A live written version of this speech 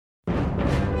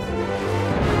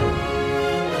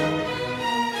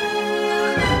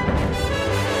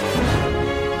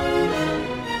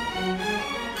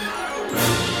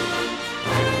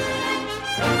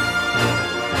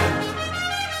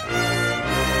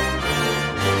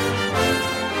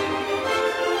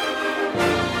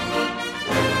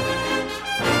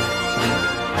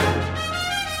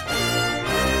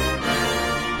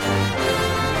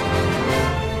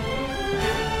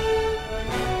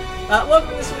Welcome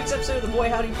to this week's episode of the Boy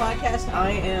Howdy Podcast.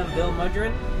 I am Bill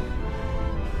Mudrin.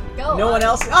 Go no on. one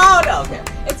else? Oh, no, okay.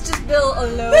 It's just Bill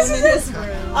alone in his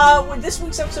room. With this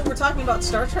week's episode, we're talking about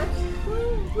Star Trek.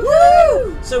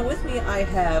 Woo! So with me, I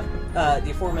have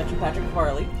the aforementioned Patrick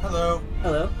Farley. Hello.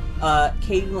 Hello.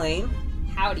 Katie Lane.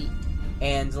 Howdy.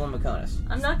 And Dylan Meconis.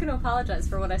 I'm not going to apologize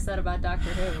for what I said about Doctor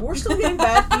Who. We're still getting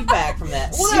bad feedback from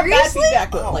that. Well, not bad Seriously?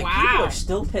 feedback, but Oh, people are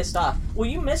still pissed off. Well,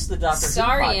 you missed the Doctor Who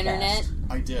Sorry, podcast. Internet.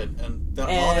 I did, and that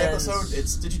holiday episode.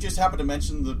 Did you just happen to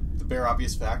mention the bare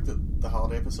obvious fact that the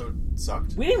holiday episode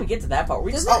sucked? We didn't even get to that part.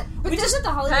 Doesn't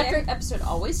the holiday episode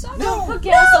always suck? No. Put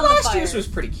gas on the last fire. year's was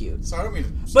pretty cute. So I don't mean to.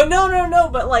 But no,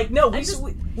 but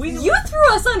we You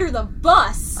threw us under the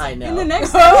bus. I know. In the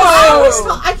next I episode.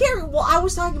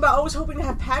 was hoping to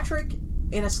have Patrick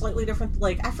in a slightly different,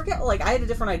 I forget, I had a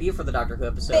different idea for the Doctor Who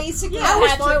episode. Basically, I was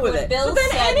Patrick, fine with what it. Bill But then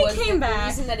said Annie was came that back. the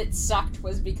reason that it sucked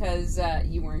was because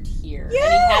you weren't here.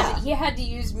 Yeah. And he had to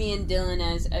use me and Dylan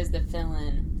as the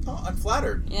fill-in. Oh, I'm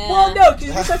flattered. Yeah. Well, no,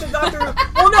 because you're such a Doctor Who.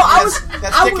 Well, no, I was flattered.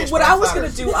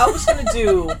 gonna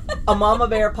do a Mama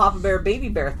Bear, Papa Bear, Baby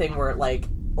Bear thing where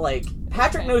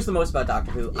Patrick knows the most about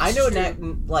Doctor Who. I know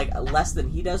less than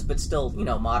he does, but still,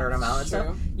 moderate amount and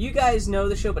stuff. You guys know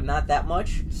the show, but not that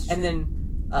much. And then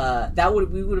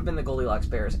we would have been the Goldilocks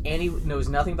Bears. Annie knows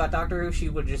nothing about Doctor Who. She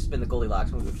would have just been the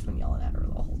Goldilocks, and we would have just been yelling at her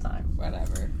the whole time.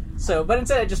 Whatever. So, but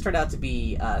instead, it just turned out to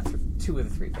be two of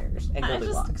the three bears and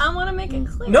Goldilocks. I want to make it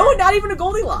clear. No, not even a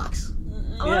Goldilocks.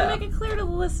 I want to make it clear to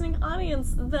the listening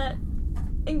audience that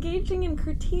engaging in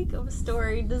critique of a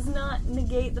story does not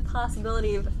negate the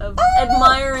possibility of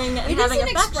admiring and It having is an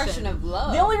affection. expression of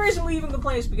love. The only reason we even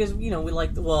complain is because, we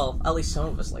like at least some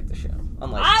of us like the show.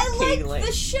 Unlike I Katie like Lane.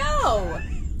 the show.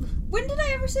 When did I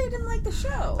ever say I didn't like the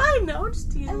show? I know,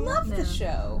 just teasing. I love the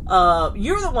show.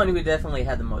 You're the one who definitely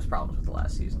had the most problems with the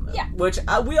last season, though. Yeah. Which,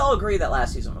 we all agree that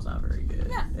last season was not very good.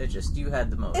 Yeah. It's just, you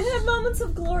had the most. It had moments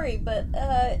of glory, but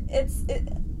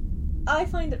I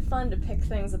find it fun to pick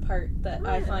things apart that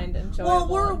I find enjoyable.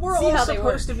 Well, we're see all how they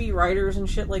supposed work. to be writers and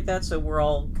shit like that, so we're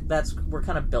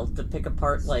kind of built to pick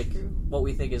apart, what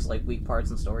we think is, weak parts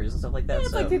and stories and stuff like that. Yeah,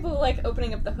 it's so. like people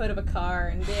opening up the hood of a car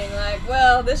and being like,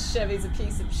 well, this Chevy's a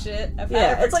piece of shit. I've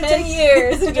had it for 10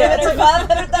 years and driven her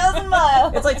 500,000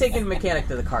 miles. It's like taking a mechanic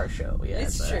to the car show. Yeah,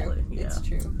 It's exactly. true. Yeah. It's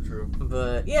true. True.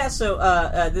 But, yeah, so,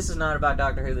 this is not about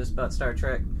Doctor Who, this is about Star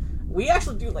Trek. We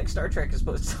actually do like Star Trek as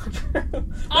opposed to Doctor Who. We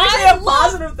actually have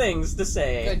positive things to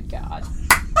say. Good God.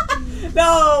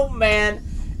 No, man.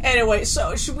 Anyway,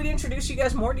 so should we introduce you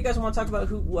guys more? Do you guys want to talk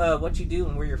about what you do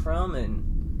and where you're from? And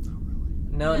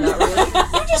no, not really.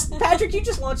 Patrick, you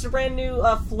just launched a brand new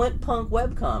Flint Punk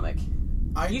webcomic.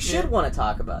 You should want to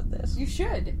talk about this. You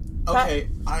should. Okay,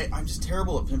 I'm just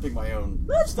terrible at pimping my own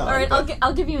stuff. All right,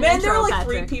 I'll give you an Man, intro, there are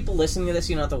Patrick. 3 people listening to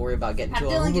this. You don't have to worry about getting Have to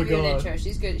it. Dylan give you an intro.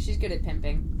 She's good at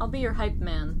pimping. I'll be your hype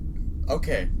man.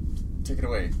 Okay, take it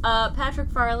away. Patrick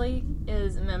Farley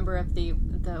is a member of the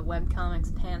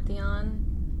webcomics pantheon.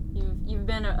 You've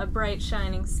been a bright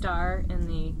shining star in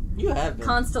the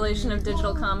constellation of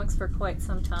digital comics for quite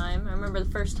some time. I remember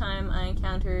the first time I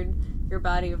encountered your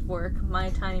body of work, my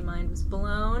tiny mind was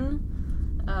blown.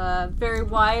 Very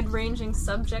wide-ranging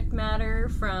subject matter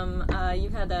from you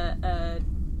had a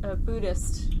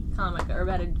Buddhist comic or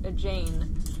about a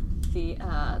Jain, the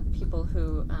people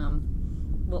who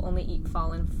will only eat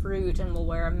fallen fruit and will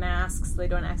wear a mask so they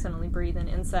don't accidentally breathe in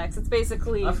insects. It's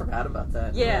basically I forgot about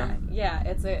that. Yeah.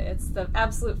 It's the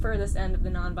absolute furthest end of the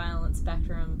nonviolent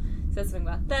spectrum. He said something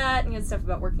about that, and he had stuff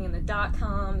about working in the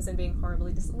dot-coms and being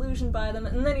horribly disillusioned by them.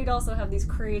 And then he'd also have these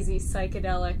crazy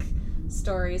psychedelic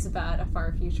stories about a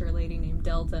far future lady named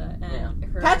Delta and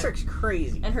her Patrick's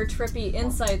crazy. And her trippy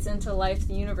insights into life,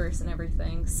 the universe, and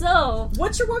everything. So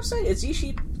what's your website? It's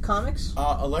eSheep Comics?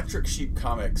 Electric Sheep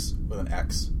Comics with an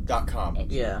X.com.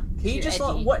 Yeah. He just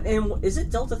what and is it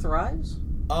Delta Thrives?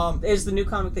 Is the new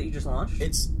comic that you just launched?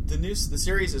 It's the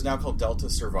series is now called Delta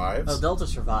Survives. Oh, Delta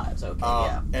Survives. Okay,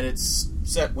 yeah. And it's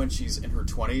set when she's in her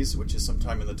 20s, which is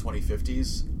sometime in the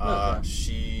 2050s. Okay.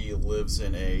 She lives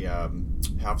in a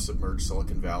half-submerged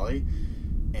Silicon Valley,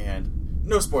 and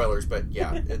no spoilers, but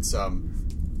yeah, it's gonna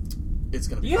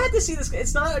be. You had to see this.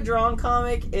 It's not a drawn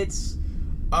comic. It's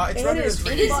rendered in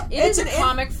 3D. It is a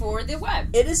comic for the web.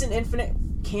 It is an infinite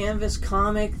canvas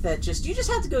comic that you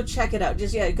just have to go check it out.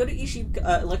 Just go to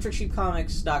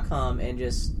electricsheepcomics.com and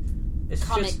just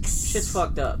shit's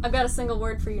fucked up. I've got a single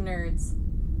word for you nerds.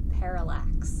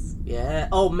 Parallax. Yeah.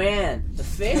 Oh man, the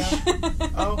fish.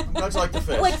 Oh, I'm glad you like the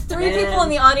fish. Like 3 people in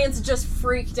the audience just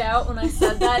freaked out when I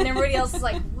said that, and everybody else is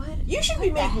like, "What?" You should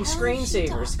be making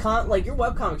screensavers. Like your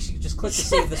webcomics, you just click to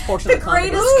save this portion of the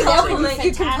greatest content. compliment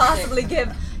you can possibly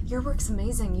give. your work's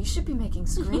amazing. You should be making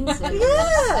screensavers.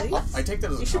 Yeah! I take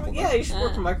that as a compliment. Yeah, you should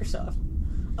work for Microsoft.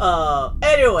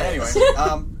 Anyway.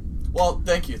 Well,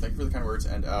 thank you. Thank you for the kind words.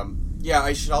 And, yeah,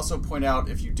 I should also point out,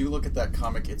 if you do look at that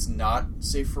comic, it's not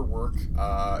safe for work.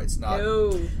 It's not...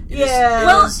 No.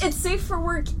 It's safe for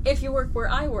work if you work where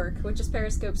I work, which is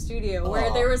Periscope Studio,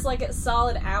 where there was like a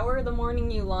solid hour the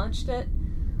morning you launched it,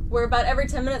 where about every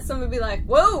 10 minutes someone would be like,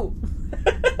 whoa!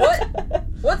 What?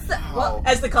 What's that? What?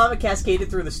 As the comic cascaded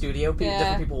through the studio,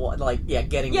 different people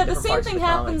getting the same thing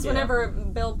happens whenever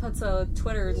Bill puts a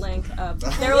Twitter link up.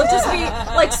 There will just be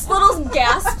like little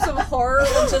gasps of horror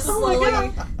will just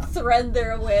slowly thread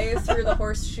their way through the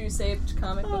horseshoe-shaped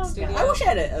comic book studio. I wish I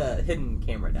had a hidden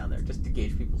camera down there just to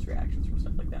gauge people's reactions from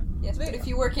stuff like that. Yes, but if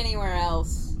you work anywhere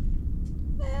else,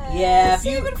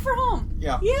 save it for home.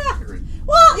 Yeah. Agreed.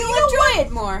 Well, you'll enjoy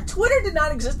it more. Twitter did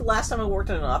not exist the last time I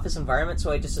worked in an office environment,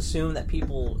 so I just assume that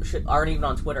people aren't even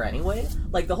on Twitter anyway.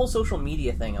 Like the whole social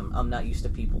media thing, I'm not used to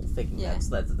people thinking that's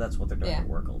what they're doing at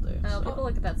work all day. Oh, people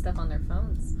look at that stuff on their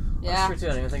phones. Yeah, that's true too. I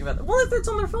didn't even think about that. Well, if it's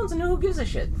on their phones, then who gives a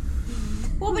shit?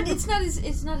 Well, but it's not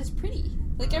as pretty.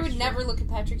 Like I would never look at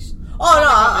Patrick's. Oh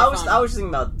no, I was thinking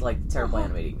about like terrible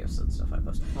animating gifts and stuff I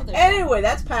post. Well, anyway,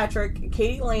 that's Patrick.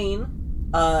 Katie Lane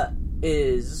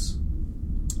is.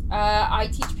 I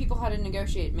teach people how to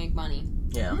negotiate and make money.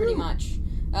 Yeah. Pretty much.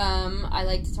 I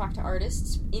like to talk to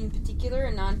artists, in particular,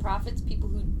 and nonprofits, people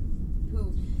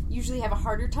who usually have a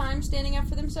harder time standing up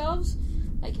for themselves.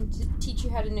 I can teach you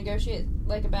how to negotiate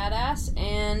like a badass,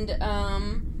 and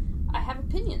I have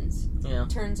opinions. Yeah.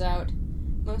 Turns out,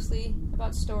 mostly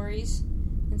about stories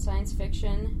and science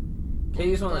fiction.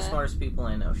 Katie's one of the smartest people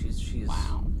I know. She's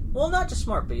wow. Well, not just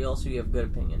smart, but you have good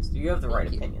opinions. You have the right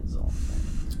opinions. All.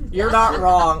 You're not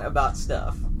wrong about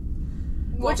stuff.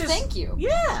 Well, thank you.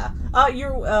 Yeah.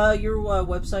 Your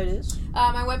website is?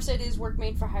 My website is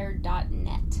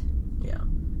workmadeforhire.net. Yeah.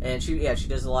 And she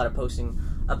does a lot of posting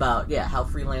about how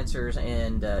freelancers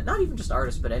and not even just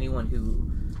artists, but anyone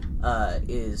who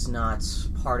is not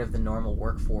part of the normal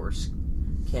workforce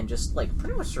can just like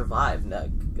pretty much survive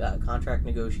contract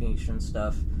negotiation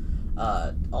stuff.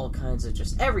 All kinds of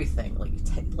just everything,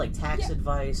 like tax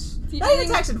advice. Not even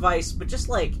tax advice, but just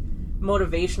like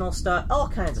motivational stuff, all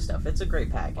kinds of stuff. It's a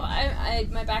great package. Well,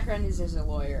 my background is as a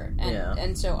lawyer,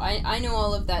 and so I know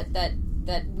all of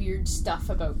that weird stuff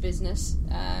about business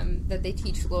that they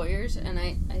teach lawyers, and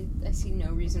I see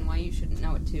no reason why you shouldn't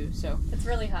know it too. So it's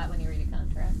really hot when you read a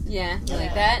contract. Yeah,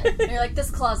 like that. And you're like, this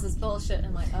clause is bullshit. And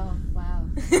I'm like, oh wow.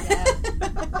 Yeah.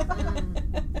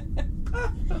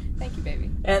 Thank you, baby.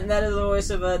 And that is the voice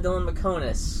of Dylan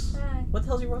Meconis. Hi. What the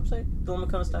hell's your website?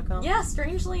 DylanMeconis.com? Yeah,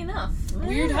 strangely enough.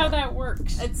 Weird how that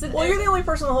works. You're the only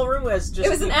person in the whole room who has just... It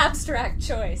was an abstract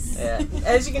choice. Yeah.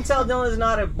 As you can tell, Dylan is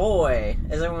not a boy,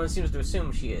 as everyone seems to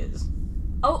assume she is.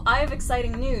 Oh, I have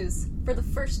exciting news. For the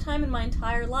first time in my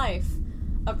entire life,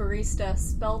 a barista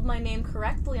spelled my name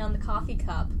correctly on the coffee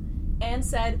cup and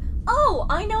said, "Oh,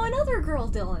 I know another girl,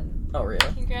 Dylan." Oh, really?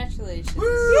 Congratulations. Woo!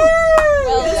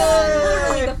 Well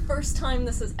done. Literally the first time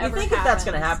this has ever happened. You think if that's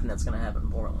going to happen, that's going to happen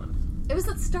in Portland. It was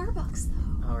at Starbucks,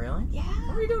 though. Oh, really? Yeah.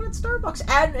 What are you doing at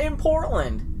Starbucks? In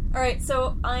Portland? Alright,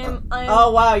 so I'm...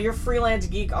 Oh, wow, your freelance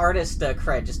geek artist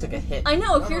cred just took a hit. I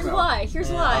know, here's why.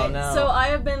 Why. Oh, no. So I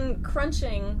have been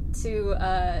crunching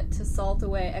to salt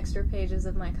away extra pages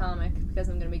of my comic because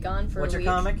I'm going to be gone for a week. What's your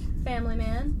comic? Family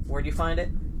Man. Where'd you find it?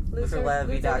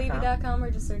 LutherLevy.com,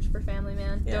 or just search for Family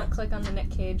Man. Yeah. Don't click on the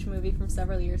Nick Cage movie from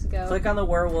several years ago. Click on the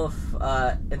werewolf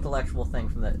intellectual thing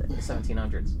from the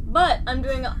 1700s. But I'm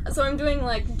doing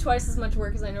like twice as much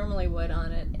work as I normally would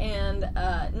on it. And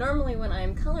normally when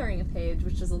I'm coloring a page,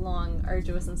 which is a long,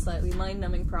 arduous, and slightly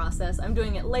mind-numbing process, I'm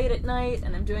doing it late at night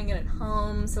and I'm doing it at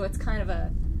home, so it's kind of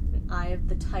an Eye of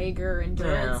the Tiger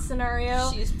endurance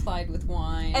scenario. She is plied with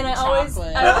wine and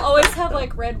chocolate. I always have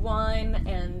like red wine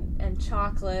and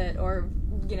chocolate or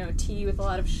tea with a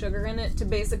lot of sugar in it to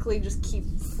basically just keep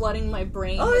flooding my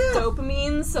brain with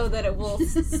dopamine so that it will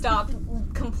stop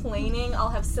complaining. I'll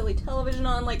have silly television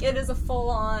on. Like, it is a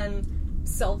full-on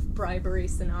self-bribery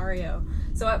scenario.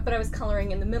 But I was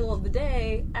coloring in the middle of the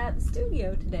day at the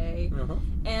studio today,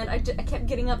 and I kept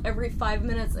getting up every 5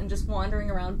 minutes and just wandering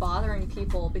around bothering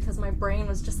people because my brain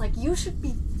was just like, you should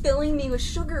be filling me with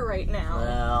sugar right now.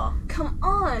 Well, come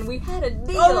on, we had a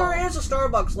deal. Oh, there is a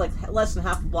Starbucks like less than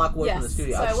half a block away from the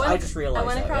studio. So I just realized I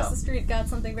went across the street, got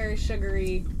something very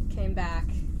sugary, came back,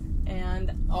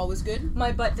 and all was good.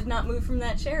 My butt did not move from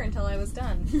that chair until I was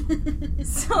done.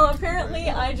 So apparently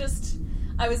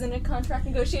I was in a contract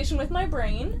negotiation with my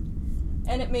brain,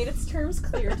 and it made its terms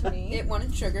clear to me. It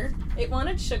wanted sugar.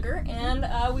 And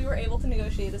we were able to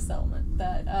negotiate a settlement.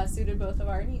 that suited both of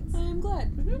our needs. I'm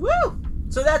glad. Woo!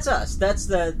 So that's us. That's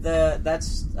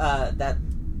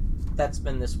that's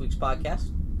been this week's podcast.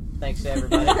 Thanks to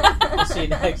everybody. We'll see you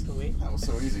next week. That was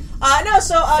so easy.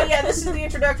 This is the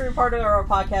introductory part of our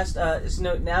podcast.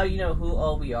 Now you know who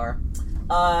all we are.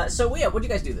 What did you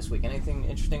guys do this week? Anything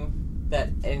interesting?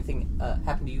 Anything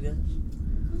happened to you guys?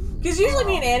 Because usually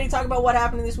me and Andy talk about what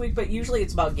happened this week, but usually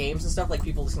it's about games and stuff like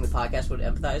people listening to the podcast would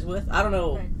empathize with. I don't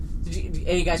know. Right. Did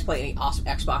you guys play any awesome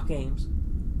Xbox games?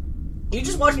 You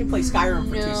just watched me play Skyrim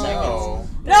for 2 seconds.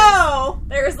 No!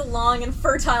 There's the long and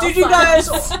fertile Did you guys...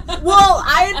 Well,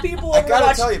 I had people... I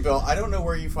gotta tell you, Bill, I don't know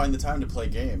where you find the time to play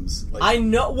games. I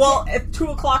know... Well, at 2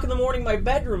 o'clock in the morning, my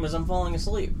bedroom as I'm falling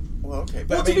asleep. Well, okay.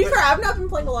 But, to be fair, I've not been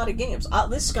playing a lot of games.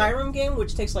 This Skyrim game,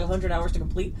 which takes like 100 hours to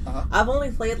complete, I've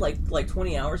only played like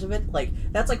 20 hours of it.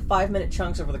 That's like 5-minute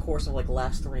chunks over the course of like the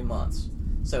last 3 months.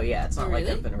 So yeah, it's not like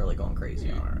I've been really going crazy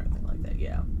on it or anything like that.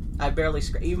 Yeah. I barely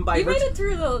even by you made it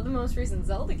through the most recent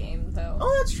Zelda game, though.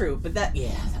 Oh, that's true, but that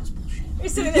was bullshit. You're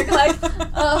sitting there like,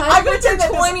 I've been through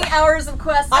 20 hours of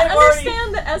quests. I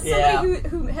understand that as somebody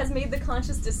who has made the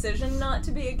conscious decision not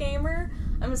to be a gamer,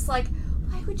 I'm just like,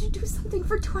 why would you do something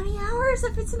for 20 hours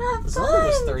if it's not fun? Zelda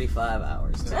was 35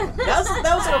 hours. Too. that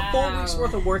was like a full week's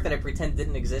worth of work that I pretend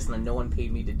didn't exist, and then no one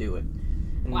paid me to do it.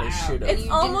 And they should have. It's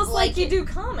almost like you do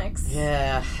comics.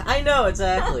 Yeah, I know,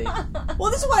 exactly. Well,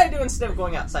 this is what I do instead of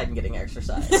going outside and getting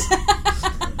exercise.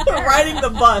 Riding the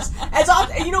bus.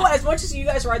 You know what, as much as you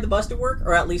guys ride the bus to work,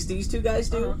 or at least these two guys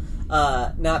do,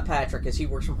 not Patrick, as he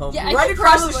works from home. Yeah, right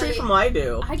across the street from I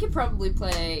do. I could probably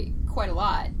play quite a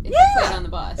lot if you played on the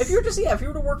bus. If you were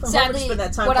to work from home and spend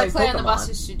that time what playing I play Pokemon. on the bus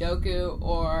is Sudoku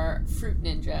or Fruit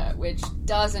Ninja, which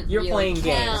doesn't You're really playing count.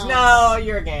 games. No,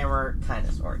 you're a gamer. Kind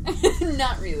of, sort of.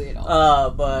 Not really at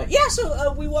all.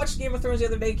 So we watched Game of Thrones the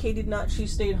other day. Katie did not. She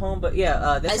stayed home, but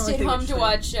that's I stayed home to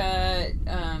watch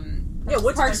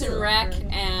Parks and Rec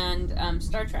and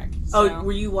Star Trek. So. Oh,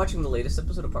 were you watching the latest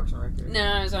episode of Parks and Rec? No,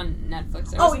 I was on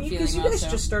Netflix. Because you guys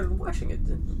just started watching it.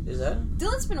 Is that?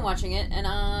 Dylan's been watching it, and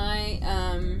I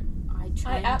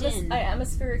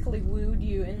atmospherically wooed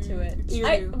you into it.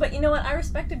 But you know what? I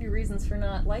respected your reasons for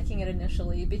not liking it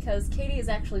initially, because Katie has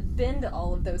actually been to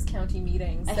all of those county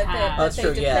meetings. That's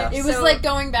true, yeah. It was like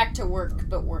going back to work,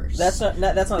 but worse. That's not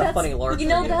a funny lark. You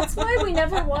know, that's why we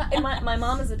never watched... My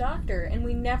mom is a doctor, and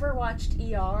we never watched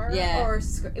ER, or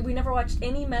we never watched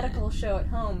any medical show at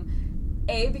home.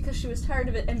 A, because she was tired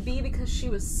of it, and B, because she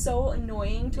was so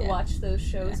annoying to watch those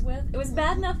shows with. It was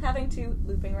bad enough having to,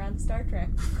 looping around to Star Trek,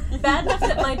 bad enough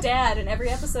that my dad, in every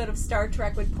episode of Star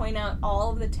Trek, would point out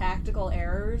all of the tactical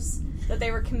errors that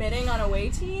they were committing on away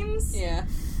teams. Yeah.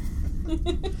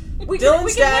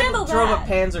 Dylan's dad drove a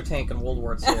Panzer tank in World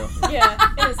War II. Yeah,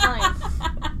 in his mind.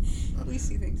 At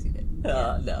least he thinks he did.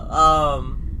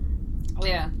 No.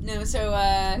 Yeah. No, so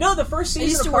no, the first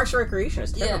season of Parks and Recreation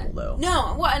is terrible though.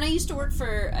 No, well, and I used to work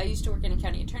in a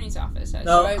county attorney's office.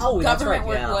 Government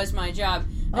work was my job.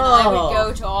 And I would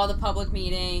go to all the public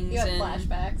meetings. You had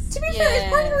flashbacks. To be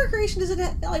fair, Parks and Recreation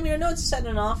I know it's set in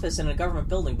an office in a government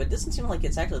building, but it doesn't seem like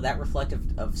it's actually that reflective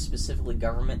of specifically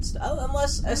government stuff.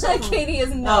 Unless Katie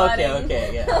is nodding.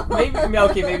 Okay, yeah.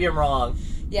 Maybe I'm wrong.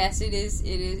 Yes, it is.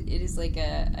 It is like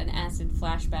an acid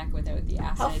flashback without the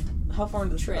acid. How far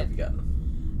into the trip have you gotten?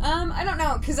 I don't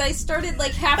know, because I started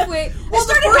like halfway.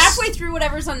 Halfway through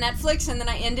whatever's on Netflix, and then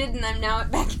I ended, and I'm now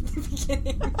back at the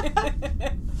beginning.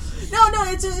 No,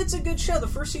 it's a good show. The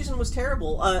first season was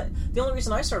terrible. The only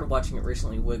reason I started watching it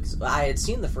recently was I had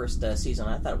seen the first season.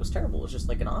 I thought it was terrible. It was just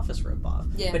like an Office ripoff.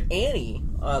 Yeah. But Annie,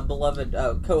 beloved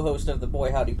co-host of the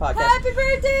Boy Howdy podcast, Happy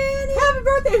birthday, Annie! Happy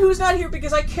birthday! Who's not here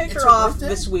because I kicked her off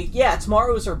this week. Yeah,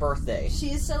 tomorrow is her birthday.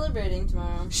 She is celebrating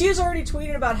tomorrow. She has already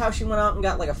tweeted about how she went out and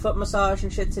got like a foot massage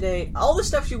and shit today. All the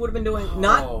stuff she would have been doing,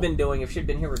 not been doing if she'd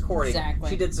been here recording. Exactly.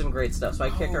 She did some great stuff, so I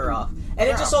kicked her off. And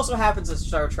it just also happens that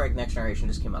Star Trek Next Generation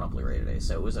just came out on Blu-ray today,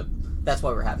 so it was that's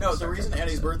why we're having. No, the reason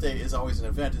Annie's birthday is always an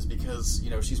event is because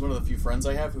she's one of the few friends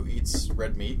I have who eats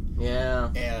red meat.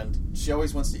 Yeah. And she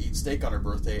always wants to eat steak on her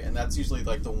birthday, and that's usually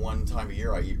like the one time a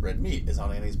year I eat red meat is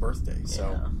on Annie's birthday. So.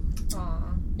 Yeah.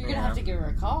 Aww. You're gonna have to give her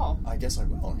a call. I guess I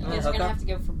will. You guys are gonna have to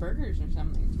go for burgers or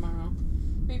something tomorrow.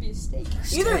 Maybe a steak.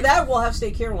 Either that, we'll have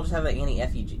steak here, and we'll just have an Annie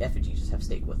effigy just have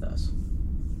steak with us.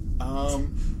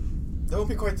 That won't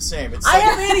be quite the same. I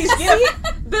have Annie's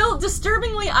gift. Bill,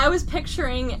 disturbingly, I was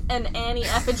picturing an Annie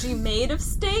effigy made of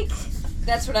steak.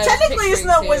 That's what I was technically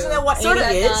wasn't that what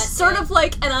Annie is? Sort of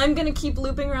like, and I'm going to keep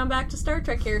looping around back to Star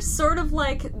Trek here, sort of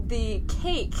like the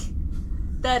cake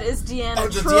that is Deanna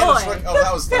Troi.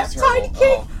 That was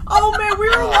terrible. Oh man, we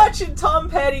were watching Tom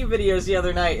Petty videos the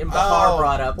other night, and Bahar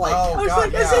brought up I was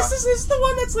like, is this the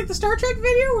one that's like the Star Trek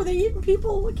video where they eating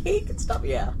people with cake and stuff?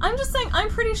 Yeah. I'm just saying, I'm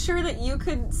pretty sure that you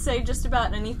could say just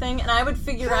about anything, and I would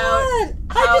figure out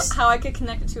how I could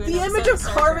connect it to the image of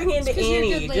carving into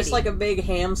Annie, just like a big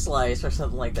ham slice or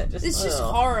something like that. It's just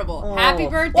horrible. Oh. Happy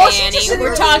birthday, Annie.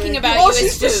 We're talking about you as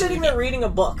she's food. Just sitting there reading a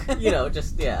book.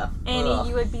 Annie,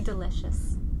 you would be delicious.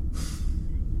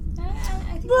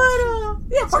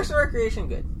 Yeah, Parks and Recreation,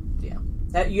 good.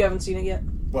 Yeah. You haven't seen it yet?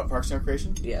 What, Parks and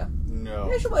Recreation? Yeah. No.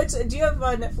 Do you have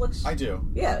Netflix? I do.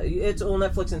 Yeah, it's all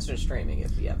Netflix instant streaming.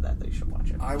 If you have that, you should watch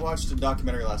it. I watched a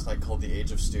documentary last night called The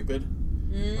Age of Stupid.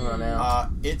 Oh, no.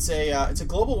 It's a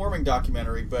global warming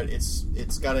documentary, but it's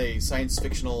got a science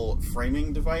fictional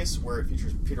framing device where it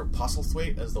features Peter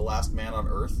Postlethwaite as the last man on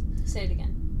Earth. Say it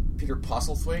again. Peter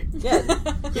Postlethwaite? Yeah.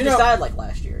 He just died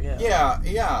last year, Yeah.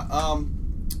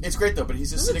 It's great though, but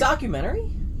he's just sitting... Is it a documentary?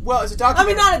 Well, it's a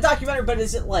documentary. I mean, not a documentary, but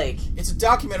is it like... It's a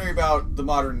documentary about the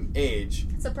modern age.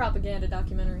 It's a propaganda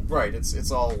documentary. Right,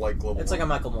 it's all like global... It's like a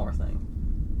Michael Moore thing.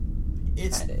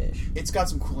 It's got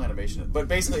some cool animation in it. But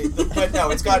basically... but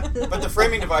the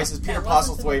framing device is Peter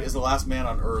Postlethwaite is the last man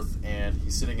on Earth, and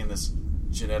he's sitting in this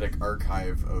genetic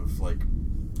archive of,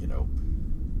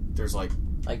 there's like...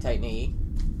 Like Titan E?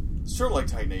 Sort of like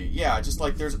Titan E. Yeah, just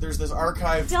like there's this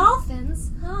archive...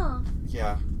 Dolphins? Huh.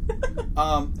 Yeah.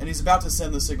 And he's about to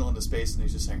send the signal into space, and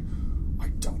he's just saying, I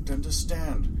don't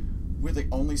understand. We're the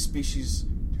only species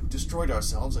who destroyed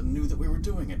ourselves and knew that we were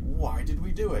doing it. Why did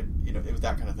we do it? It was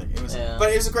that kind of thing.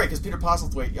 But it was great, because Peter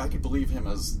Postlethwaite, I could believe him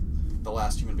as the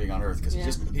last human being on Earth, because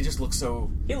he just looks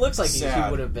so He looks like sad.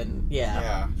 he would have been,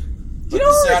 Yeah. Do you know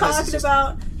what we're talking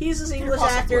about? He's this English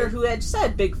actor who had just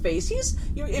had a big face. Who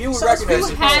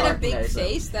had a big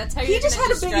face? That's how you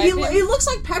describe him? He looks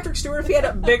like Patrick Stewart if he had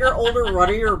a bigger, older,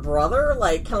 ruddier brother,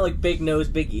 kind of like big nose,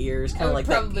 big ears, kind of like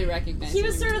that. Probably recognize. He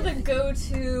was sort of the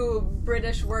go-to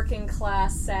British working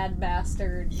class sad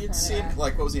bastard. You'd seen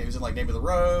what was he? He was in Name of the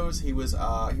Rose. He was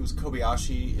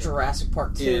Kobayashi. Jurassic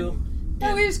Park 2.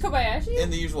 He was Kobayashi in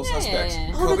The Usual Suspects.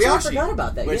 Yeah. Oh, Kobayashi. I forgot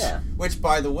about that. Which,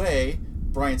 by the way.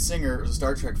 Brian Singer was a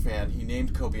Star Trek fan. He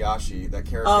named Kobayashi, that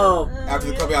character, after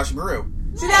the Kobayashi Maru.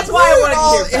 See, that's why I wanted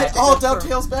to hear that. It all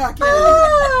dovetails back.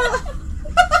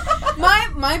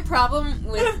 My problem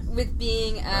with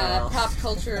being pop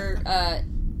culture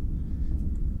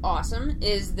awesome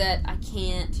is that I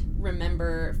can't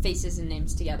remember faces and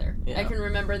names together. Yeah. I can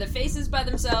remember the faces by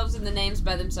themselves and the names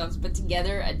by themselves, but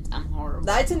together, I'm horrible.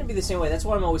 I tend to be the same way. That's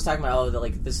why I'm always talking about,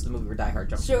 this is the movie where Die Hard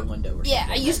jumps through the window. Or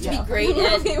I used to be great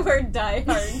at... The movie where Die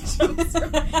Hard jumps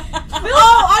through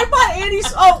I bought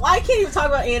Annie's... I can't even talk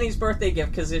about Annie's birthday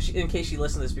gift, because in case she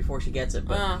listens to this before she gets it,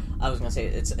 but I was going to say,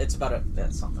 it's about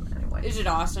that's something anyway. Is it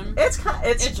awesome?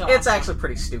 It's actually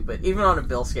pretty stupid. Even on a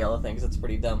bill scale of things, it's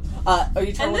pretty dumb. Are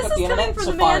you trying to look up the internet?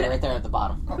 Safari right there at the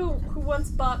bottom. Who once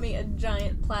bought me a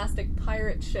giant plastic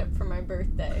pirate ship for my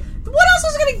birthday. What else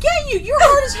was going to get you? You're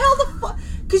hard as hell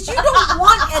because you don't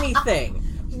want anything.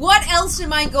 What else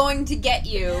am I going to get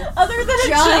you? Other than a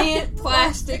giant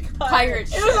plastic pirate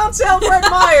ship. It was on sale for Ed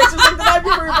Myers. It was the night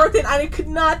before your birthday, and I could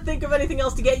not think of anything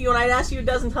else to get you, and I'd asked you a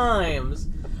dozen times.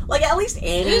 At least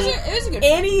Annie. It was a good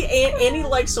Annie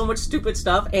likes so much stupid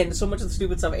stuff, and so much of the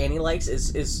stupid stuff Annie likes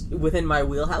is within my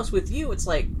wheelhouse. With you, it's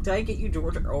did I get you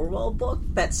George Orwell book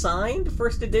that's signed,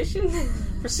 first edition,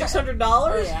 for $600?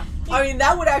 Oh, yeah. I mean,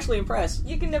 that would actually impress.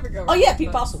 You can never go wrong. Oh, yeah,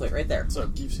 Pete Postlethwaite right there. So,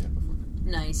 you've seen it before.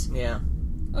 Nice. Yeah.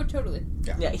 Oh, totally.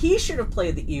 Yeah, he should have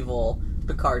played the evil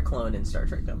Picard clone in Star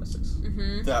Trek Nemesis.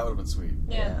 Mm-hmm. That would have been sweet.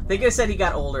 Yeah. They could have said he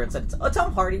got older and said,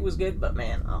 Tom Hardy was good, but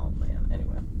man,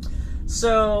 anyway.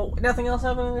 So, nothing else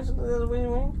happening this week?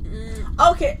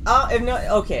 Okay.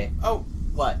 Okay. Oh.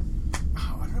 What?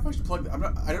 Oh, I don't know if I should plug...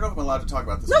 I don't know if I'm allowed to talk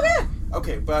about this. No, man.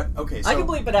 Okay, so... I can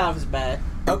bleep it out if it's bad.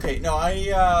 Okay, no, I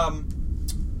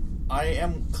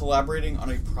am collaborating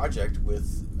on a project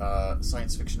with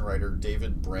science fiction writer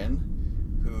David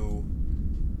Brin, who...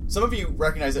 Some of you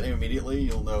recognize that name immediately.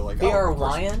 You'll know,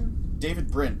 B-R-Y-N? David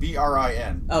Brin.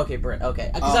 B-R-I-N. Okay, Brin.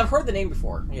 Okay. Because I've heard the name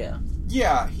before. Yeah.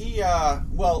 Yeah,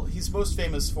 he's most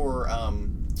famous for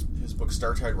his book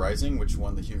Star Tide Rising, which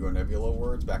won the Hugo Nebula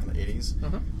Awards back in the 80s.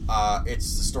 Mm-hmm.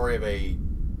 It's the story of a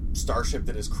starship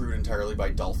that is crewed entirely by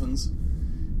dolphins.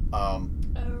 Oh,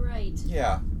 right.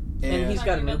 Yeah. And he's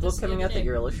got a new book coming out that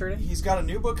you're illustrating? He's got a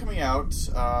new book coming out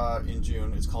in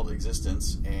June. It's called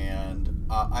Existence, and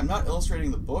I'm not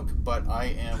illustrating the book, but I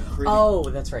am creating... Oh,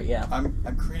 that's right, yeah.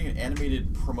 I'm creating an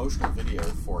animated promotional video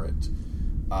for it.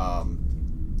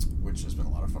 which has been a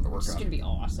lot of fun to work on. It's going to be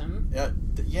awesome.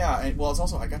 Yeah, and well, it's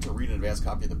also, I got to read an advanced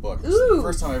copy of the book. It's Ooh, the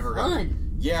first time I ever got it.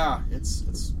 fun. Yeah, it's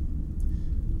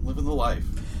living the life.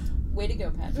 Way to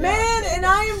go, Patrick. Man, and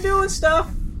I am doing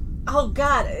stuff. Oh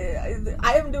God,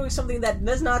 I am doing something that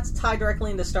does not tie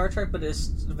directly into Star Trek, but is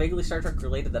vaguely Star Trek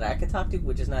related that I could talk to,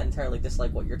 which is not entirely just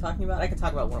like what you're talking about. I can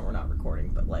talk about when we're not recording,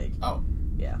 but like,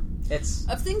 yeah, it's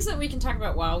of things that we can talk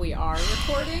about while we are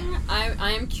recording.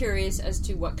 I am curious as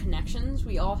to what connections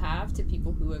we all have to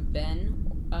people who have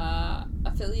been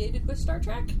affiliated with Star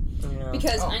Trek,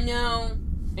 because I know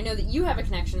that you have a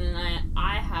connection and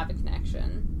I have a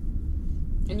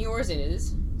connection, and yours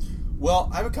is.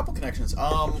 Well, I have a couple connections.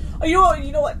 you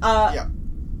know what? Yeah.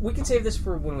 We can save this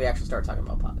for when we actually start talking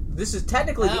about pod. This is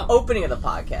technically the opening of the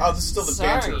podcast. Oh, this is still the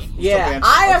banter. Yeah,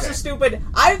 I have some stupid.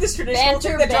 I have this traditional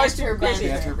thing that drives people crazy.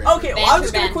 Banter. Okay, well, I'm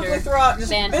just going to quickly throw out.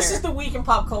 This is the week in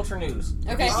pop culture news.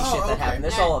 Okay. Shit that happened.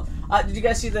 This all. Did you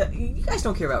guys see the? You guys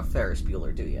don't care about Ferris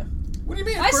Bueller, do you? What do you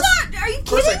mean? Are you kidding? Of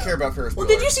course I care about Ferris Bueller. Well,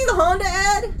 did you see the Honda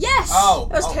ad? Yes. Oh,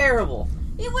 that was terrible.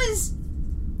 It was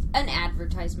an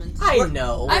advertisement. I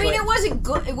know. I mean, it wasn't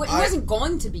good. It wasn't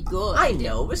going to be good. I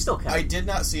know, but still kind of. I did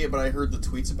not see it, but I heard the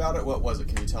tweets about it. What was it?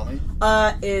 Can you tell me?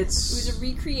 It was a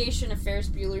recreation of Ferris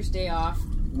Bueller's Day Off.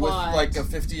 With like a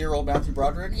 50-year-old Matthew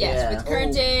Broderick? Yes, with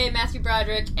current day Matthew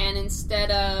Broderick, and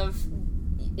instead of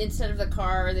the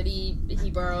car that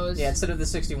he borrows, instead of the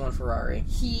 '61 Ferrari,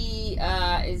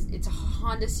 it's a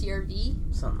Honda CR-V,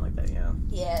 something like that.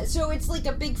 Yeah, so it's like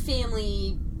a big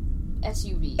family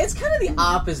SUV. It's kind of the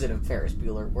opposite of Ferris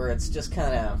Bueller, where it's just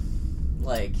kind of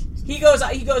like he goes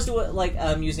to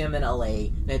a museum in LA,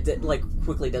 and it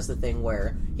quickly does the thing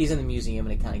where he's in the museum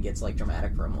and it kind of gets like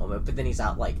dramatic for a moment, but then he's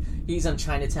out he's on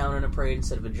Chinatown in a parade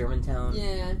instead of a Germantown,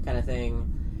 kind of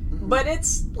thing. Mm-hmm. But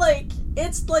it's like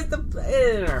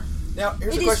the now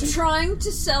here's a question. It is trying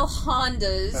to sell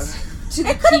Hondas. To the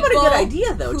it could have been a good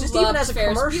idea though, just even as a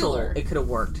commercial, it could have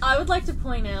worked. I would like to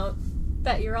point out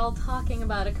that you're all talking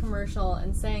about a commercial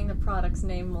and saying the product's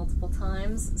name multiple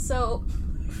times. So,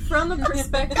 from the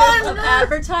perspective of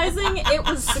advertising, it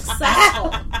was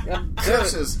successful.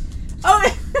 Curses.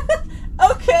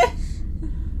 Okay.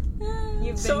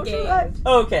 You've been gamed.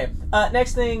 Okay.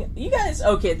 Next thing, you guys.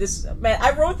 Okay,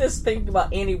 I wrote this thing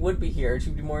about Andy Woodby here.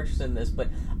 She'd be more interested in this, but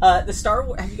have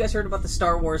you guys heard about the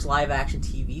Star Wars live-action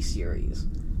TV series?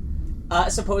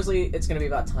 Supposedly, it's going to be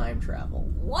about time travel.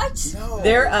 What?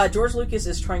 No. George Lucas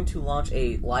is trying to launch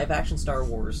a live-action Star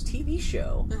Wars TV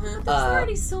show. There's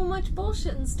already so much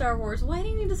bullshit in Star Wars. Why do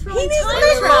you need to throw in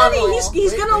time travel?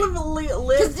 He's going to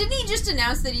live. Because didn't he just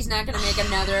announce that he's not going to make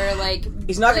another,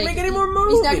 He's not going to make any more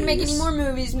movies. He's not going to make any more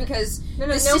movies because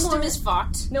the system is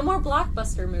fucked. No more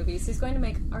blockbuster movies. He's going to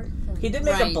make art films. He did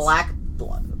make a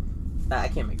I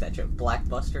can't make that joke.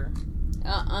 Blackbuster? You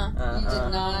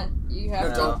did not. You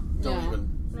have to. Don't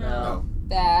even. No.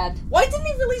 Bad. Why didn't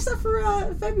he release that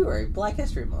for February, Black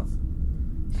History Month?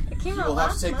 It came out You'll have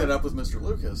to last take month. that up with Mr.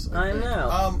 Lucas. I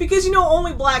know. Because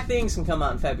only black things can come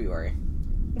out in February.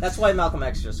 That's why Malcolm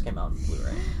X just came out in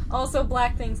Blu-ray. Also,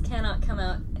 black things cannot come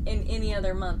out in any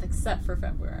other month except for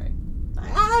February.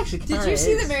 Did you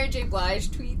see the Mary J. Blige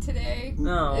tweet today?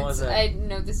 No, what was it? I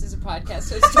know this is a podcast,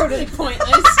 so it's totally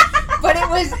pointless. But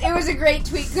it was a great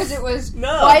tweet because it was,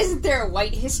 why isn't there a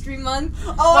White History Month?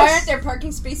 Why aren't there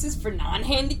parking spaces for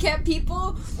non-handicapped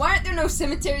people? Why aren't there no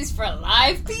cemeteries for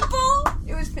alive people?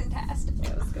 It was fantastic.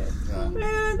 It was good. Yeah.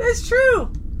 Man, that's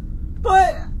true.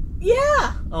 But,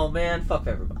 yeah. Oh, man, fuck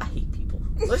everybody. I hate people.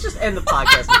 Let's just end the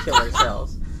podcast and kill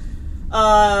ourselves.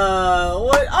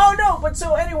 What? Oh no! But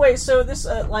so anyway, this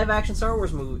live-action Star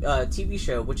Wars movie, TV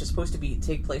show, which is supposed to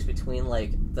take place between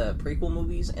the prequel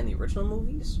movies and the original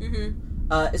movies,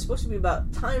 is supposed to be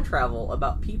about time travel,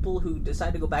 about people who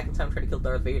decide to go back in time and try to kill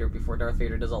Darth Vader before Darth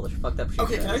Vader does all the fucked up shit.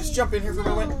 Okay, can I just jump in here for a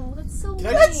moment? That's so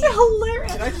That's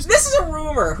hilarious. This is a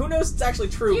rumor. Who knows if it's actually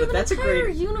true? You but that's an a great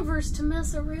entire universe to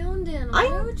mess around in.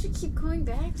 Why would you keep going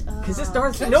back? Because it's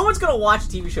Darth Vader. No one's gonna watch a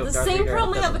TV show. The Darth same Vader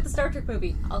problem we have with the Star Trek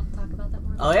movie. I'll talk about that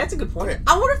more. Oh, that's a good point. Okay.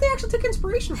 I wonder if they actually took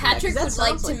inspiration from Patrick that. would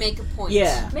like to make a point.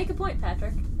 Yeah. Make a point,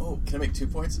 Patrick. Oh, can I make 2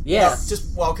 points? Yes.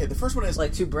 The first one is...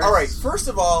 two breaths. Alright, first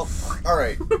of all,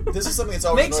 this is something that's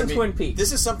always Make some annoyed me. Twin Peaks.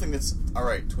 This is something that's...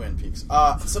 Alright, Twin Peaks.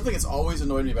 Something that's always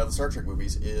annoyed me about the Star Trek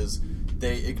movies is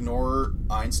they ignore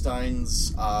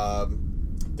Einstein's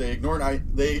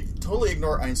They totally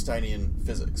ignore Einsteinian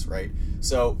physics, right?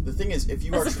 So the thing is, if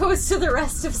you as opposed to the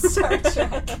rest of Star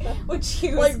Trek, which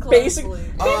use like closely.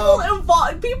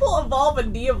 People evolve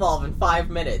and de-evolve in 5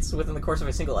 minutes within the course of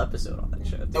a single episode on that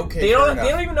show. Okay, they don't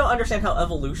even understand how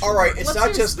evolution. All right, works.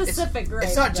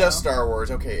 it's not just Star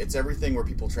Wars. Okay, it's everything where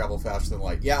people travel faster than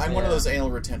light. Yeah, I'm one of those anal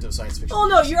retentive science fiction. Oh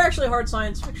no, you're actually a hard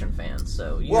science fiction fan,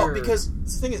 so you're... because the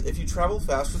thing is, if you travel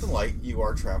faster than light, you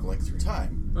are traveling through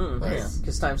time, right? Yeah,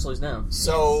 because time slows down.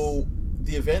 So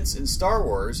the events in Star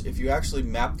Wars, if you actually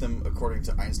map them according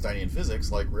to Einsteinian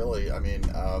physics, like really, I mean,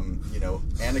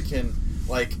 Anakin,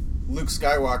 like Luke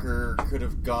Skywalker could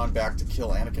have gone back to kill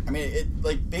Anakin. I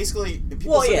mean, basically, if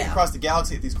people sitting across the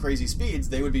galaxy at these crazy speeds,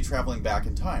 they would be traveling back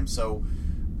in time,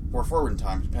 or forward in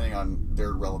time, depending on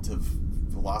their relative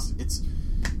velocity. It's,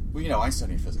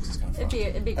 Einsteinian physics is kind of fun.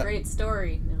 It'd be a great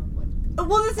story.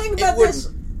 Well, the thing about this...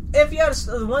 If you have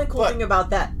the one cool thing about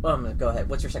that, go ahead.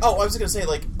 What's your second? I was just gonna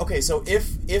say, so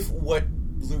if what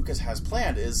Lucas has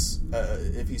planned is,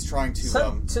 if he's trying to,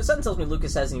 something tells me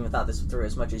Lucas hasn't even thought this through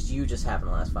as much as you just have in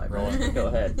the last 5 minutes. Go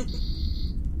ahead.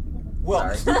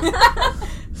 Well,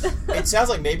 it sounds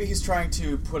like maybe he's trying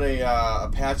to put a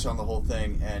patch on the whole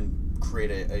thing and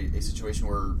create a situation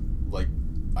where like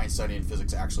Einsteinian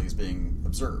physics actually is being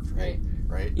observed, right?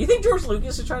 Right. You think George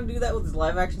Lucas is trying to do that with his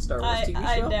live-action Star Wars TV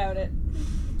show? I doubt it.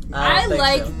 I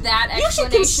like that explanation. You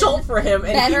should consult for him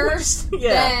better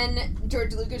than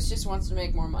George Lucas just wants to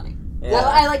make more money. Yeah. Well,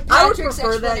 I like Patrick's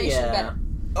explanation better.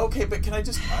 Okay, but can I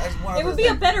just... It would be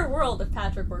a better world if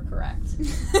Patrick were correct.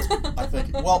 I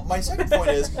think... Well, my second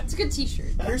point is... It's a good t-shirt.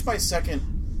 Here's my second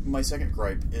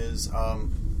gripe is...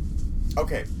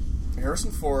 okay,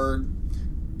 Harrison Ford,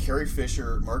 Carrie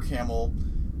Fisher, Mark Hamill,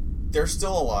 they're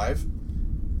still alive.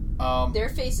 Their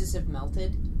faces have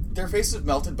melted. But,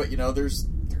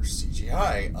 there's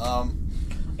CGI.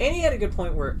 And he had a good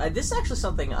point where... this is actually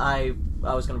something I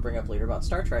was going to bring up later about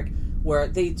Star Trek, where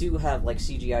they do have, like,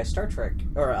 CGI Star Trek,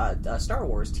 or Star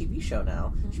Wars TV show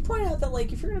now. Mm-hmm. She pointed out that,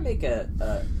 like, if you're going to make a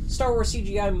Star Wars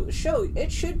CGI show,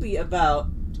 it should be about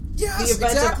the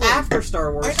events of after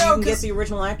Star Wars, so you can get the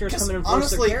original actors come in and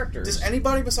voice their characters. Does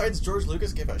anybody besides George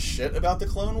Lucas give a shit about the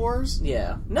Clone Wars?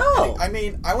 Yeah. No! I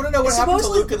mean, I want to know what happened to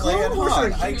Luke and Leia and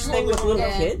Han. I thing with little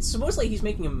kids. Supposedly he's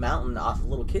making a mountain off of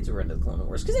little kids who are into the Clone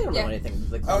Wars, because they don't know anything of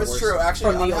the Clone Wars. Oh, it's true.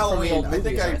 Actually, on Halloween, I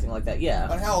think anything like that. Yeah.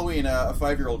 On Halloween, a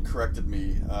 5-year-old corrected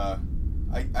me.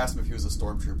 I asked him if he was a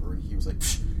stormtrooper, and he was like,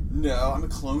 no, I'm a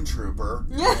clone trooper.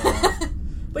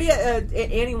 But yeah,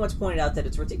 Annie once pointed out that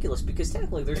it's ridiculous because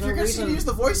technically there's no reason... If you're going to use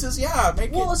the voices, make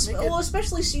it... Well,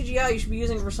 especially CGI, you should be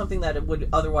using it for something that it would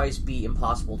otherwise be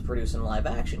impossible to produce in live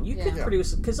action. You could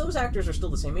produce... Because those actors are still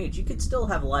the same age. You could still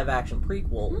have a live action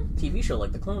prequel TV show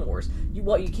like The Clone Wars.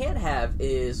 What you can't have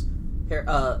is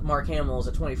Mark Hamill as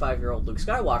a 25-year-old Luke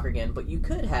Skywalker again, but you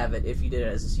could have it if you did it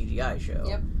as a CGI show.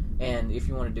 Yep. And if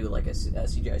you want to do like a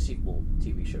CGI sequel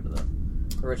TV show to the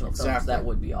original films, that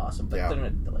would be awesome. But they're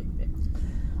going to...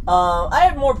 I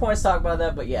have more points to talk about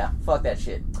that, but yeah, fuck that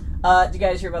shit. Did you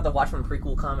guys hear about the Watchmen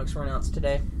prequel comics were announced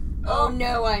today? Oh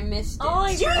no, I missed it.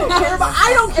 I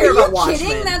don't care about Watchmen. Are you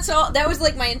kidding? That's all. That was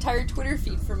like my entire Twitter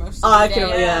feed for most of the day.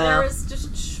 There was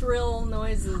just shrill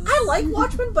noises. I like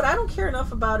Watchmen, but I don't care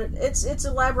enough about it. It's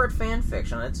elaborate fan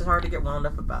fiction. It's hard to get wound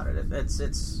up about it.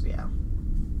 It's yeah.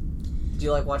 Do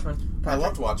you like Watchmen, Patrick? I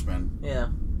loved Watchmen. Yeah.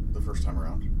 The first time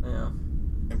around. Yeah.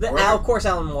 Of course,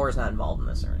 Alan Moore is not involved in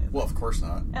this or anything. Well, of course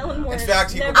not. Alan Moore. In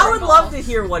fact, I would love to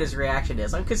hear what his reaction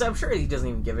is, because I'm sure he doesn't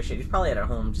even give a shit. He's probably at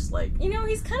home just like...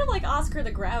 he's kind of like Oscar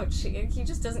the Grouch. He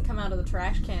just doesn't come out of the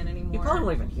trash can anymore. He probably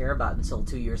won't even hear about it until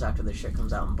 2 years after this shit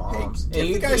comes out and bombs. Hey,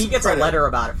 he gets a letter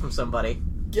about it from somebody.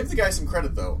 Give the guy some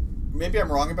credit, though. Maybe I'm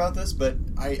wrong about this, but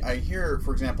I hear,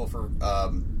 for example, for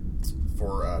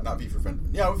not V for Vendetta.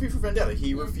 Yeah, V for Vendetta,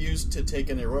 he refused to take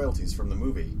any royalties from the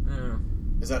movie.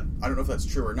 Is that... I don't know if that's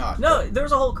true or not. No,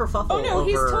 there's a whole kerfuffle over... Oh, no,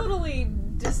 he's totally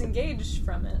disengaged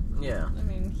from it. Yeah. I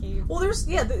mean, he... Well, there's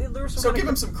So give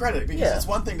him some credit, because it's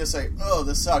one thing to say, oh,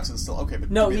 this sucks, and still... Okay, but...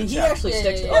 No, he actually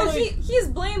sticks... He's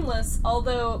blameless,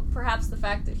 although perhaps the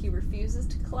fact that he refuses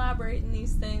to collaborate in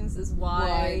these things is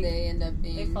why they end up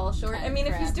being... They fall short. I mean,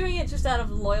 if he's doing it just out of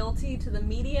loyalty to the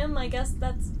medium, I guess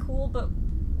that's cool, but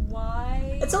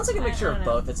why? It sounds like a mixture of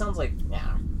both. It sounds like...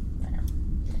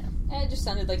 It just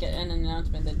sounded like an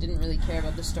announcement that didn't really care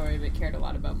about the story, but cared a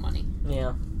lot about money.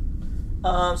 Yeah.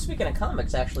 Speaking of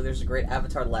comics, actually, there's a great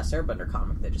Avatar: The Last Airbender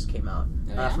comic that just came out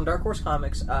from Dark Horse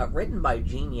Comics, written by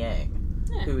Gene Yang,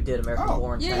 who did American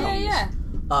Born. Yeah.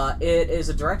 It is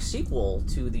a direct sequel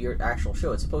to the actual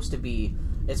show. It's supposed to be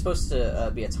It's supposed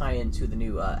to be a tie-in to the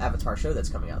new Avatar show that's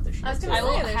coming out this year. I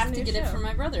will have to get it for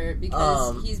my brother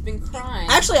because he's been crying.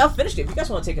 Actually, I'll finish it. If you guys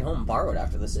want to take it home and borrow it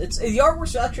after this, the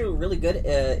artwork's actually really good.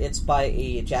 It's by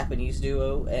a Japanese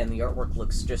duo, and the artwork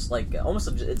looks just like almost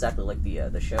exactly like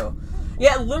the show.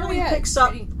 Yeah, it literally picks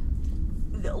up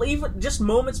even just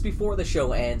moments before the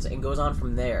show ends and goes on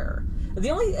from there. The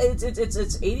only it's 80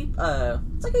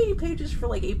 it's like 80 pages for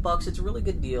like $8. It's a really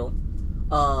good deal.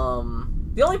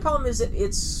 The only problem is that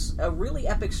it's a really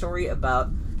epic story about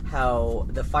how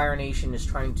the Fire Nation is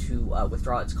trying to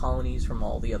withdraw its colonies from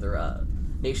all the other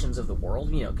nations of the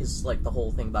world. You know, because like the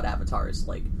whole thing about Avatar is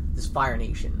like this Fire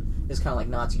Nation is kind of like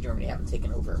Nazi Germany having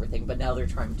taken over everything, but now they're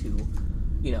trying to,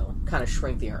 you know, kind of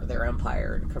shrink their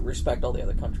empire and respect all the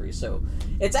other countries. So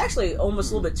it's actually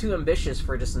almost a little bit too ambitious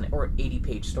for just an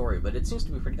 80-page story, but it seems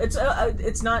to be pretty.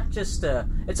 It's not just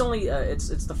it's only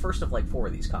it's the first of like 4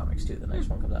 of these comics too. The next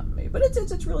one comes out in May, but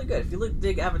it's really good. If you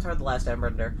dig Avatar: The Last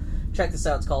Airbender, check this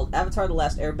out. It's called Avatar: The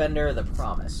Last Airbender: The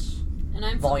Promise. And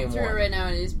I'm flipping through it right now,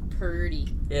 and it is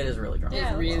pretty. It is really great.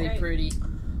 It's really pretty.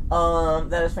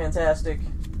 That is fantastic.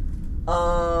 2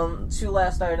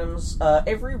 last items.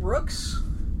 Avery Brooks.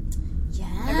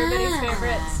 Everybody's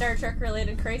favorite Star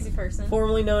Trek-related crazy person.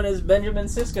 Formerly known as Benjamin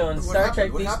Sisko in Star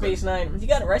Trek Deep Space Nine. He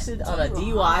got arrested on a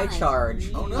DUI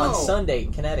charge on Sunday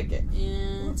in Connecticut.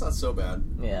 Well, that's not so bad.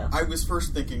 Yeah. I was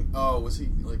first thinking, was he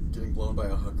like getting blown by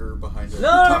a hooker behind a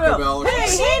Taco Bell?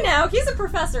 Hey now, he's a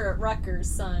professor at Rutgers,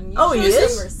 son. He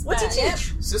is? What's he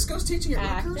teach? Sisko's teaching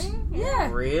at Rutgers?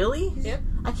 Yeah. Really? Yep.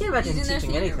 I can't imagine him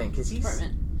teaching anything, because he's...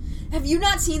 Department. Have you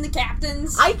not seen The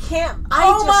Captains? I can't.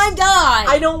 My god!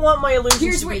 I don't want my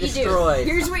illusions to be destroyed.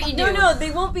 Here's what you do. No,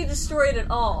 they won't be destroyed at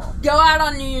all. Go out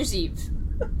on New Year's Eve.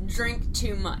 Drink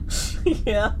too much.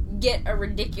 Yeah. Get a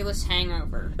ridiculous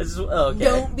hangover. Okay.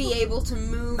 Don't be able to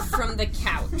move from the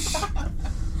couch.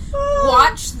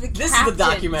 Watch The Captains. This is the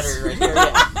documentary right here,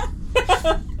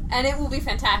 yeah. And it will be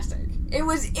fantastic. It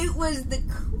was the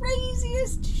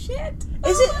craziest shit.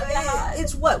 Is it?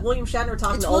 It's what William Shatner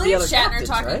talking to all the other captains,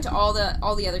 to all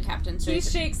the other captains. So he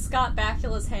shakes Scott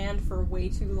Bakula's hand for way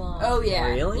too long. Oh yeah,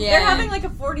 really? Yeah. They're having like a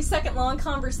 40-second long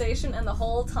conversation, and the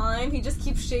whole time he just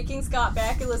keeps shaking Scott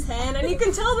Bakula's hand, and you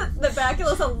can tell that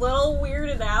Bakula's a little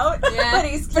weirded out. Yeah,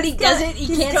 but he doesn't.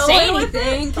 He can't say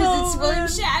anything because it's William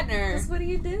Shatner. That's what do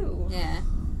you do? Yeah.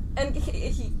 And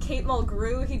Kate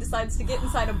Mulgrew, he decides to get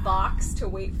inside a box to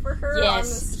wait for her on the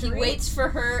street. He waits for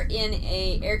her in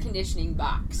a air conditioning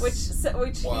box.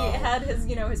 Which he had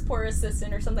his poor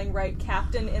assistant or something write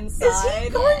Captain inside. Is he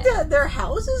going to their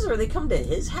houses, or they come to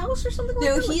his house or something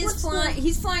like that? No,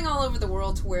 he's flying all over the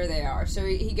world to where they are. So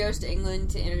he goes to England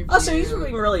to interview. Oh, so he's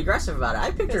being really aggressive about it.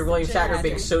 I pictured William Shatner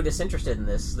being so disinterested in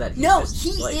this that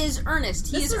he's is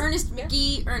Ernest. He is Ernest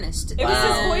McGee Ernest. It was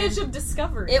his voyage of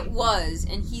discovery. It was,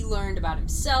 and he learned about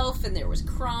himself, and there was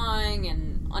crying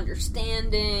and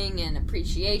understanding and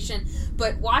appreciation.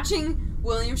 But watching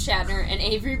William Shatner and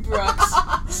Avery Brooks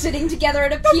sitting together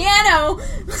at a piano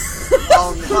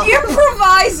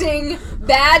improvising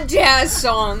bad jazz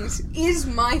songs is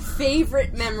my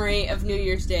favorite memory of New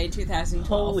Year's Day 2012.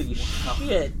 Holy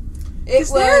shit. It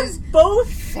was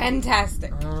both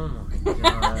fantastic. Oh my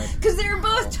god. Because they're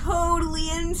both totally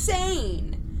insane.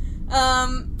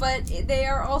 But they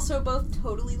are also both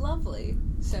totally lovely.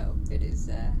 So it is.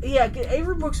 Yeah,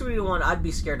 Avery Brooks would be the one I'd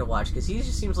be scared to watch because he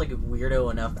just seems like a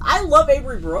weirdo enough. I love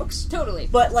Avery Brooks, totally,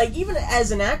 but like even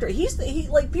as an actor, he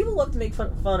like people love to make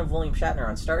fun of William Shatner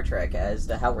on Star Trek as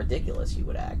to how ridiculous he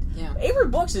would act. Yeah, Avery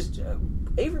Brooks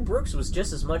was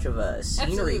just as much of a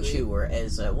scenery chewer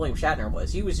as William Shatner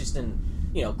was. He was just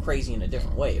crazy in a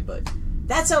different way. But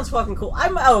that sounds fucking cool.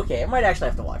 I'm okay. I might actually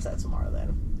have to watch that tomorrow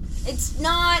then. It's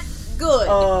not good.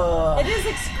 It is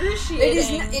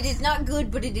excruciating. It is not good,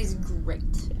 but it is great.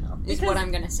 Is what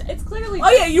I'm gonna say. It's clearly. Oh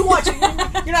yeah, you watch it.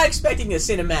 You're not expecting a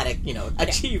cinematic,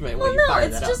 achievement when you fire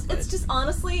that up. It's just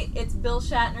honestly, it's Bill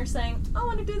Shatner saying, "I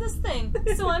want to do this thing,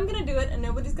 so I'm gonna do it, and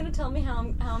nobody's gonna tell me how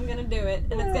I'm gonna do it,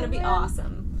 and it's gonna be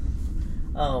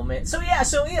awesome." Oh man, so yeah,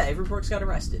 Avery Brooks got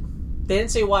arrested. They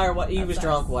didn't say why or what. He was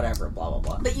drunk, whatever, blah blah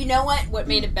blah. But you know what? What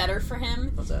made it better for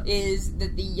him? What's that? Is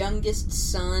that the youngest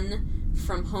son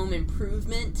from Home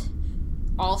Improvement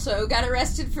also got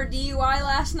arrested for DUI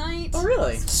last night. Oh,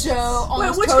 really? So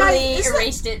almost totally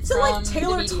erased it from like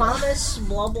Taylor Thomas,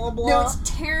 blah, blah, blah? No, it's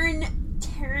Taryn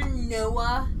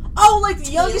Noah. Oh, like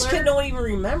the youngest kid no one even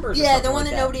remembers. Yeah, the one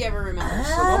that nobody ever remembers.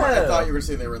 For a moment I thought you were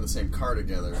saying they were in the same car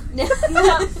together.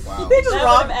 Wow. They just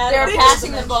robbed. They were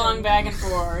passing the bong back and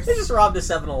forth. They just robbed a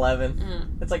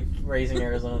 7-Eleven. It's like Raising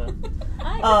Arizona.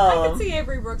 I could see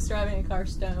Avery Brooks driving a car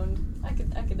stoned. I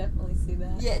could definitely see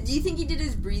that. Yeah, do you think he did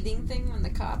his breathing thing when the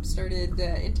cops started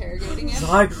interrogating him?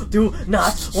 I do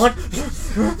not want...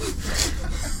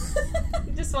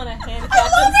 You just want to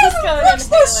handcuff Cisco and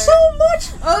inhaler. So much.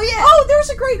 Oh yeah. Oh, there's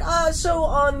a great. So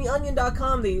on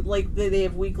theonion.com, they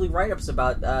have weekly write-ups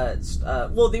about.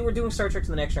 Well, they were doing Star Trek: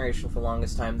 To the Next Generation for the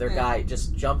longest time. Their guy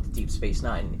just jumped to Deep Space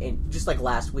Nine, and just like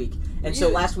last week. And so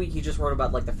last week he just wrote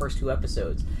about like the first 2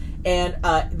 episodes. And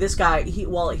this guy, he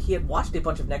had watched a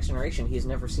bunch of Next Generation. He has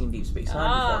never seen Deep Space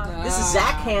Nine before. This is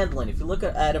Zach Handlin. If you look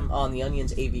at him on the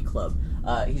Onion's AV Club,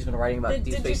 he's been writing about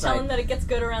Deep Space Nine. Did you tell him that it gets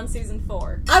good around season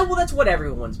 4? Well, that's what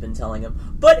everyone's been telling him.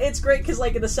 But it's great because,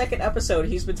 like, in the second episode,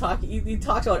 he's been talking. He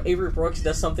talks about Avery Brooks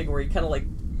does something where he kind of like,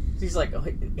 he's like, oh,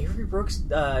 Avery Brooks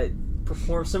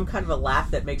performs some kind of a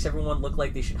laugh that makes everyone look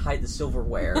like they should hide the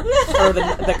silverware or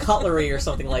the cutlery or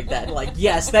something like that. Like,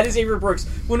 yes, that is Avery Brooks.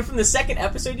 When from the second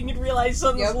episode you can realize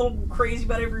something's a little crazy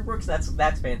about Avery Brooks, that's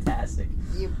fantastic.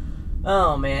 Yep.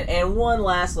 Oh, man. And one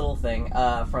last little thing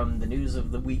from the news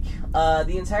of the week.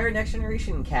 The entire Next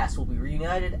Generation cast will be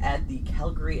reunited at the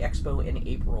Calgary Expo in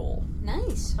April.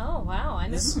 Nice. Oh, wow. I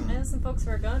know some folks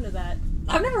who are going to that.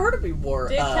 I've never heard of it before.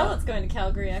 Dave Kellett's going to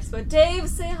Calgary Expo. Dave,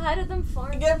 say hi to them for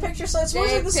me. Get a picture. So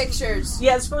pictures.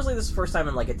 Yeah, supposedly this is the first time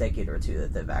in like a decade or 2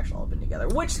 that they've actually all been together.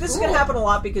 Which this is going to happen a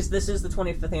lot because this is the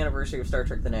 25th anniversary of Star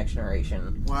Trek: The Next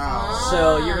Generation. Wow.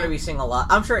 So you're going to be seeing a lot.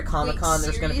 I'm sure at Comic-Con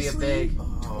there's going to be a big...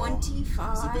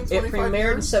 25. It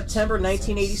premiered in September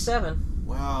 1987.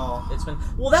 Wow. It's been...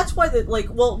 Well, that's why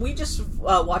we just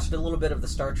watched a little bit of the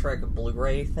Star Trek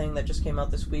Blu-ray thing that just came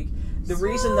out this week. The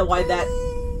reason why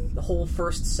the whole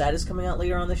first set is coming out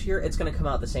later on this year, it's going to come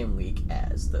out the same week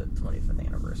as the 25th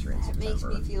anniversary in September. Makes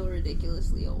me feel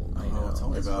ridiculously old. I know. Tell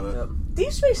me about it.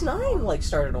 Deep Space Nine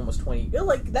started almost 20.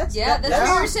 That's what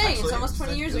you were saying. It's almost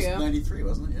 20 years ago. 93,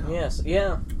 wasn't it? Yeah. Yes.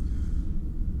 Yeah.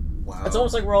 Wow. It's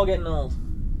almost like we're all getting old.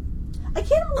 I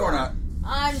can't believe. No, we're not.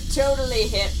 I'm totally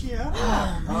hip.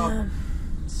 Yeah.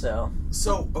 So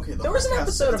okay. There was an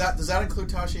episode does that include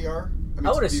Tasha Yar?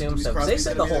 I would assume so, because they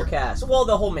said the whole cast. Well,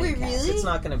 the whole main cast. Really? It's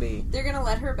not going to be... They're going to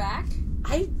let her back?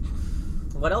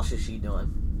 What else is she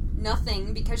doing?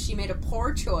 Nothing, because she made a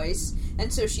poor choice,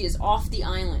 and so she is off the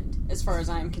island, as far as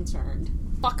I'm concerned.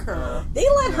 Fuck her. They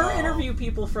let her interview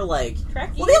people for,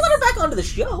 Trekkies? Well, they let her back onto the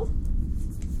show.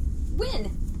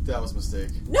 When? That was a mistake.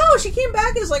 No, she came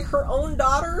back as, her own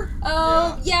daughter.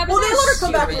 Oh, yeah, but well, they let her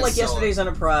come stupid. back for, Yesterday's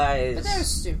Enterprise. But that was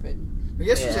stupid.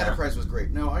 Yesterday's Enterprise was great.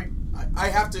 No, I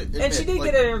have to admit, and she did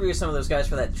get an interview with some of those guys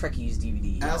for that Trekkies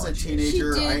DVD. As a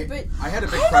teenager, she did, I had a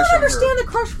big crush on her. I don't understand the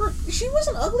crush for... She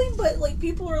wasn't ugly, but,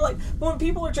 people are when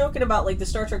people are joking about, the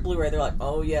Star Trek Blu-ray, they're like,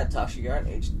 oh, yeah, Tasha Yar in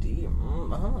HD.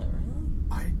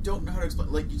 I don't know how to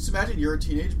explain. Just imagine you're a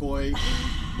teenage boy in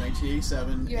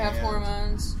 1987. You have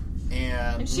hormones.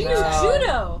 And she knew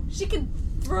judo. She could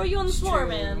throw you on the floor,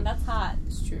 man. That's hot.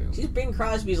 It's true. She's Bing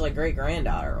Crosby's, Is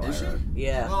great-granddaughter. Or she?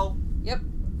 Yeah. Well... Yep.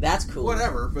 That's cool.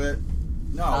 Whatever, but...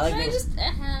 No. I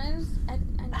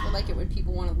like it when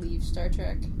people want to leave Star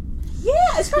Trek. Yeah,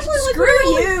 especially Screw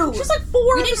you! She's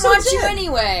 4 We didn't want you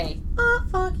anyway.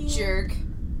 Fuck you. Jerk.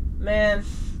 Man.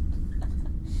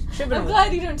 I'm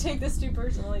glad you don't take this too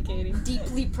personally, Katie.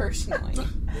 Deeply personally.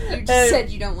 You just said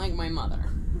you don't like my mother.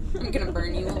 I'm gonna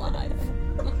burn you alive.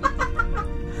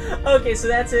 Okay, so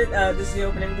that's it. This is the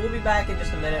opening. We'll be back in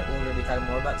just a minute. We're going to be talking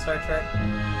more about Star Trek.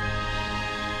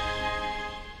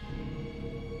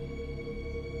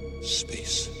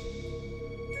 Space.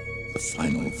 The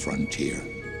final frontier.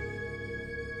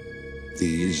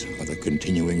 These are the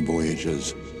continuing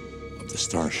voyages of the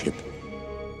starship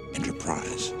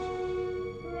Enterprise.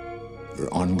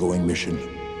 Their ongoing mission: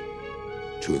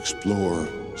 to explore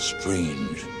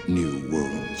strange new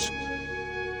worlds,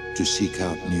 to seek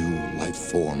out new life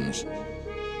forms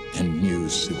and new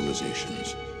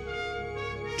civilizations,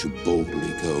 to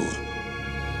boldly go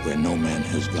where no man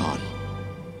has gone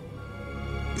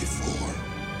before.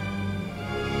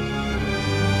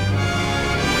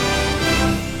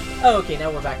 Okay,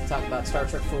 now we're back to talk about Star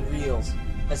Trek for reals.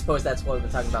 I suppose that's what we've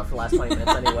been talking about for the last 20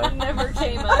 minutes anyway. Never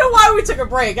came up. I don't know why we took a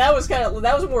break. That was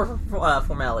more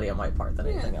formality on my part than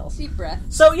anything else. Deep breath.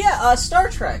 So yeah, Star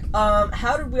Trek.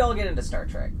 How did we all get into Star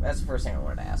Trek? That's the first thing I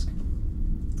wanted to ask.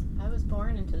 I was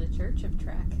born into the Church of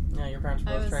Trek. Yeah, your parents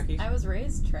were both Trekkies? I was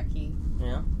raised Trekkie.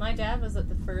 Yeah. My dad was at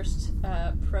the first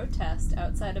protest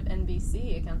outside of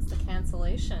NBC against the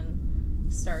cancellation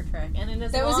of Star Trek, and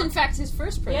was in fact his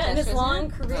first protest. Yeah, in his long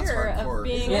career of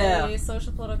being a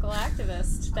social political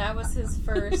activist, that was his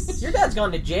first. Your dad's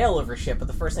gone to jail over shit, but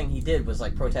the first thing he did was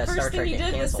protest Star Trek. First thing he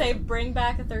did was say, "Bring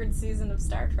back a 3rd season of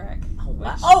Star Trek." Oh,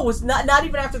 wow. Oh, it was not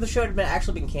even after the show had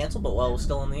actually been canceled, but while it was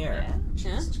still in the air. Yeah.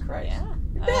 Jesus Christ. Yeah.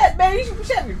 Dad, man, you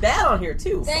should have your dad on here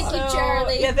too. Thank you,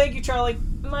 Charlie. Yeah, thank you, Charlie.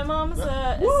 My mom's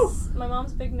a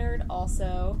big nerd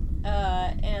also.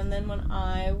 And then when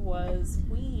I was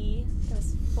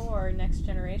 4, Next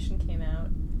Generation came out.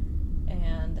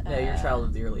 And yeah, you're a child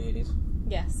of the early 80s.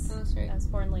 Yes. Oh, that's right. I was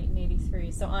born late in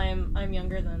 83, so I'm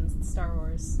younger than Star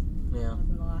Wars. Yeah.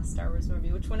 Than the last Star Wars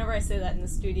movie, which whenever I say that in the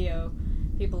studio,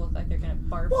 people look like they're gonna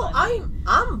barf. Well, on me.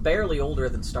 I'm barely older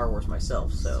than Star Wars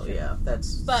myself, so yeah,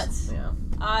 that's. But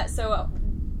yeah. So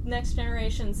Next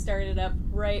Generation started up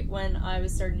right when I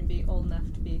was starting to be old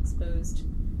enough to be exposed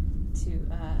to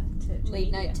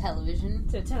late night television.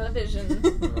 To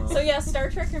television. So yeah, Star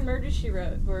Trek and Murder, She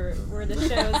Wrote were the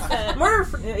shows that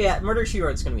Murder, She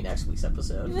Wrote is going to be next week's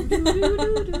episode.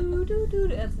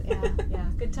 Yeah,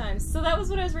 good times. So that was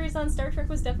what I was raised on. Star Trek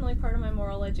was definitely part of my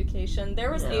moral education.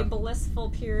 There was a blissful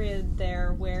period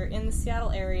there where in the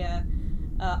Seattle area,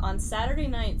 on Saturday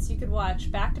nights you could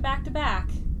watch back to back to back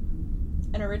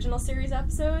an original series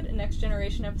episode, a Next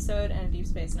Generation episode, and a Deep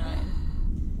Space Nine.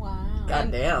 Wow.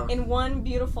 Goddamn. In one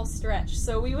beautiful stretch.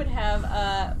 So we would have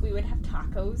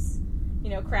tacos,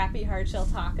 crappy hard shell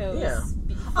tacos. Yeah.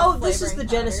 Oh, this is the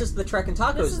genesis of the Trek and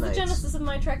Tacos This is nights. the genesis of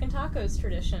my Trek and Tacos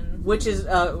tradition. Which is,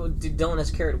 Dylan has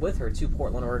carried with her to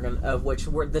Portland, Oregon, of which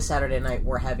this Saturday night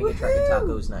we're having a Trek and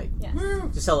Tacos night. Yes.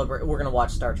 To celebrate, we're going to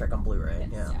watch Star Trek on Blu-ray.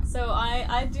 Yes. Yeah. So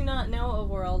I do not know a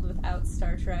world without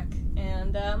Star Trek,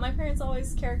 and my parents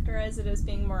always characterize it as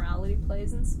being morality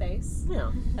plays in space.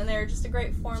 Yeah. And they're just a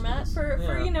great format for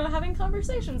having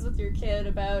conversations with your kid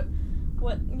about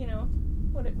what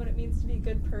it means to be a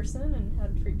good person and how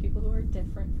to treat people who are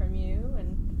different from you,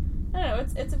 and I don't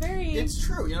know, it's a very... It's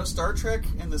true. Star Trek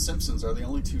and The Simpsons are the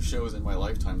only two shows in my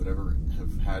lifetime that ever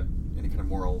have had any kind of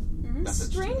moral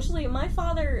message. Strangely, my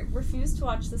father refused to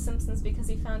watch The Simpsons because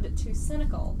he found it too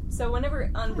cynical. So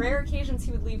whenever, on rare occasions,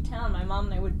 he would leave town, my mom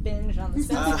and I would binge on The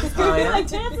Simpsons.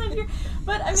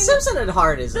 But I mean, Simpson at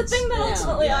heart is the thing that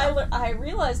ultimately I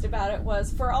realized about it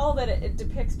was, for all that it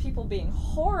depicts people being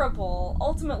horrible,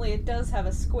 ultimately it does have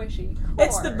a squishy core.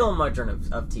 It's the Bill Mudgeon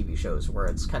of TV shows, where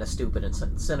it's kind of stupid and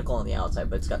cynical on the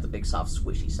outside, but it's got the big, soft,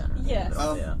 squishy center. Yes.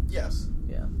 Yes.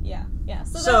 Yeah.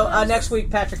 So next week,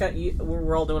 Patrick,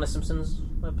 we're all doing a Simpsons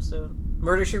episode.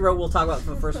 Murder, She Wrote, we'll talk about for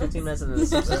the first 15 minutes, and then The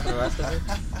Simpsons for the rest of it.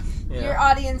 Yeah. Your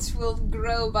audience will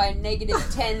grow by negative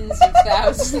tens of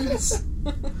thousands.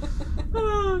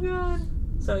 Oh, God.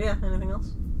 So, yeah, anything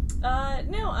else?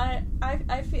 No,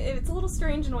 I feel it's a little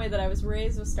strange in a way that I was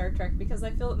raised with Star Trek, because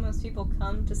I feel that most people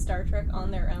come to Star Trek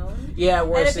on their own. Yeah,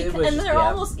 whereas and they're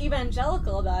almost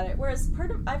evangelical about it. Whereas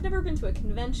I've never been to a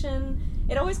convention.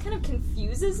 It always kind of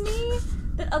confuses me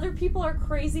that other people are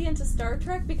crazy into Star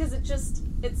Trek, because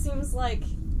it seems like...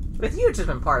 With you, it's just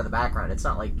been part of the background. It's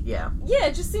not like, Yeah,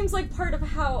 it just seems like part of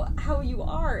how you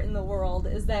are in the world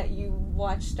is that you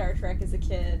watch Star Trek as a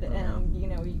kid and,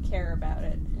 you care about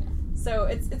it. So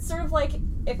it's sort of like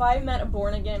if I met a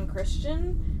born-again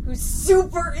Christian who's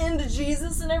super into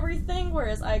Jesus and everything,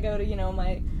 whereas I go to,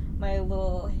 my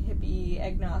little hippie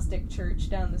agnostic church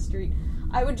down the street,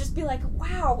 I would just be like,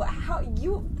 wow,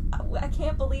 I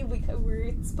can't believe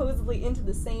we're supposedly into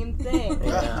the same thing.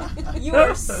 Yeah. You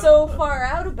are so far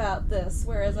out about this,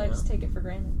 whereas I just take it for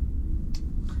granted.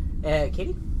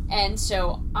 Katie? And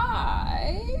so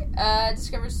I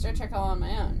discovered Star Trek all on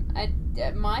my own.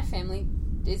 My family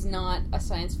is not a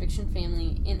science fiction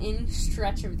family in any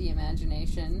stretch of the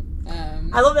imagination.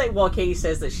 I love that while Katie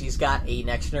says that she's got a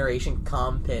Next Generation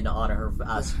comm pin on her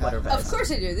sweater vest. Of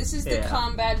course I do. This is the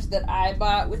comm badge that I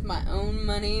bought with my own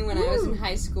money when I was in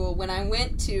high school, when I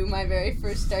went to my very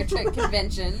first Star Trek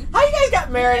convention. How you guys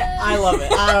got married? I love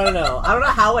it. I don't know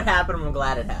how it happened. I'm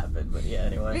glad it happened, but yeah,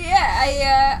 anyway. But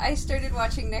yeah, I started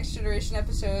watching Next Generation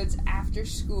episodes after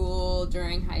school,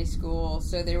 during high school,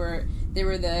 so they were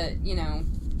the,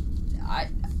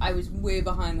 I was way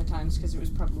behind the times, because it was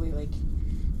probably like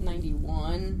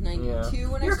 91, 92 when I started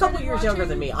watching. You're a couple years younger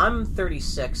than me. I'm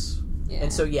 36. Yeah.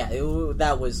 And so,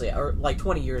 that was, or like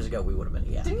 20 years ago we would have been,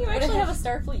 Didn't you actually have a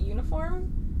Starfleet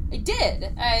uniform? I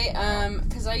did.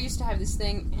 Because I used to have this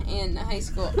thing in high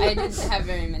school. I didn't have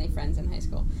very many friends in high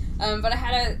school. But I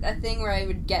had a thing where I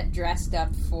would get dressed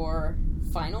up for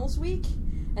finals week.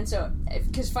 And so,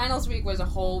 because finals week was a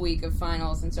whole week of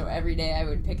finals, and so every day I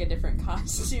would pick a different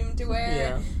costume to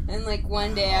wear. Yeah. And like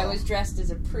one day I was dressed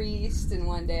as a priest, and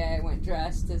one day I went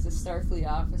dressed as a Starfleet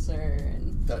officer.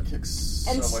 And that kicks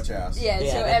so much ass. Yeah.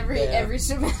 So every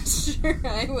semester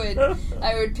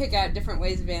I would pick out different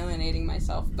ways of alienating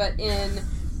myself. But in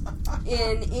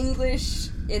English,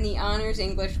 in the honors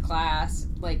English class,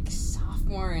 like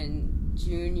sophomore and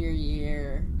junior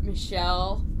year,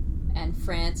 Michelle and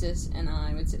Francis and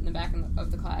I would sit in the back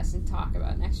of the class and talk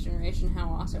about Next Generation, how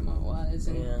awesome it was,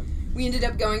 and we ended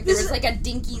up going. There was like a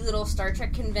dinky little Star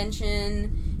Trek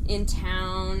convention in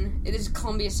town. It is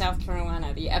Columbia, South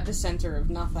Carolina, the epicenter of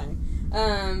nothing.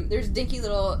 There's a dinky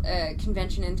little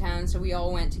convention in town, so we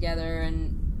all went together,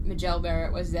 and Majel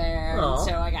Barrett was there, and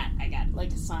so I got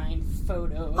like a signed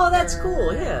photo. Oh, that's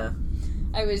cool. Yeah,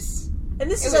 I was. And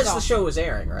this is as the show was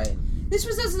airing, right? This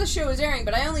was as the show was airing,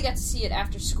 but I only got to see it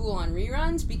after school on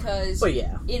reruns because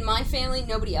in my family,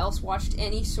 nobody else watched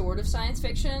any sort of science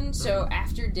fiction, so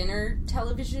after dinner,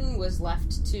 television was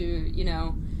left to, you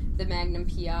know, the Magnum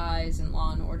PIs and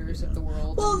Law and Orders of the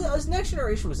world. Well, Next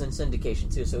Generation was in syndication,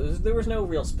 too, so there was no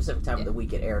real specific time of the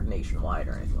week it aired nationwide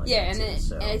or anything like that. Yeah,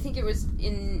 and I think it was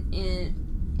in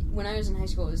when I was in high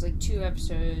school, it was like 2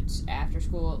 episodes after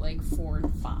school at like 4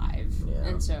 and 5. Yeah.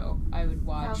 And so I would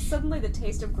watch. Wow, suddenly the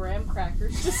taste of graham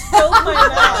crackers just filled my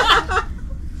mouth.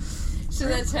 So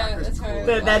that's how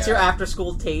that's your after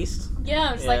school taste? Yeah,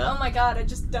 I'm just like, oh my god, I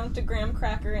just dunked a graham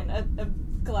cracker in a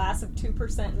glass of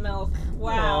 2% milk.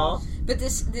 Wow. Aww. But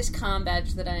this comm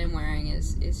badge that I am wearing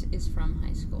is from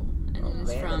high school. And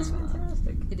that's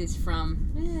fantastic. It is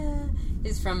from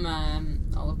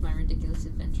all of my ridiculous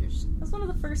adventures. That's one of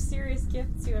the first serious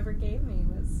gifts you ever gave me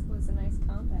was a nice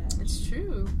comm badge. It's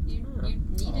true. You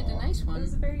needed a nice one. It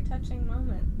was a very touching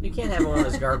moment. You can't have one of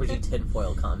those garbagey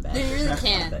tinfoil comm badges. No, you really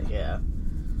can't. Yeah.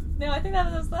 No, I think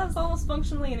that was almost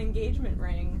functionally an engagement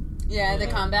ring. Yeah, the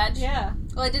comm badge? Yeah.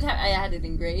 Well, I had it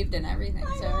engraved and everything,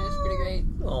 so it was pretty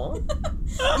great. Aww.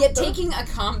 Yeah, taking a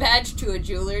comm badge to a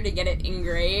jeweler to get it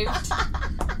engraved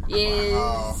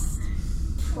is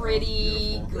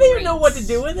pretty great. They didn't know what to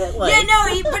do with it? Like... Yeah,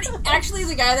 no, but actually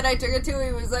the guy that I took it to,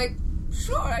 he was like,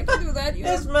 sure, I can do that.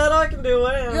 Yes, man, I can do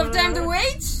it. You have time to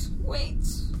wait? Wait.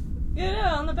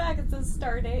 Yeah, on the back it says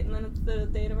star date, and then it's the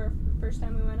date of our first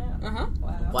time we went out. Uh-huh.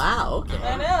 Wow, okay.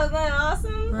 I know, isn't that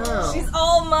awesome? Oh. She's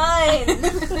all mine!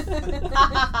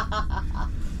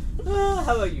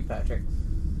 How about you, Patrick?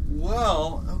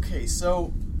 Well, okay,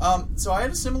 so I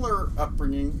had a similar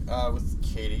upbringing with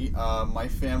Katie. My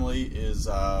family is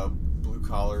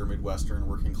blue-collar, Midwestern,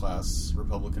 working-class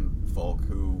Republican folk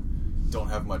who don't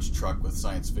have much truck with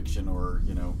science fiction or,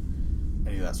 you know,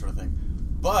 any of that sort of thing.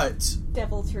 But...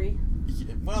 Deviltry.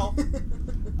 Well,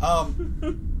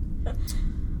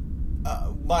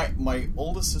 my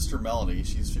oldest sister, Melanie,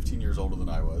 she's 15 years older than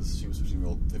I was. She was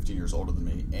 15 years older than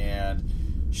me. And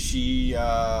she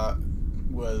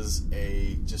was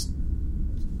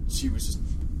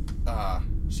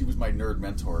she was my nerd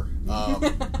mentor,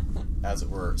 as it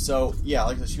were. So, yeah,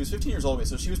 like I said, she was 15 years older than me,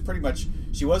 so she was pretty much,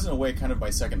 she was in a way kind of my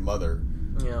second mother.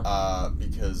 Yeah.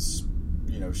 Because,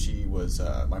 you know, she was,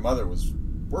 my mother was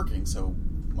working, so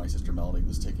my sister Melanie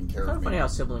was taking care of me. It's kind of funny how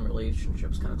sibling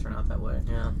relationships kind of turn out that way.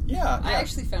 Yeah. I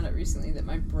actually found out recently that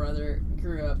my brother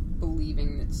grew up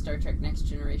believing that Star Trek Next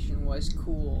Generation was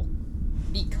cool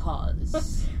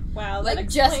because... Wow, that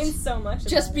explains so much.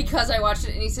 Just because I watched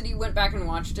it, and he said he went back and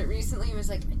watched it recently, and was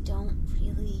like, I don't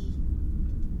really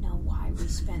know why we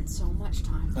spent so much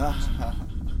time watching it.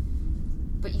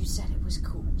 But you said it was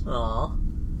cool.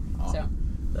 Aww. So...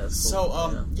 That's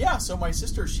cool. So my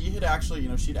sister, she'd actually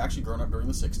grown up during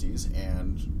the 60s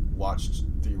and watched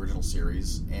the original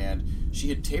series, and she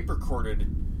had tape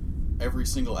recorded every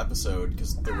single episode,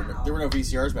 because there were no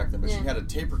VCRs back then, but she had a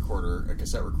tape recorder, a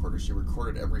cassette recorder. She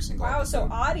recorded every single episode. Wow,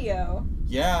 so audio.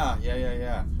 Yeah.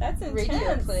 That's intense.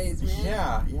 Radio plays,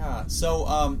 man. Yeah.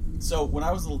 So when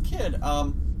I was a little kid,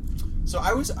 so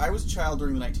I was a child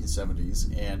during the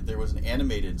 1970s, and there was an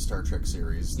animated Star Trek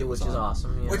series. Which is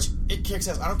awesome. Yeah. Which, it kicks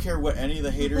ass. I don't care what any of the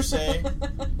haters say.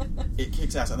 It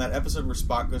kicks ass. And that episode where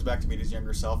Spock goes back to meet his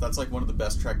younger self, that's like one of the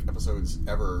best Trek episodes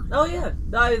ever. Oh, yeah.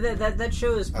 That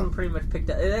show has been pretty much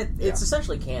picked up. It's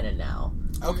essentially canon now.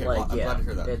 Okay, well, I'm glad to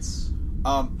hear that. It's...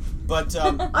 I'm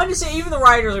just saying, even the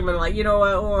writers have been like, you know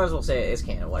what, we might as well say it's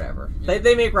canon, whatever. Yeah.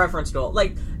 They make reference to it.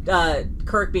 Like,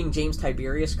 Kirk being James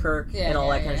Tiberius Kirk and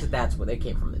all that kind of stuff. That's where they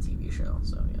came from, the TV show.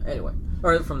 So, yeah. Anyway.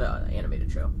 Or from the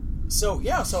animated show. So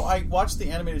I watched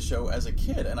the animated show as a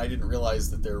kid, and I didn't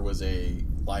realize that there was a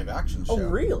live-action show. Oh,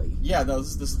 really? Yeah, no,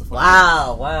 this is the funny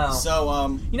thing. Wow.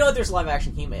 So, you know what, there's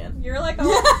live-action He-Man. You were like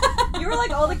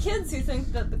all the kids who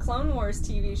think that the Clone Wars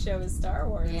TV show is Star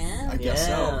Wars. Yeah. I guess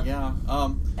so, yeah.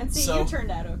 And see, you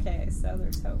turned out okay, so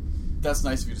there's hope. That's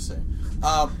nice of you to say.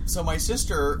 So my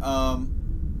sister,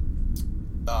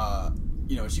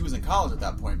 she was in college at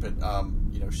that point, but,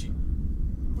 she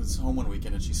was home one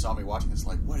weekend and she saw me watching this,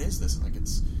 like, what is this? And, like,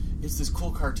 it's this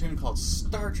cool cartoon called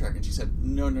Star Trek. And she said,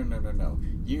 no.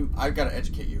 I've got to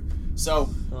educate you. So,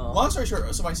 long story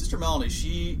short, so my sister Melanie,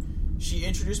 she She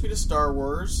introduced me to Star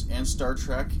Wars and Star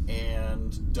Trek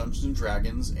and Dungeons and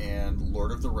Dragons and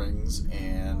Lord of the Rings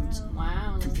and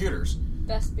computers.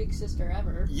 Best big sister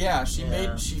ever. Yeah, she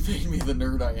made me the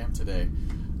nerd I am today.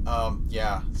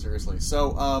 Yeah, seriously.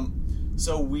 So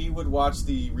we would watch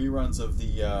the reruns of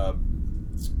the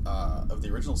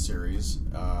original series,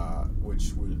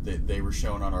 which they were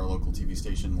shown on our local TV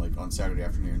station like on Saturday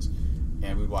afternoons,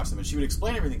 and we'd watch them, and she would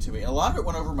explain everything to me, and a lot of it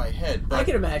went over my head. But, I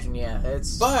can imagine, yeah.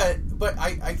 It's but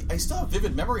I still have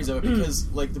vivid memories of it because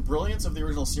like the brilliance of the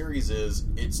original series is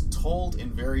it's told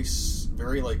in very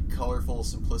like colorful,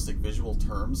 simplistic visual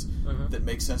terms that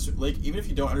make sense. Like even if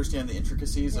you don't understand the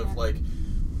intricacies of like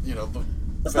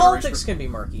the politics can be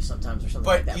murky sometimes or something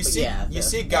like that. You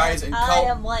see guys in I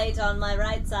am white on my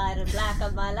right side and black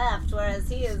on my left, whereas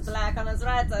he is black on his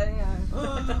right side.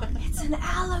 It's an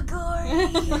allegory.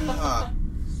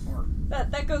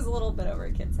 That goes a little bit over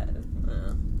a kid's head.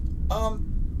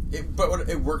 But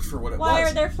it worked for what it was. Why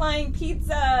are there flying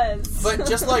pizzas? But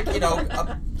just like,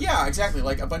 yeah, exactly.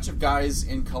 Like a bunch of guys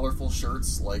in colorful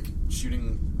shirts, like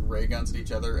shooting ray guns at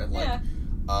each other, and like,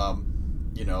 a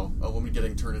woman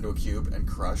getting turned into a cube and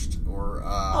crushed, or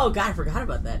oh god, I forgot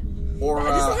about that. Or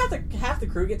doesn't half the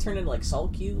crew get turned into like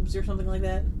salt cubes or something like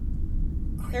that?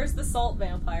 There's the salt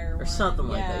vampire one. Or something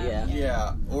like that,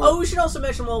 yeah. We should also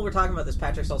mention while we're talking about this,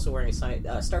 Patrick's also wearing a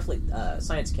Starfleet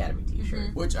Science Academy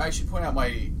t-shirt. Which I should point out,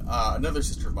 my another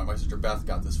sister of mine, my sister Beth,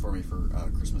 got this for me for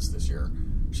Christmas this year.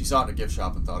 She saw it in a gift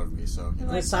shop and thought of me, so... And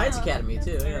the Science Academy,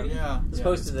 too, yeah. As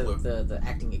opposed to the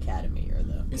Acting Academy, or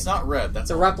the... It's not red, that's...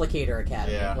 The Replicator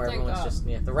Academy, where Thank everyone's God. just...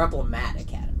 Yeah, the Replimat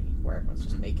Academy, where everyone's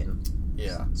just making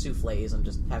souffles and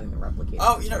just having the Replicator.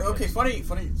 Oh, okay, funny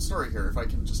story here, if I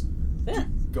can just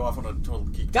go off on a total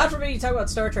geek... God forbid you talk about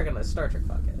Star Trek on the Star Trek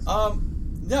podcast.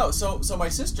 No, so my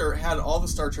sister had all the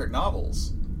Star Trek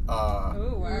novels.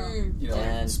 Oh, wow.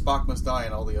 And Spock Must Die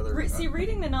and all the other... See,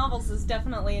 reading the novels is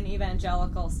definitely an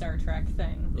evangelical Star Trek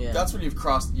thing. Yeah. That's when you've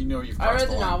crossed... I read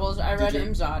the novels. I read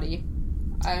Imzadi.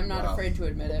 I am not afraid to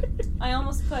admit it. I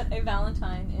almost put a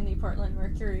Valentine in the Portland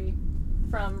Mercury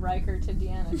from Riker to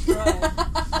Deanna Troi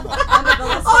under the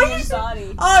listing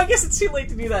Imzadi. I guess it's too late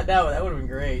to do that now. That would have been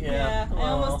great. Yeah. I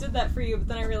almost did that for you, but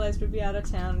then I realized we'd be out of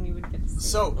town and you would get to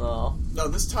see it. No,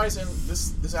 this ties in.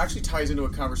 This actually ties into a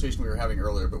conversation we were having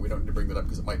earlier, but we don't need to bring that up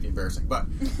because it might be embarrassing. But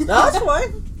no, that's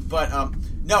fine. But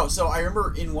no. So I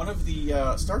remember in one of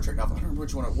the Star Trek novels, I don't remember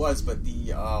which one it was, but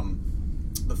the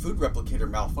food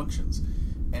replicator malfunctions,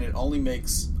 and all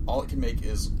it can make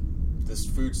is this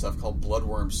food stuff called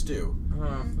bloodworm stew.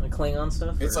 The Klingon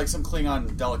stuff? It's like some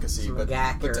Klingon delicacy, but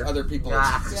to other people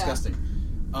it's disgusting.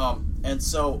 And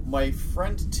so my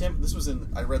friend Tim,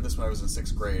 I read this when I was in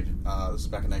 6th grade. This was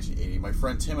back in 1980. My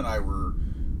friend Tim and I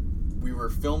we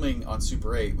were filming on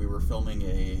Super 8. We were filming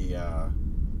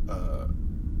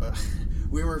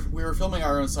we were filming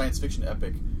our own science fiction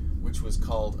epic, which was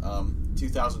called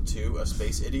 2002: A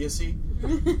Space Idiocy.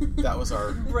 That was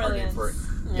our name for it.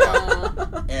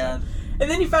 Yeah. And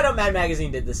then you found out Mad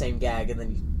Magazine did the same gag, and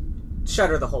then you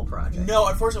shutter the whole project. No,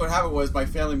 unfortunately, what happened was my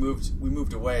family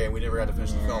moved away, and we never got to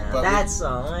finish the film. But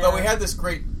but we had this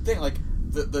great thing, like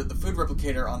the food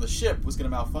replicator on the ship was going to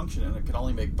malfunction, and it could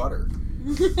only make butter.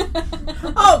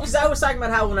 Because I was talking about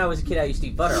how when I was a kid I used to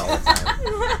eat butter all the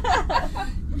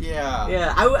time.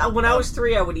 Yeah. When I was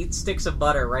 3, I would eat sticks of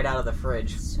butter right out of the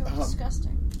fridge. So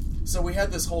disgusting. So we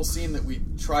had this whole scene that we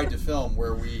tried to film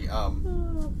where we,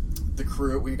 the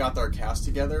crew, we got our cast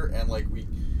together, and like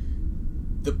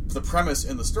the premise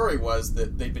in the story was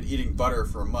that they'd been eating butter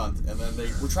for a month, and then they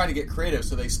were trying to get creative,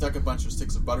 so they stuck a bunch of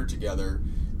sticks of butter together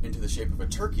into the shape of a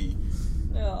turkey,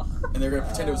 and they're going to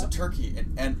pretend it was a turkey,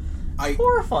 and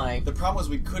horrifying. The problem was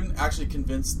we couldn't actually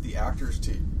convince the actors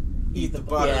to eat the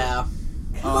butter. Yeah.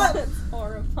 That's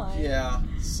horrifying. Yeah,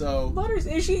 so... Butters,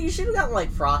 you should have gotten,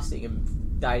 like, frosting and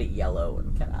dyed it yellow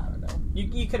and I don't know.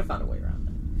 You could have found a way around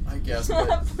that. I guess,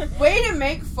 but... Way to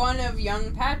make fun of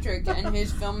young Patrick and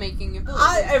his filmmaking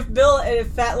ability. If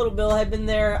Fat Little Bill had been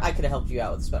there, I could have helped you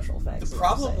out with special effects. The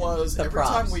problem was, every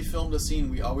time we filmed a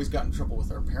scene, we always got in trouble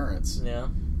with our parents. Yeah.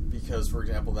 Because, for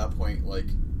example, at that point, like...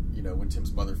 when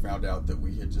Tim's mother found out that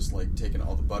we had just, like, taken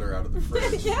all the butter out of the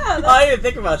fridge. I didn't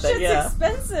think about that, Shit's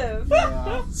expensive.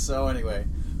 Yeah. So, anyway.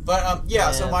 But,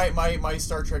 so my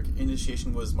Star Trek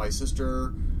initiation was my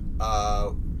sister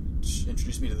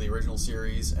introduced me to the original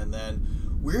series, and then,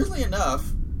 weirdly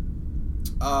enough,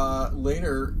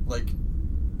 later,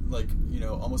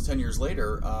 almost 10 years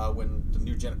later, when the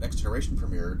new Next Generation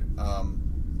premiered,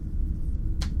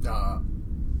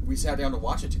 we sat down to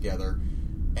watch it together,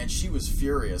 and she was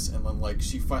furious, and then,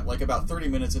 about 30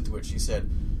 minutes into it, she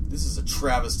said, "This is a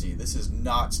travesty. This is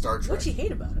not Star Trek." What'd she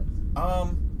hate about it?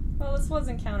 Well, this was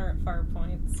Encounter at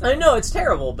Farpoint. So. I know, it's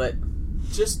terrible, but...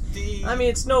 Just the... I mean,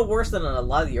 it's no worse than a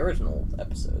lot of the original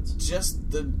episodes.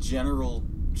 Just the general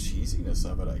cheesiness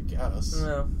of it, I guess.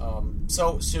 Yeah.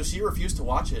 So she refused to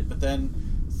watch it, but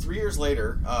then 3 years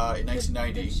later, in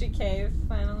 1990... Did she cave,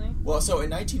 finally? Well, so in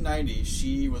 1990,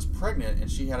 she was pregnant,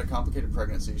 and she had a complicated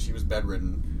pregnancy. She was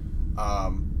bedridden.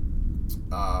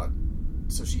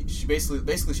 So she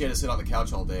basically she had to sit on the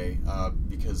couch all day,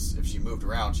 because if she moved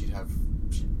around, she'd have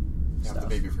the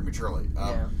baby prematurely.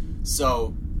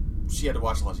 So she had to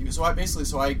watch a lot of TV.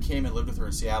 So I came and lived with her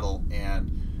in Seattle,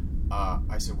 and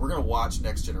I said, we're going to watch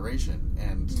Next Generation.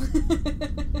 And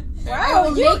I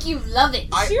will make you love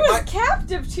it. She was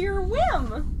captive to your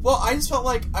whim. Well, I just felt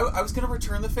like I was going to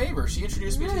return the favor. She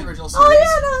introduced me to the original series. Oh,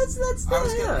 yeah, no, that's I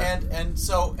was gonna,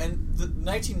 and the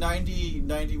 1990,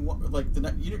 91, like,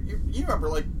 you remember,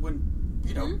 like, when,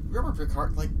 you know, remember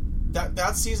Picard, like,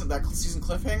 that season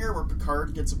cliffhanger where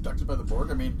Picard gets abducted by the Borg?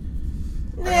 I mean,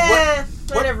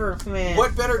 whatever, man.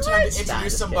 What better time to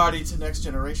introduce somebody to Next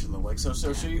Generation, though? Like, so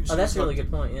she that's a really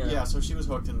good point, yeah. Yeah, so she was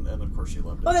hooked, and of course she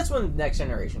loved it. Well, that's when Next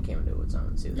Generation came into its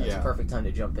own, too. That's a perfect time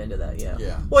to jump into that,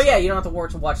 yeah. Well, yeah, you don't have to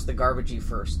watch the garbagey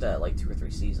first, 2 or 3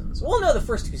 seasons. Well, no, the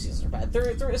first 2 seasons are bad.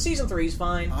 Season 3 is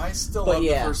fine. I still love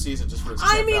the first season just for its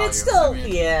it's still,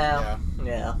 yeah.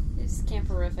 It's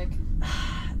camperific.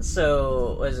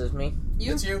 So, is this me?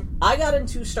 It's you. I got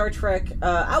into Star Trek.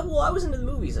 I was into the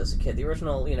movies as a kid. The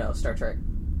original, Star Trek,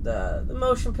 the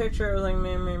motion picture. I was like,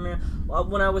 meh. Well,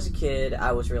 when I was a kid,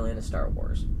 I was really into Star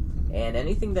Wars, and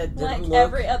anything that didn't look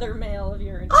every other male of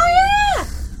your age. Oh yeah.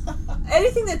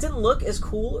 Anything that didn't look as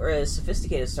cool or as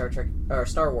sophisticated as Star Trek or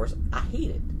Star Wars, I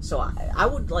hated. So I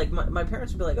would like my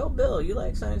parents would be like, "Oh, Bill, you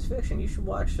like science fiction? You should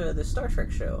watch this Star Trek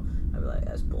show." I'd be like,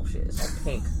 "That's bullshit. It's all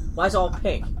pink. Why is it all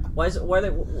pink? Why are they?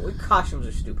 What costumes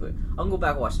are stupid? I'll go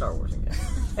back and watch Star Wars again."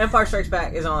 Empire Strikes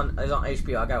Back is on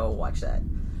HBO. I gotta go watch that.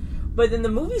 But then the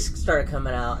movies started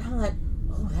coming out, and I'm like,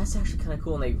 "Oh, that's actually kind of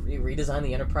cool." And they redesigned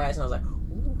the Enterprise, and I was like,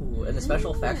 "Ooh!" And the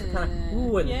special effects were kind of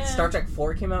ooh. And Star Trek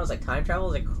 4 came out. It was like time travel.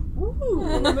 I was like, ooh.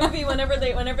 And the movie, whenever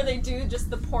they do just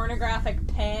the pornographic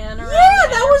pan around. Yeah,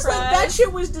 that was that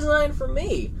shit was designed for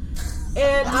me.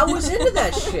 And I was into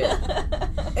that shit.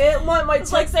 And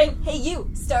it's like saying, "Hey, you,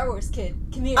 Star Wars kid,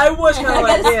 come here." I was kind of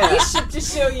like, I got a spaceship to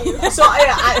show you. So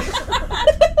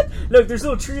look, there's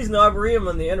little trees in the Arboretum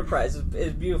on the Enterprise.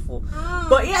 It's beautiful.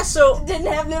 But yeah, so didn't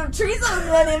have no trees on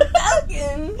the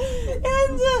Falcon. And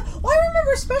I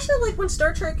remember especially like when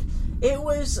Star Trek. It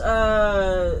was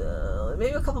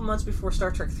maybe a couple months before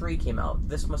Star Trek 3 came out.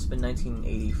 This must have been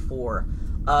 1984.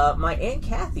 My Aunt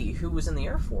Kathy, who was in the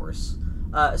Air Force.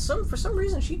 For some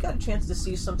reason, she got a chance to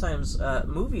see sometimes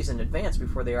movies in advance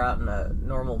before they were out in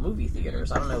normal movie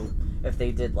theaters. I don't know if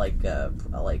they did like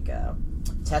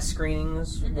test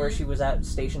screenings where she was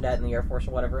stationed at in the Air Force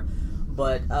or whatever.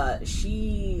 But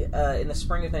she in the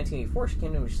spring of 1984, she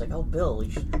came to me. She's like, "Oh, Bill,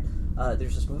 you should."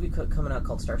 There's this movie coming out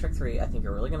called Star Trek 3. I think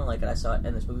you're really going to like it. I saw it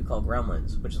in this movie called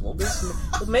Gremlins, which is a little bit,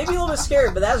 maybe a little bit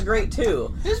scary, but that's great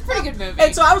too. It was a pretty good movie.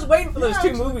 And so I was waiting for those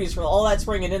 2 movies for all that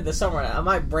spring and into the summer.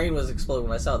 My brain was exploding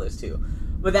when I saw those 2.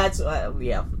 But that's,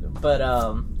 yeah. But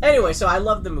anyway, so I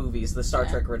love the movies, the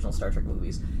original Star Trek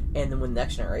movies. And then when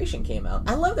Next Generation came out,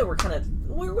 I love that we're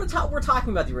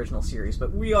talking about the original series,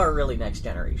 but we are really Next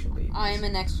Generation babies. I am a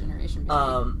Next Generation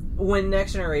baby. When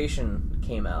Next Generation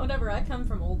came out, whatever. I come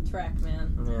from old Trek,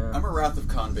 man. Yeah. I'm a Wrath of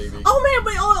Khan baby. Oh man,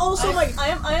 but also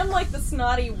I am like the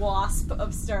snotty wasp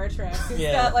of Star Trek. Who's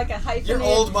got like a hyphenated. You're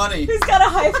old money. Who's got a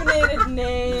hyphenated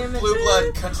name? Blue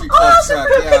blood country club Trek.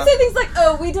 Who can say things like,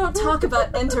 "Oh, we don't talk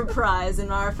about Enterprise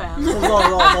in our family."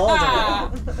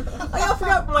 I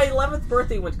forgot my 11th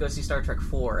birthday went to go see Star Trek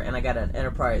 4, and I got an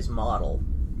Enterprise model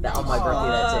on my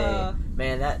birthday that day.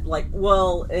 Man,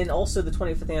 and also the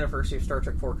 25th anniversary of Star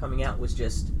Trek 4 coming out was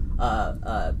just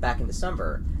back in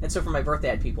December, and so for my birthday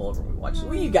I had people over and we watched.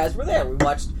 You guys were there. We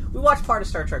watched part of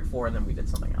Star Trek 4, and then we did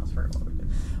something else for what we did.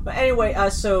 But anyway,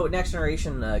 so Next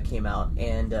Generation came out,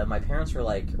 and my parents were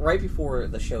like, right before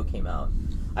the show came out,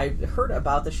 I heard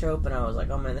about the show, but I was like,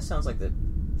 oh man, this sounds like the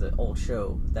old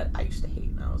show that I used to hate,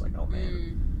 and I was like, oh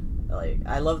man. Like,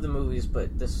 I love the movies,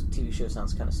 but this TV show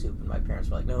sounds kind of stupid. My parents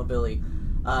were like, "No, Billy,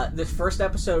 this first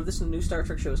episode of this new Star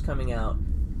Trek show is coming out.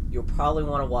 You'll probably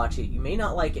want to watch it. You may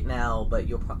not like it now, but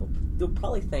you'll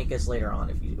probably thank us later on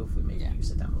if we make you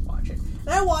sit down and watch it." And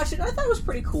I watched it, and I thought it was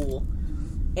pretty cool.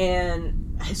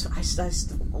 And I still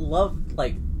love,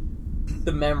 like,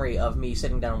 the memory of me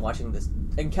sitting down and watching this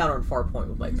Encounter at Farpoint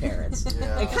with my parents. And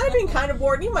kind of being kind of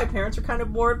bored. Even my parents are kind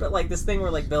of bored, but like this thing where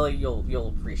like, "Billy,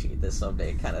 you'll appreciate this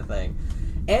someday," kind of thing.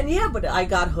 And but I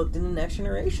got hooked into Next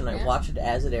Generation. I watched it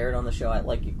as it aired on the show. I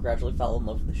gradually fell in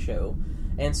love with the show.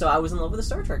 And so I was in love with the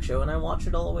Star Trek show, and I watched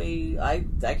it all the way. I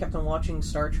kept on watching new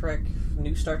Star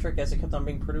Trek as it kept on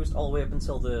being produced all the way up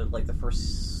until the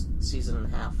first season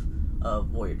and a half of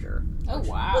Voyager. Oh,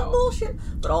 wow. Was bullshit.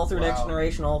 But all through Next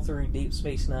Generation, all through Deep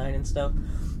Space Nine and stuff.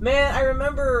 Man, I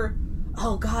remember...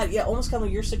 Oh, God, yeah, almost kind of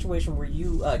like your situation where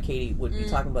you, Katie, would be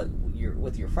talking about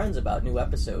with your friends about new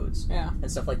episodes and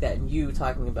stuff like that, and you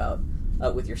talking about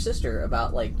with your sister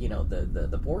about, like, you know,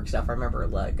 the Borg stuff. I remember,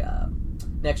 like,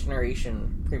 Next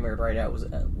Generation premiered right out. Was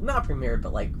not premiered,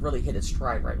 but, like, really hit its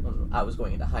stride right when I was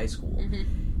going into high school. Mm-hmm.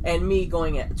 And me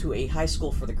going to a high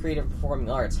school for the creative and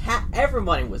performing arts,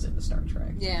 everybody was into Star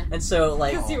Trek. Yeah. And so,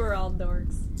 like... Because you were all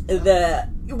dorks.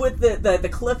 With the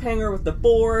cliffhanger with the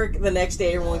Borg, the next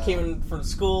day everyone came in from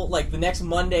school, like the next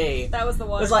Monday. That was the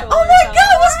water. It was like, oh my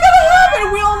god, what's gonna happen?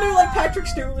 And we all knew like Patrick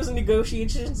Stewart was in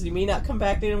negotiations and he may not come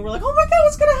back in, and we're like, oh my god,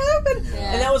 what's gonna happen?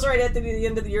 Yeah. And that was right at the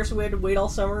end of the year, so we had to wait all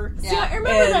summer. Yeah. See, I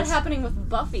remember that happening with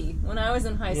Buffy when I was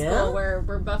in high school, where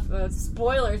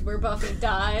spoilers, where Buffy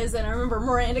dies, and I remember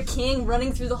Miranda King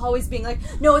running through the hallways being like,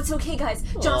 no, it's okay, guys.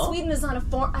 Joss Whedon is on a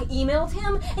form. I emailed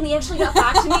him, and he actually got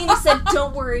back to me, and he said,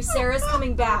 don't worry, Sarah's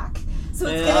coming back. So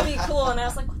it's gonna be cool. And I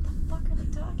was like, what the fuck are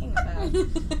they talking about?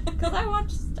 Because I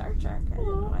watched Star Trek. I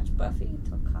didn't watch Buffy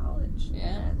until college.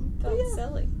 Yeah. I felt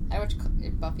silly. I watched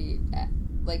Buffy,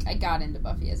 I got into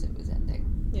Buffy as it was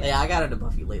ending. Yeah, I got into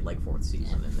Buffy late, like, 4th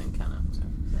season, and then kind of...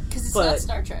 Because it's not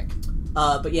Star Trek.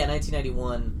 But yeah,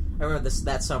 1991... I remember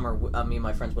that summer, me and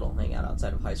my friends would all hang out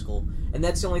outside of high school, and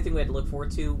that's the only thing we had to look forward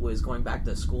to was going back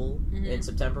to school in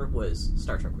September. Was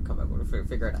Star Trek would come back. We would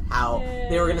figure out how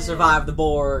they were going to survive the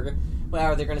Borg,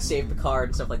 how they're going to save Picard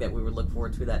and stuff like that. We would look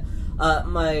forward to that.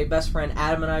 My best friend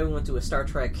Adam and I went to a Star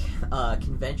Trek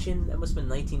convention. That must have been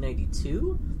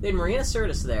 1992. They had Marina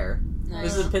Sirtis there.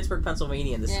 This is in Pittsburgh,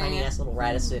 Pennsylvania, in this tiny-ass little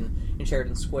Radisson in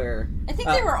Sheridan Square. I think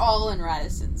they were all in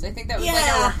Radissons. I think that was like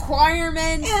a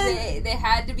requirement. They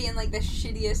had to be in like the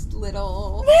shittiest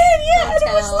little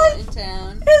hotel in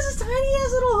town. It was this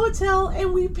tiny-ass little hotel,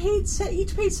 and we each paid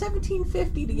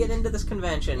 $17.50 to get into this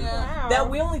convention. Yeah. That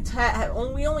we only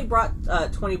brought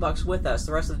 $20 with us.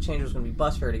 The rest of the change was going to be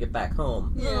bus fare to get back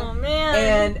home. Yeah. Oh, man.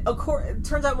 And of course, it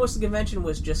turns out most of the convention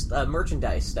was just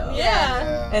merchandise stuff.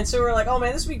 Yeah. And so we were like, oh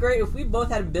man, this would be great if we both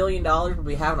had $1 billion. We'd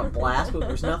be having a blast, but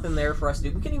there's nothing there for us to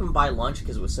do. We couldn't even buy lunch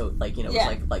because it was so it was like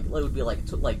it would be like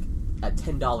a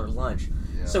 $10 lunch.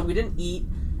 Yeah. So we didn't eat,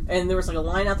 and there was like a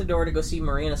line out the door to go see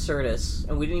Marina Sirtis,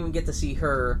 and we didn't even get to see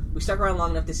her. We stuck around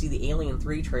long enough to see the Alien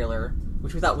 3 trailer,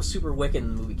 which we thought was super wicked,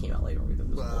 and the movie came out later. We thought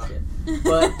it was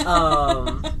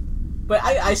bullshit. But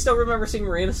I still remember seeing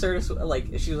Marina Sirtis, like,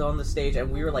 she was on the stage,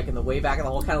 and we were, like, in the way back of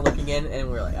the hall, kind of looking in, and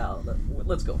we were like, oh,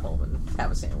 let's go home and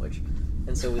have a sandwich.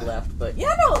 And so we left. But,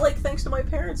 yeah, no, like, thanks to my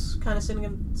parents kind of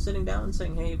sitting down and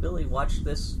saying, hey, Billy, watch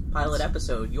this pilot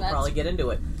episode. You'll probably get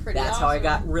into it. That's awesome. How I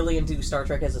got really into Star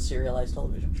Trek as a serialized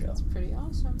television show. That's pretty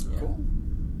awesome. Yeah. Cool.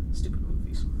 Stupid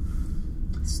movies.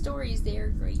 The stories, they are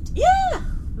great. Yeah!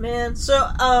 Man, so,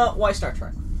 why Star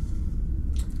Trek?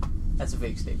 That's a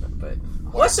vague statement, but...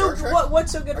 What's so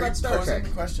good about Star Trek? Are you posing the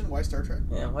question, why Star Trek?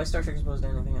 Yeah, why Star Trek as opposed to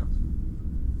anything else?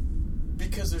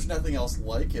 Because there's nothing else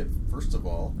like it, first of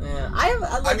all. Yeah,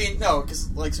 I mean, no,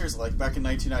 because, like, seriously, like, back in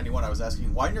 1991, I was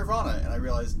asking, why Nirvana? And I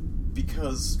realized,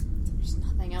 because... There's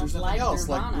nothing else like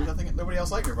Nirvana. Like, nobody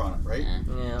else liked Nirvana, right?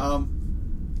 Yeah.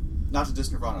 Not to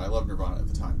diss Nirvana, I loved Nirvana at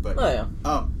the time, but... Oh,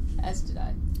 yeah. As did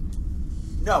I.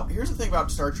 No, here's the thing about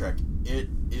Star Trek. It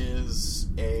is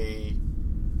a...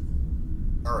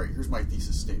 Alright, here's my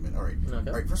thesis statement. Alright. Okay.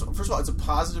 All right. First of all, it's a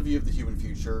positive view of the human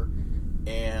future,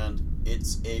 and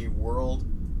it's a world,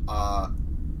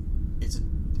 it's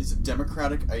a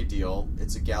democratic ideal,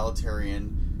 it's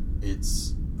egalitarian,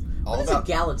 it's all about... What does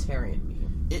egalitarian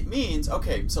mean? It means,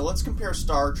 okay, so let's compare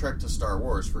Star Trek to Star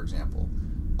Wars, for example.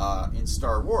 In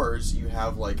Star Wars, you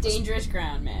have, like... Dangerous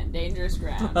ground, man. Dangerous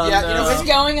ground. Yeah, no. It's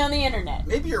going on the internet.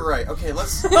 Maybe you're right. Okay,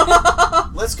 let's compare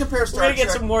Star Trek... We're gonna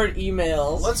get some more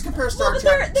emails. Let's compare Star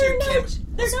Trek to...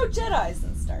 There's no Jedis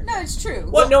in Star Trek. No, it's true.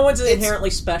 Well, no one's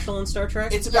inherently special in Star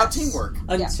Trek? It's about teamwork.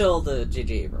 Until the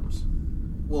J.J. Abrams.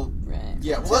 Well, right.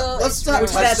 Yeah, well, let's not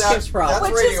touch that. Skip's problem.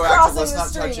 That's radioactive. Let's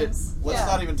not touch it. Let's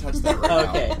not even touch that right now.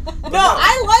 Okay. No,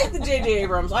 I like the J.J.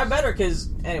 Abrams. I better, because...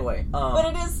 Anyway. But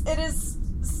it is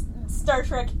Star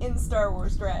Trek in Star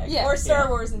Wars drag. Yeah. Or Star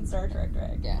Wars in Star Trek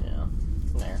drag. Yeah.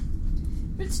 There.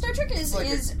 But Star Trek is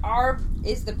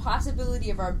the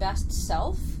possibility of our best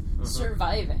self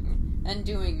surviving and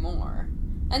doing more.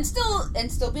 And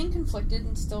still being conflicted,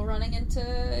 and still running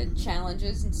into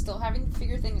challenges, and still having to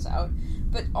figure things out.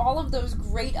 But all of those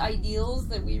great ideals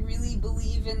that we really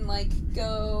believe in, like,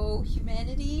 go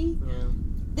humanity,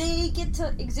 they get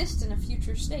to exist in a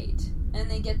future state. And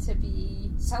they get to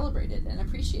be celebrated and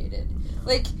appreciated.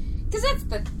 Like, because that's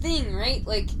the thing, right?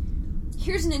 Like,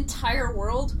 here's an entire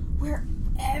world where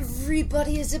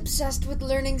everybody is obsessed with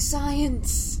learning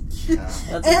science. Yeah.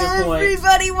 That's a good point.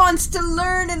 Everybody wants to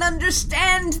learn and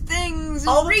understand things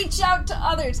and reach out to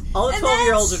others. All the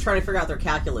 12-year-olds are trying to figure out their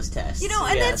calculus tests. You know,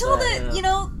 and that's all that, you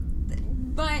know,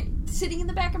 by sitting in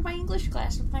the back of my English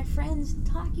class with my friends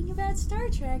talking about Star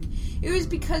Trek, it was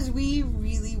because we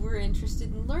really were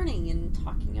interested in learning and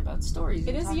talking about stories.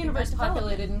 It is a universe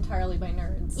populated entirely by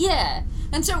nerds. Yeah.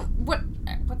 And so,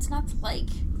 what's not to like?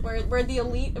 Where the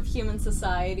elite of human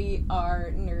society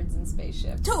are nerds in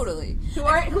spaceships. Totally. Who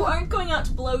aren't going out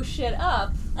to blow shit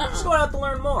up. They're just going out to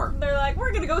learn more. They're like,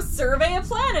 we're gonna go survey a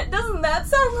planet. Doesn't that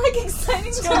sound like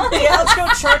exciting stuff? Yeah, let's go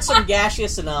chart some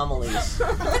gaseous anomalies.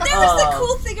 But that was the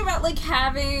cool thing about, like,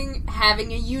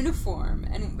 having a uniform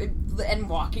and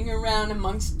walking around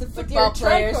amongst the football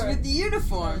players with the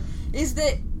uniform, is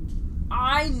that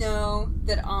I know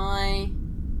that I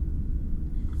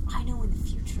know in the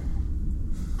future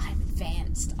I'm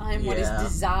advanced. I'm what is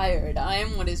desired. I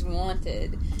am what is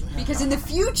wanted. Because in the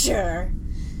future,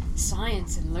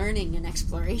 science and learning and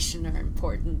exploration are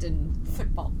important, and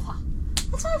football pop.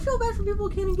 That's how I feel bad for people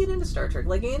who can't get into Star Trek.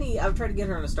 Like Annie, I've tried to get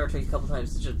her into Star Trek a couple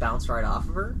times to just bounce right off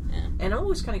of her. Yeah. And I'm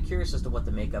always kind of curious as to what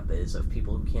the makeup is of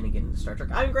people who can't get into Star Trek.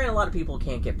 I mean, granted, a lot of people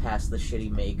can't get past the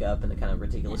shitty makeup and the kind of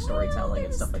ridiculous storytelling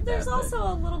and stuff like that. There's also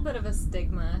a little bit of a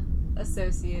stigma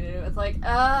associated with, like,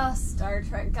 Star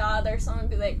Trek, God, there's someone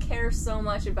that cares so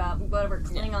much about whatever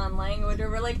Klingon language,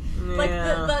 or like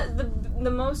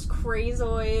the most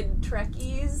crazoid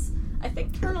Trekkies, I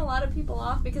think, turn a lot of people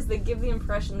off because they give the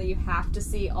impression that you have to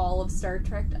see all of Star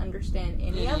Trek to understand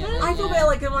any of it. I feel bad,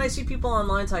 like, when I see people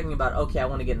online talking about, okay, I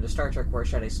want to get into Star Trek, where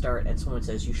should I start? And someone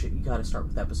says, you gotta start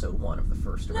with episode 1 of the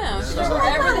first one. No,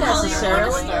 wherever the hell you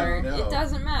want to start, it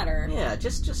doesn't matter. Yeah,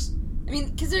 just... I mean,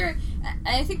 because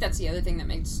I think that's the other thing that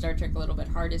makes Star Trek a little bit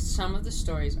hard, is some of the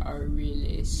stories are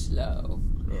really slow.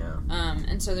 Yeah.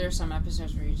 And so there are some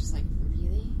episodes where you're just like,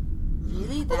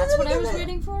 really? That's what I was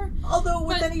waiting for? Although,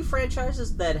 with any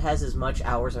franchises that has as much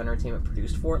hours of entertainment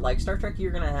produced for it, like Star Trek,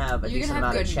 you're going to have a decent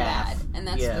amount of chaff. And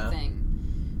that's the thing.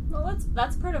 Well,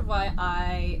 that's part of why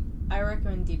I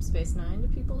recommend Deep Space Nine to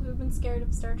people who've been scared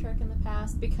of Star Trek in the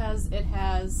past, because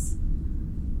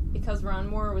Ron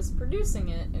Moore was producing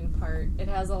it, in part, it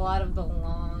has a lot of the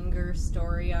longer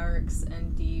story arcs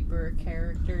and deeper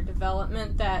character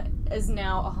development that is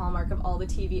now a hallmark of all the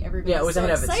TV everybody's it was so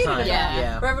ahead of its excited time.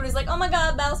 about. Where everybody's like, oh my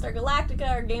god, Battlestar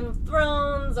Galactica, or Game of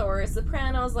Thrones, or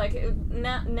Sopranos, like,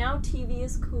 now TV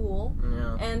is cool.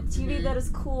 Yeah. And TV that is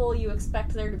cool, you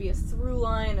expect there to be a through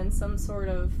line and some sort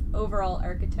of overall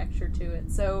architecture to it.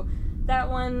 So that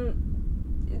one,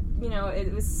 you know,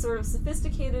 it was sort of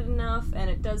sophisticated enough, and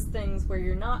it does things where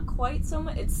you're not quite so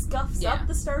much. It scuffs up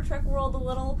the Star Trek world a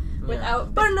little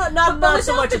without, but not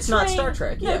so much. It's not Star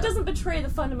Trek. No, it doesn't betray the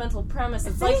fundamental premise.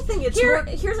 It's here's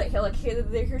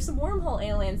some wormhole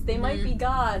aliens. They might be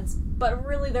gods, but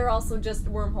really they're also just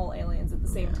wormhole aliens at the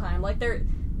same time. Like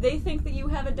they think that you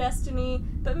have a destiny,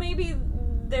 but maybe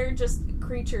they're just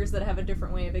creatures that have a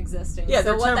different way of existing. Yeah,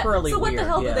 they're temporarily weird. So what the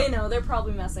hell do they know? They're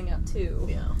probably messing up too.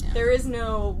 Yeah. There is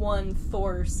no one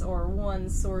force or one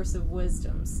source of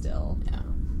wisdom still. Yeah.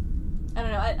 I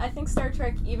don't know. I think Star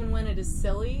Trek, even when it is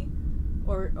silly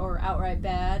or outright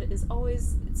bad, it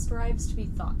strives to be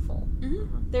thoughtful.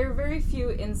 Mm-hmm. There are very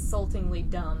few insultingly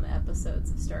dumb episodes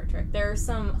of Star Trek. There are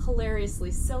some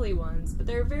hilariously silly ones, but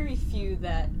there are very few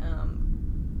that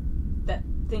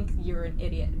think you're an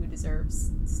idiot who deserves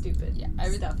stupid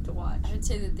stuff to watch. I would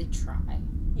say that they try.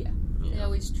 Yeah. They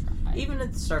always try. Even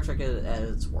at Star Trek at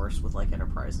its worst with, like,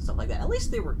 Enterprise and stuff like that, at least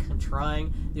they were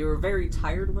trying. They were very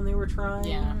tired when they were trying.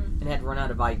 Yeah. And had run out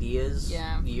of ideas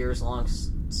years long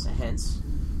hence.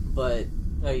 But,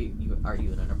 are you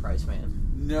an Enterprise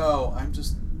fan? No, I'm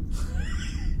just...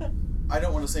 I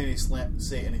don't want to say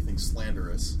anything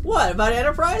slanderous. What, about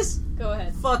Enterprise? Go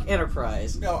ahead. Fuck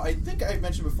Enterprise. No, I think I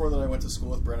mentioned before that I went to school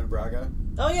with Brandon Braga.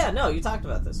 Oh, yeah, no, you talked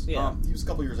about this. Yeah. He was a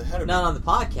couple years ahead of me. Not on the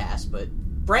podcast, but...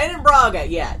 Brandon Braga,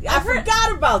 yeah. I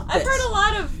forgot about this. I've heard a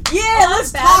lot of... Yeah,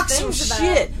 let's talk some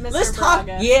shit. Let's talk...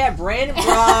 Yeah, Brandon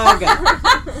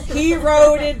Braga. He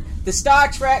wrote it. The Star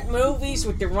Trek movies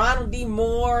with the Ronald D.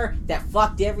 Moore that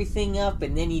fucked everything up,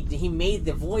 and then he made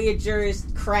the Voyagers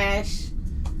crash.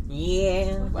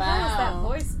 Yeah. Wow. What's that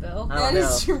voice, Bill? I don't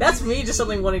know. That's me just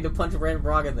suddenly wanting to punch Brandon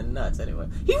Braga in the nuts, anyway.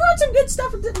 He wrote some good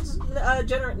stuff in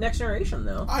Next Generation,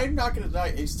 though. I'm not going to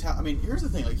deny he's here's the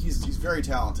thing. Like, he's very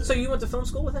talented. So you went to film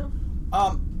school with him?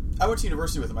 I went to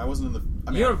university with him. I wasn't in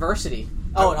the... University?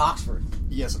 Oh, in Oxford.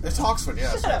 Yes, it's Oxford,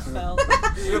 yes. Shut up, Phil.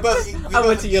 I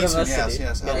went to university.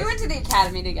 Yes. We went to the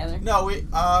academy together. No, he and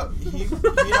I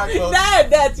both...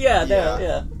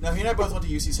 Yeah. No, he and I both went to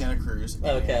UC Santa Cruz.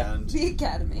 Okay. And, the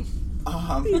academy.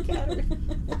 The academy.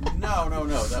 No.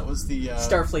 That was the...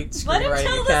 Starfleet Screenwriting Let him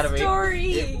tell Academy. The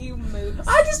story, you moose.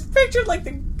 I just pictured, like,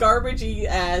 the garbagey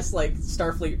ass, like,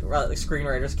 Starfleet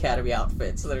Screenwriters Academy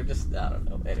outfits that are just, I don't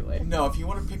know, anyway. No, if you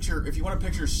want to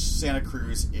picture Santa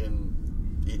Cruz in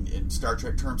Star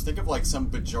Trek terms, think of, like, some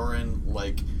Bajoran,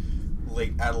 like,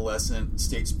 late adolescent,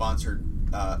 state-sponsored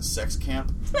sex camp.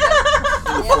 In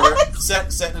the forest,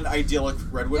 set in an idyllic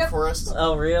redwood forest.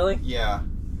 Oh, really? Yeah.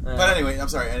 But anyway, I'm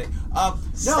sorry. No.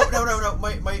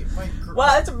 My well,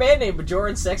 that's a band name,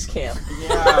 Bajoran Sex Camp.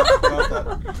 Yeah,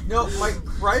 about that. No, my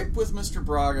gripe with Mr.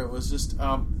 Braga was just,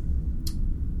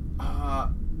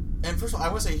 and first of all, I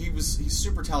want to say he's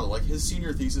super talented. Like, his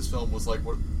senior thesis film was like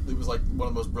one of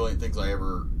the most brilliant things I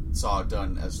ever saw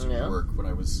done as student work when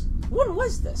I was. When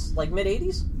was this? Like mid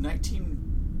 80s?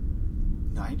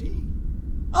 1990.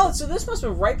 Oh, so this must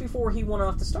have been right before he went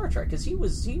off to Star Trek, because he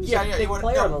was a big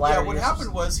player in the latter years. What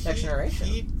happened was Next Generation.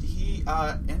 He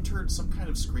entered some kind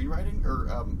of screenwriting,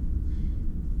 or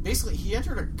basically he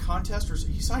entered a contest, or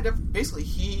he signed up. Basically,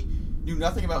 he knew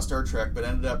nothing about Star Trek, but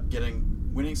ended up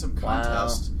winning some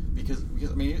contest because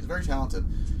I mean, he was very talented,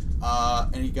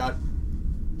 and he got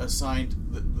assigned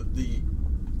the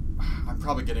I'm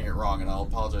probably getting it wrong, and I'll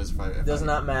apologize if I. Does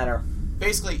not matter.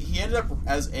 Basically, he ended up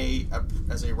as a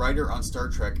writer on Star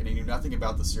Trek, and he knew nothing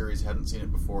about the series, hadn't seen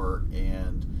it before,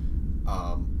 and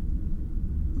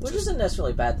which isn't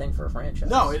necessarily a bad thing for a franchise.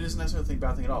 No, it isn't necessarily a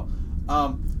bad thing at all.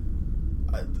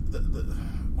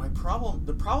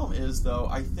 The problem is, though,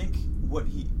 I think what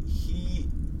he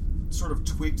sort of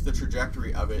tweaked the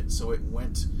trajectory of it so it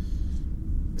went.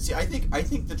 See, I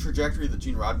think the trajectory that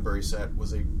Gene Roddenberry set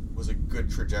was a good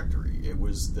trajectory. It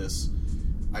was this.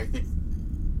 I think.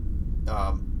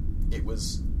 There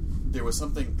was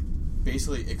something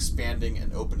basically expanding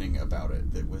and opening about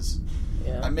it that was.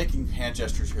 Yeah. I'm making hand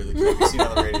gestures here that can't be seen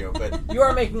on the radio, but you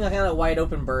are making a kind of wide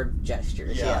open bird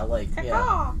gestures. Yeah, like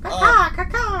caw.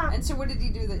 And so, what did he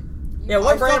do that?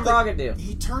 What Brandon Braga do?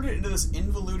 He turned it into this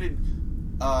involuted,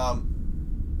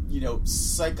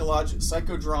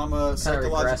 psychodrama,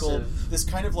 psychological. This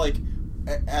kind of like,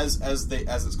 as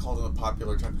it's called in the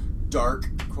popular term, dark,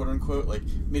 quote unquote, like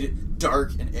made it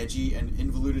dark and edgy and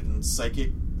involuted and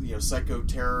psychic, psycho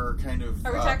terror kind of.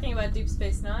 Are we talking about Deep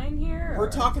Space Nine here?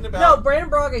 We're talking about no. Brandon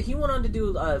Braga, he went on to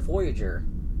do Voyager.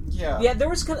 Yeah, there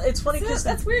was. It's funny because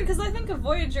that's weird because I think of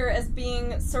Voyager as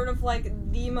being sort of like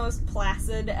the most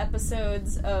placid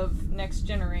episodes of Next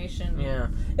Generation. Yeah,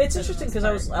 it's interesting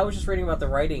because I was just reading about the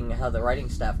writing, how the writing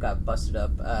staff got busted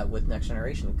up with Next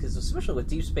Generation, because especially with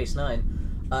Deep Space Nine.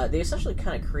 They essentially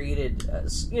kind of created,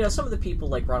 some of the people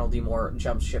like Ronald D. Moore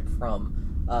jumped ship from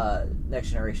Next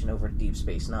Generation over to Deep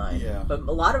Space Nine. Yeah. But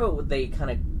a lot of it, they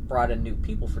kind of brought in new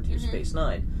people for Deep Space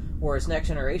Nine. Whereas Next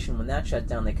Generation, when that shut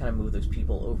down, they kind of moved those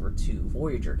people over to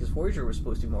Voyager, because Voyager was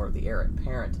supposed to be more of the heir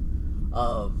apparent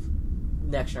of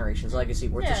Next Generation's legacy,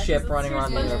 where it's a ship running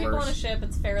around the universe. There's people on a ship,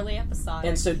 it's fairly episodic.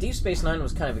 And so Deep Space Nine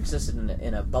was kind of existed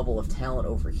in a bubble of talent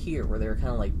over here, where they were kind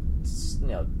of like,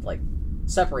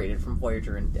 separated from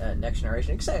Voyager and Next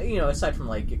Generation, except aside from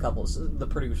like the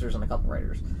producers and a couple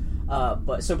writers.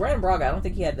 But so Brandon Braga, I don't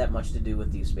think he had that much to do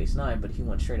with Deep Space Nine, but he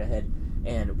went straight ahead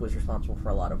and was responsible for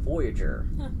a lot of Voyager.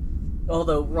 Huh.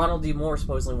 Although Ronald D. Moore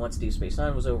supposedly once Deep Space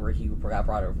Nine was over, he got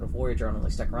brought over to Voyager and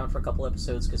only stuck around for a couple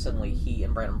episodes because suddenly he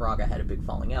and Brandon Braga had a big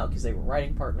falling out because they were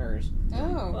writing partners.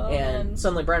 And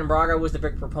suddenly Brandon Braga was the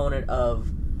big proponent of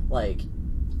like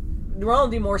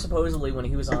Ronald D. Moore supposedly when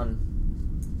he was on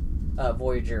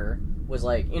Voyager was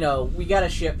like, we got a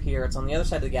ship here. It's on the other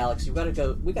side of the galaxy.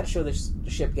 We got to show this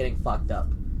ship getting fucked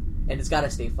up, and it's got to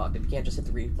stay fucked up. You can't just hit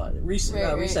the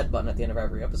reset button at the end of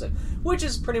every episode, which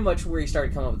is pretty much where he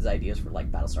started coming up with his ideas for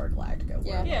like Battlestar Galactica.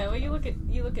 Well, you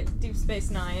look at Deep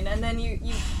Space Nine, and then you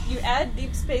add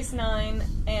Deep Space Nine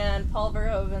and Paul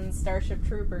Verhoeven's Starship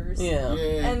Troopers,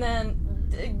 and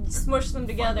then smush them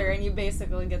together, and you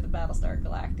basically get the Battlestar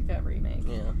Galactica remake,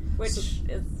 which is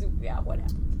what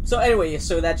happened. So anyway,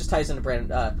 that just ties into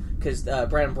Brandon, because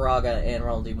Brandon Braga and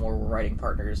Ronald D. Moore were writing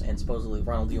partners, and supposedly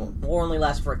Ronald D. Moore only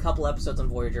lasted for a couple episodes on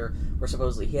Voyager, where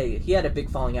supposedly he had a big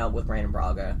falling out with Brandon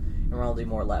Braga, And Ronald D.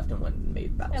 Moore left and went and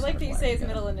made Battlestar. I like that you say his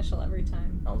middle initial every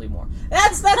time. Ronald D. Moore.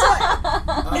 That's what,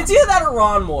 it's either that or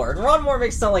Ron Moore. Ron Moore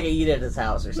makes it sound like I eat at his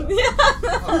house or something.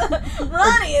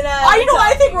 Ronnie and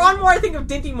I think Ron Moore, I think of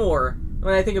Dinty Moore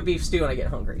when I think of beef stew and I get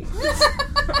hungry.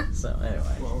 So,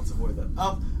 anyway. Well, let's avoid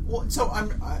that. So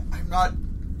I'm not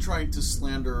trying to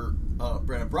slander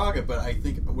Brandon Braga, but I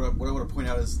think what I want to point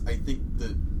out is I think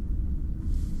that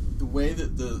the way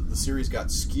that the series got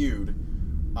skewed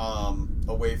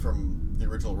away from the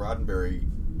original Roddenberry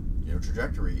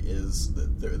trajectory is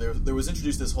that there was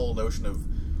introduced this whole notion of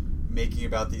making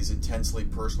about these intensely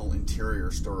personal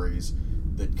interior stories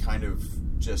that kind of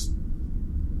just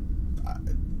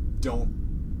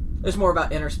don't... It's more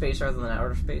about inner space rather than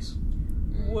outer space.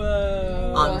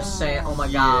 Whoa. I'm just saying, oh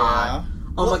my god. Yeah.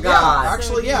 Oh my god. Yeah,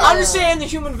 actually, yeah. I'm just saying the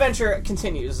human venture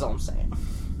continues, is all I'm saying.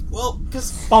 Well,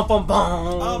 because... Bum, bum,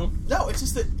 bum. No, it's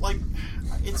just that, like,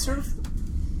 it's sort of...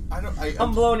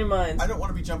 I'm blowing your mind. I don't want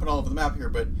to be jumping all over the map here,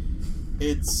 but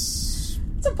it's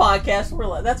a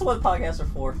podcast. That's what podcasts are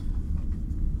for.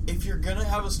 If you're gonna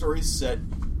have a story set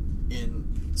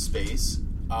in space,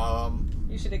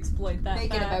 you should exploit that.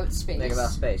 Make it about space. Make it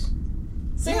about space.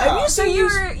 So, yeah. So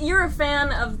you're a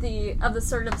fan of the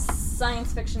sort of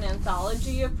science fiction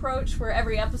anthology approach, where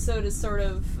every episode is sort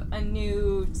of a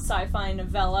new sci-fi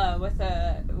novella with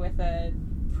a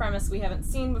premise we haven't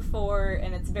seen before,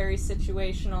 and it's very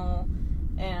situational,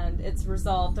 and it's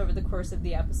resolved over the course of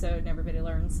the episode, and everybody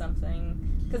learns something.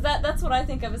 Because that's what I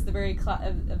think of as the very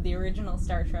of the original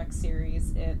Star Trek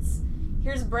series. It's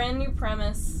here's a brand new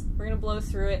premise, we're gonna blow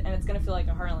through it, and it's gonna feel like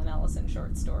a Harlan Ellison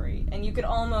short story. And you could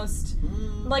almost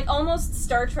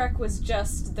Star Trek was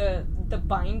just the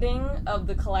binding of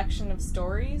the collection of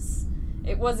stories.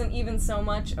 It wasn't even so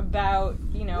much about,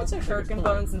 Kirk and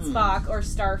Bones and Spock or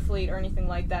Starfleet or anything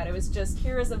like that. It was just,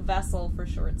 here is a vessel for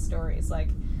short stories. Like,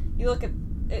 you look at,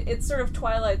 it's sort of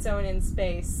Twilight Zone in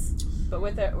space, but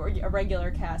with a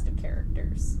regular cast of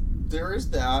characters. There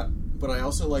is that, but I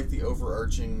also like the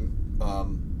overarching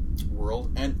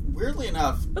world, and weirdly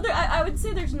enough... But I would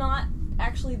say there's not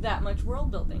actually that much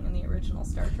world building in the original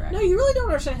Star Trek. No, you really don't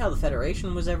understand how the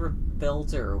Federation was ever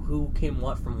built or who came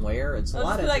what from where. It's a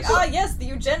lot of... like, yes, the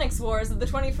eugenics wars of the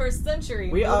 21st century.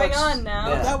 Moving on now.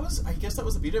 Yeah. I guess that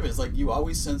was the beauty of it. It's like, you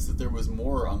always sense that there was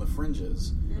more on the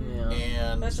fringes. Yeah.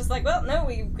 And... it's just like, well, no,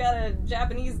 we've got a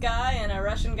Japanese guy and a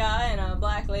Russian guy and a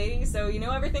black lady, so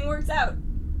everything works out.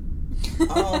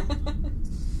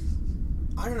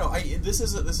 I don't know. This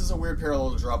is a weird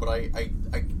parallel to draw, but I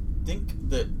think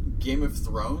that Game of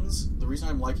Thrones, the reason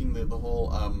I'm liking the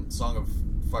whole Song of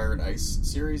Fire and Ice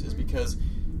series is because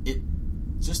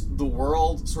the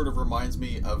world sort of reminds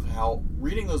me of how,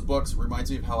 reading those books reminds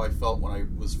me of how I felt when I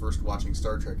was first watching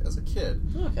Star Trek as a kid.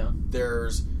 Okay.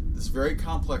 There's this very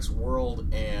complex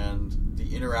world, and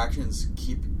the interactions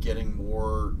keep getting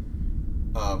more...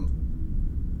 I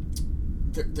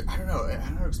don't know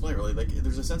how to explain it really. Like,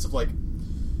 there's a sense of, like,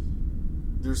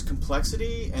 there's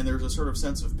complexity, and there's a sort of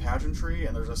sense of pageantry,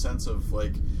 and there's a sense of,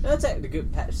 like... That's a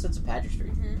good sense of pageantry.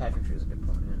 Mm-hmm. Pageantry is a good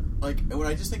point, yeah. Like, when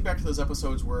I just think back to those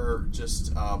episodes where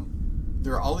just,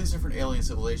 there are all these different alien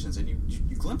civilizations, and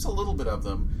you glimpse a little bit of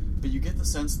them, but you get the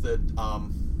sense that,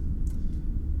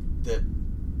 that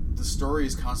the story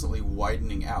is constantly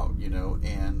widening out,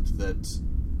 and that...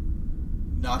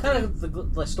 kind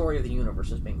of the story of the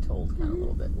universe is being told, kind of a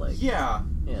little bit, like yeah,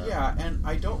 and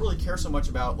I don't really care so much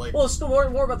about, like, it's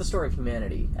more about the story of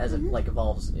humanity as it like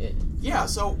evolves.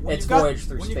 So when its voyage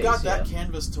through space, you've got that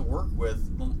canvas to work with,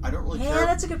 I don't really care. Yeah,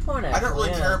 that's a good point. Actually. I don't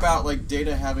really care about, like,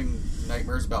 Data having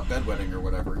nightmares about bedwetting or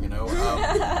whatever,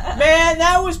 Man,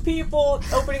 that was people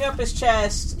opening up his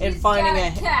chest and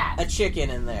finding a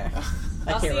chicken in there.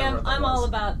 I'm all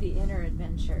about the inner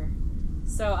adventure.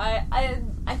 So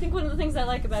I think one of the things I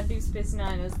like about Deep Space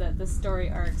Nine is that the story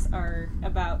arcs are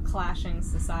about clashing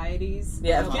societies.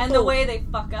 Yeah, and the way they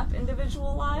fuck up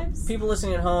individual lives. People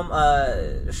listening at home,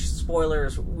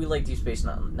 spoilers, we like Deep Space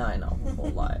Nine a whole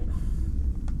lot.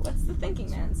 What's the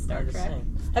thinking, man? Star Trek.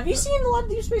 Have you seen a lot of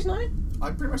Deep Space Nine?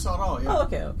 I pretty much saw it all, yeah. Oh,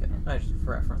 okay. Just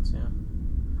for reference,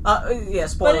 yeah.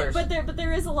 Spoilers. But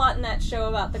there is a lot in that show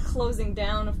about the closing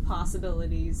down of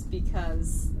possibilities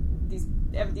because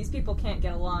these people can't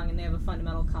get along and they have a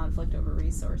fundamental conflict over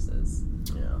resources.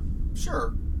 Yeah.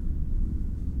 Sure.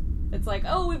 It's like,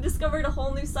 we've discovered a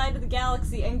whole new side of the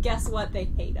galaxy, and guess what? They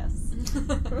hate us.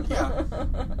 Yeah.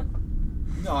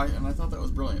 No, I thought that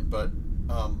was brilliant, but,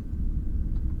 but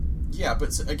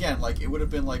again, like, it would have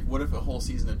been like, what if a whole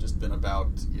season had just been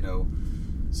about,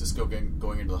 Sisko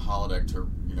going into the holodeck to,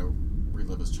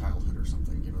 relive his childhood or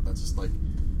something, that's just like,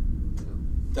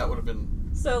 that would have been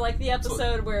So, like, the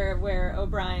episode where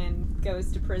O'Brien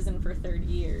goes to prison for 30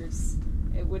 years,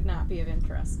 it would not be of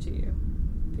interest to you.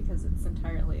 Because it's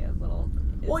entirely a little...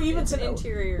 even it's an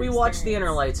interior we watched The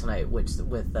Inner Light tonight, which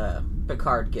with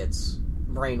Picard gets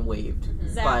brainwaved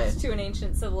zapped to an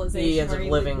ancient civilization. He ends up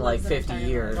living like 50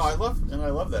 years. No, I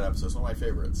love that episode. It's one of my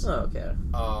favorites. Oh, okay.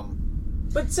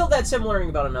 But still, that's him learning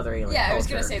about another alien culture. I was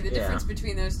going to say, the difference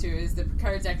between those two is that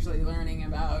Picard's actually learning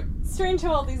about... Strange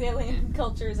how all these alien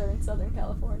cultures are in Southern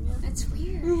California. It's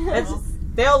weird.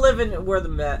 They all live in where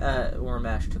where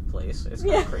MASH took place. It's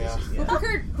kind of crazy. Yeah.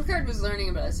 Picard was learning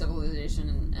about a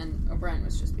civilization, and O'Brien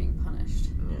was just being punished.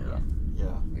 Yeah.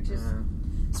 Which is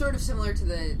sort of similar to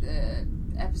the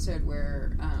episode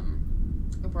where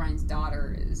O'Brien's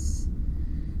daughter is...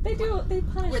 They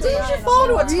punish her. Didn't she fall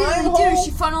into a time hole?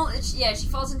 She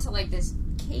falls into like this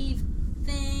cave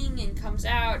thing and comes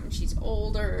out, and she's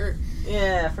older.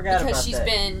 Yeah, I forgot about that. Because she's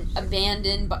been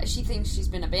abandoned, she thinks she's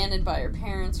been abandoned by her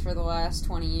parents for the last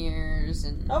 20 years.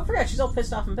 And I forgot, she's all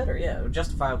pissed off and bitter,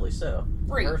 justifiably so.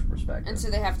 Right. From her perspective. And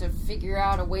so they have to figure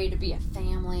out a way to be a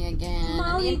family again.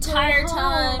 Molly, and the entire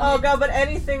time... Oh, God, but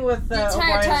anything with the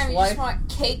entire O'Brien's time, you wife? just want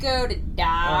Keiko to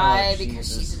die because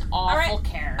she's an awful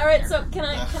character. Alright, so can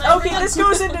I okay, this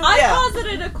goes into... I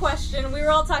posited a question. We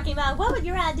were all talking about, what would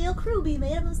your ideal crew be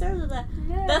made of?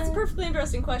 That's a perfectly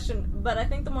interesting question, but I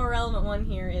think the more relevant one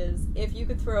here is, if you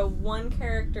could throw one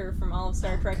character from all of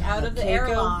Star Trek out of the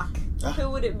airlock, who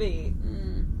would it be?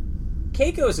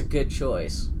 Keiko is a good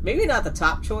choice. Maybe not the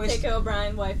top choice. Keiko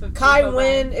O'Brien, wife of Kai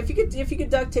O'Brien. Wynn. If you could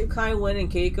duct tape Kai Wynn and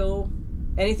Keiko,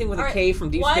 anything with a K from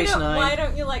Deep Space Nine. Why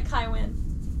don't you like Kai Wynn?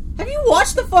 Have you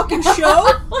watched the fucking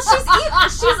show? Well,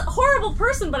 she's a horrible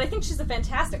person, but I think she's a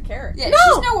fantastic character. Yeah,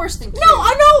 she's no worse than Q. No,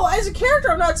 I know. As a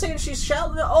character, I'm not saying she's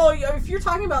shallow. Oh, if you're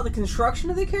talking about the construction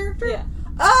of the character? Yeah.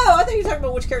 Oh, I think you're talking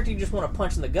about which character you just want to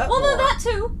punch in the gut. Well, more. no, that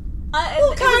too.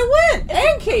 Kai Wynn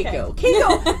and Keiko. Okay.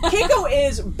 Keiko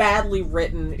is badly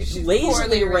written,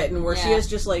 lazily written, where she has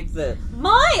just like the...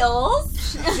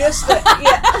 Miles? Just the...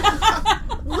 Yeah.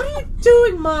 What are you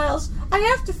doing, Miles? I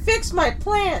have to fix my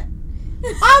plant.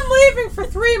 I'm leaving for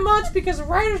 3 months because the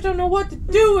writers don't know what to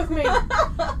do with me.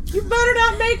 You better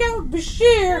not make out with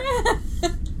Bashir.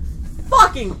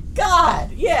 Fucking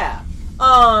God, yeah.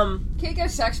 Keiko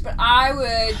sucks, but I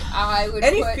would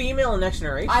any put, female in Next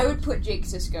Generation. I would put Jake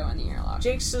Sisko in the airlock.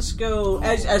 Jake Sisko,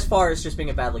 as far as just being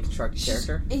a badly constructed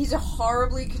character. He's a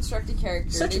horribly constructed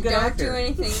character. Such a good actor. Don't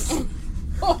do anything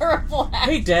horrible.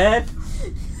 Hey, Dad.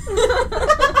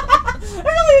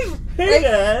 Hey,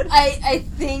 Dad. I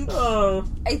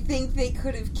think they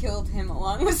could have killed him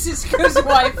along with Sisko's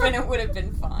wife, and it would have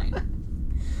been fine.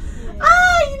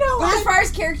 But as far as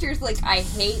characters, like, I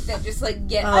hate that just, like,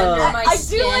 get under my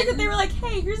skin. I do like that they were like,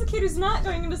 hey, here's a kid who's not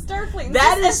going into Starfleet. And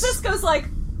Sisko's like,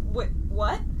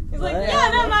 what? He's like,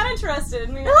 I'm not interested.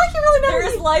 And there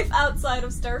is life outside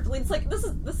of Starfleet. It's like, this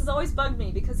has always bugged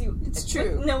me, because it's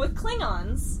true. With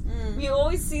Klingons, you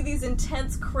always see these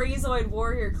intense, crazoid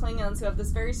warrior Klingons who have this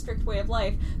very strict way of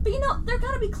life. But there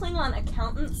gotta be Klingon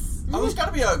accountants. Oh, there's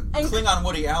gotta be a Klingon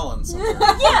Woody Allen somewhere.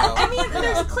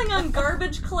 There's Klingon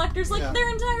garbage collectors. Like, their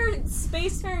entire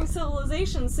spacefaring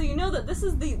civilization. So you know that this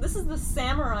is the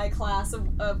samurai class of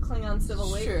Klingon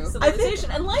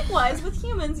civilization. And likewise with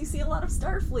humans, you see a lot of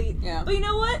Starfleet. Yeah. But you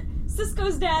know what?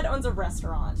 Sisko's dad owns a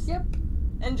restaurant. Yep.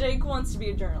 And Jake wants to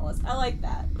be a journalist. I like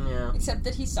that. Yeah. Except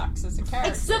that he sucks as a character.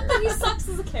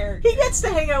 He gets to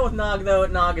hang out with Nog, though.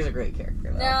 Nog is a great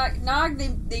character, though. Nog,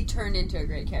 they turned into a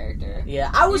great character.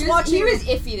 Yeah, he was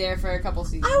iffy there for a couple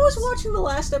seasons. I was watching the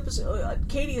last episode.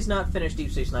 Katie has not finished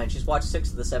Deep Space Nine. She's watched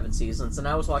 6 of the 7 seasons, and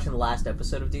I was watching the last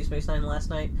episode of Deep Space Nine last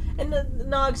night. And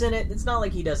Nog's in it. It's not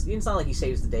like it's not like he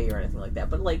saves the day or anything like that.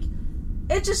 But like,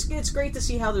 it's great to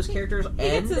see how those characters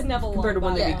end compared to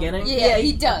when they're beginning. Yeah,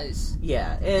 he does.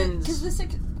 Yeah, and because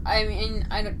I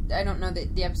don't know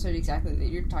the episode exactly that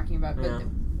you're talking about, but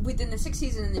within the 6th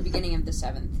season and the beginning of the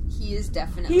 7th, he is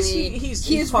definitely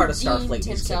he's part of Starfleet.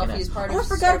 He's part of I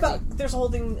forgot about. There's a whole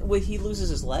thing where he loses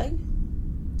his leg.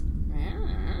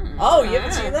 Oh, you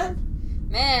haven't seen that?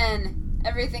 Man,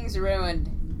 everything's ruined.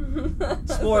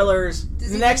 Spoilers.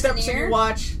 The next episode you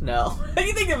watch, no.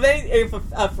 You think if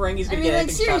a Ferenghi's gonna get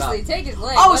anything shot seriously, take his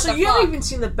leg. Oh, so you haven't even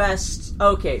seen the best.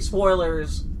 Okay,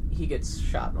 spoilers. He gets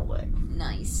shot in the leg.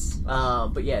 Nice.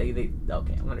 But yeah,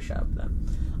 okay, I'm gonna shut up then.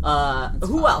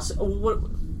 Who else? What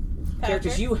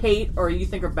characters you hate or you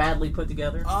think are badly put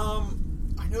together? I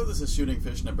know this is shooting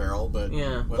fish in a barrel, but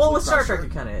with Star Trek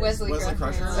it kind of is. Wesley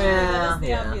Crusher. Yeah,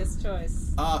 the obvious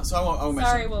choice. So I won't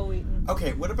mention. Sorry, Will Wheaton.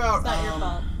 Okay, what about? It's not your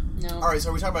fault. No. All right, so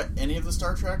are we talking about any of the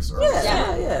Star Treks? Or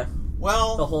Yeah.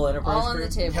 Well, the whole Enterprise all on crew?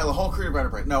 the table. Yeah, the whole crew of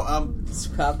Enterprise. No,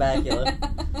 Scott Bakula.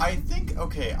 I think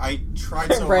I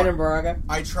tried so Brandon hard. Braga.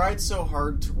 I tried so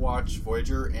hard to watch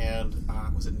Voyager, and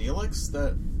was it Neelix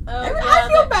that? I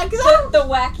feel bad because the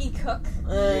wacky cook.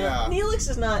 Yeah. Neelix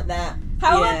is not that.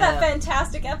 How about that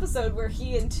fantastic episode where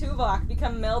he and Tuvok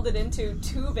become melded into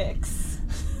Tuvix?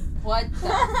 What the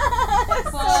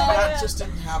That just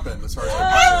didn't happen as far as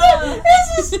I'm concerned.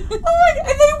 This is and they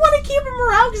want to keep him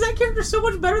around because that character's so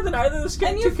much better than either of those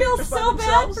characters. And you feel so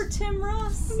bad for Tim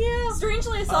Russ. Yeah.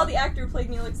 Strangely, I saw the actor who played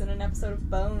Neelix in an episode of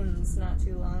Bones not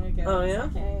too long ago. Oh yeah.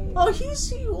 Okay. Oh,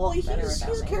 he's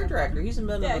a character actor. He's been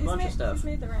in a bunch of stuff. He's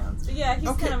made the rounds. But yeah, he's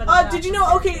kind of an did you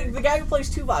know? Okay, the guy who plays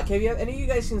Tuvok. Have you any of you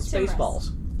guys seen Spaceballs?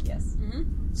 Yes.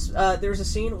 There's a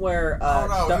scene where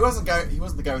he wasn't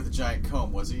the guy with the giant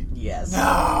comb, was he? Yes.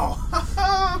 No.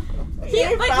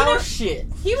 Shit.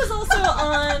 He was also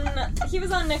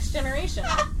on Next Generation.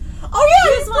 Oh yeah,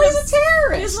 he plays a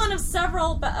terrorist. He was one of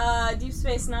several Deep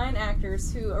Space Nine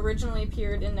actors who originally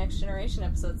appeared in Next Generation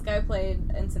episodes. The guy who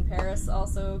played Ensign Paris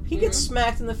also appeared. He gets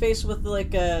smacked in the face with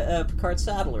like a Picard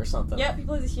saddle or something. Yep, he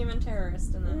plays a human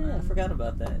terrorist in that one. I forgot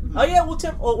about that. Oh yeah, well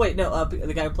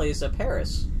the guy who plays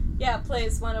Paris. Yeah,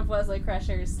 plays one of Wesley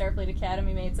Crusher's Starfleet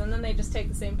Academy mates, and then they just take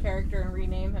the same character and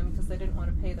rename him because they didn't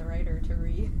want to pay the writer to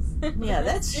reuse. Yeah,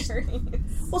 that's...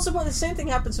 Well, the same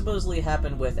thing supposedly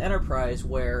happened with Enterprise,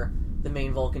 where the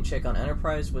main Vulcan chick on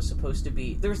Enterprise was supposed to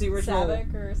be... There was the original...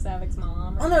 Saavik or Saavik's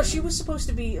mom. Oh, no, she was supposed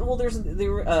to be... Well, there's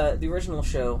the original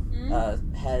show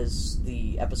has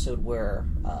the episode where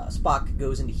Spock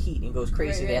goes into heat and goes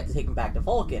crazy. Right. They have to take him back to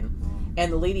Vulcan. And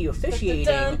the lady officiating...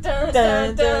 But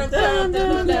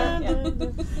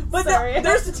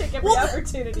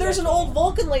there's an old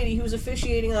Vulcan lady who's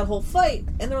officiating that whole fight,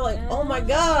 and they're like, oh my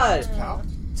god,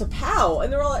 T'Pau.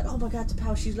 And they're all like, oh my god,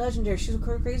 T'Pau, she's legendary, she's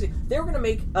crazy. They were going to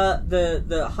make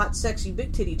the hot, sexy,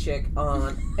 big titty chick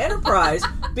on Enterprise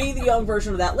be the young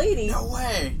version of that lady. No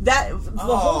way. The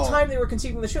whole time they were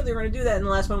conceiving the show, they were going to do that, and the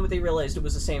last moment they realized it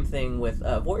was the same thing with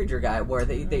Voyager guy, where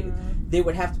they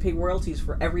would have to pay royalties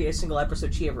for every single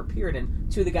episode she ever appeared in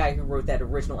to the guy who wrote that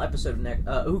original episode,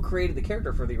 who created the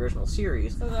character for the original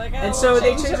series. So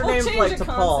they changed her name to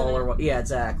Paul or what? Yeah,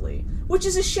 exactly. Which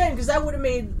is a shame because that would have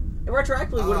made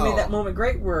retroactively would have made that moment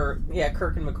great where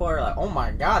Kirk and McCoy are like, oh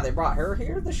my god, they brought her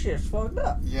here. This shit's fucked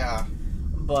up. Yeah,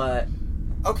 but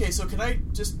okay, so can I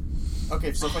just so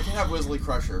if I can have Wesley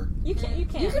Crusher, you can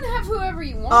have whoever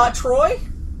you want. Troy.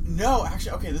 No,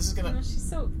 actually, okay, this is gonna... No, she's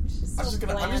so I'm just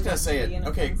gonna say it.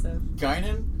 Okay,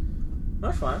 Guinan?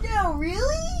 That's fine. No,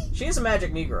 really? She is a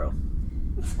magic Negro.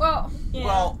 Well,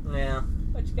 yeah.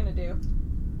 What you gonna do?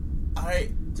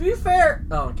 To be fair...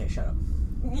 Oh, okay, shut up.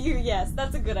 Yes,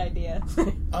 that's a good idea.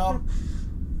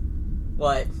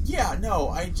 What? Yeah, no,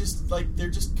 I just, they're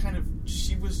just kind of...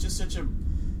 She was just such a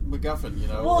MacGuffin, you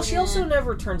know? Well, she also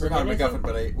never turns into anything. Not MacGuffin,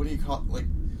 but what do you call it?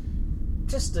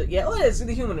 Just, it's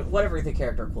the human, whatever the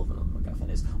character equivalent of MacGuffin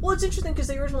is. Well, it's interesting because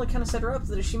they originally kind of set her up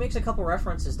that she makes a couple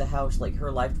references to how,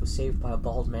 her life was saved by a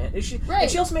bald man. And she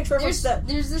also makes reference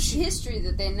there's this history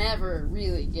that they never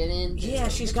really get into. Yeah,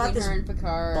 she's got this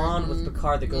bond with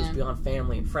Picard that goes beyond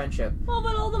family and friendship. Well,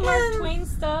 but all the Mark Twain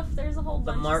stuff, there's a whole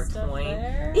bunch of stuff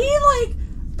there.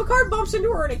 Picard bumps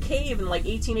into her in a cave in,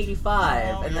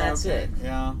 1885, and that's it.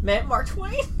 Yeah. Met Mark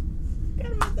Twain?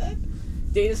 Forgot about that.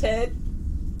 Data's head.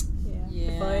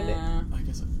 Yeah. Find it. I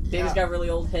guess Data's got a really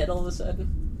old head all of a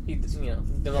sudden. He,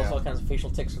 develops all kinds of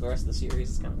facial tics for the rest of the series.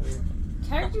 It's kind of weird.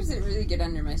 Characters that really get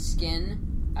under my skin,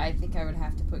 I think I would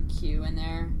have to put Q in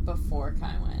there before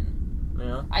Kai Wen.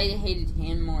 Yeah. I hated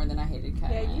him more than I hated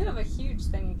Kai Wen. Yeah, you have a huge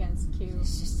thing against Q.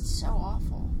 He's just so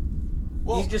awful.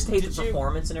 Well, you just hate the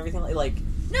performance and everything?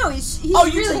 No, he's you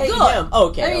really just hate good. Him.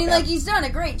 Okay, I mean, he's done a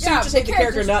great job. So you just hate the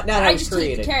character, not how he's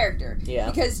created. I just hate the character. Yeah.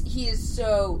 Because he is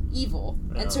so evil.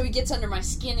 Yeah. And so he gets under my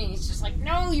skin and he's just like,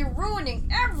 no, you're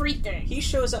ruining everything. He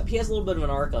shows up, he has a little bit of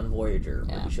an arc on Voyager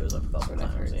where he shows up a couple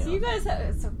times. So you guys have,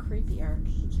 it's so creepy arc.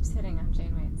 He keeps hitting on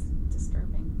Janeway. It's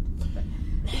disturbing. But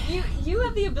you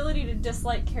have the ability to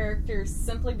dislike characters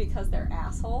simply because they're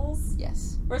assholes.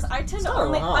 Yes. Whereas I tend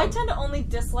to only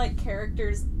dislike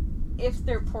characters if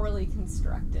they're poorly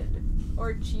constructed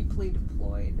or cheaply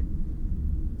deployed.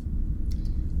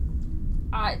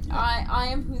 I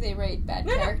am who they write bad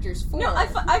characters for. No, I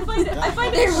find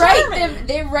it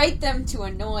they write them to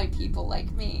annoy people like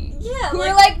me. Yeah, who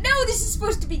are like, no, this is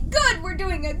supposed to be good. We're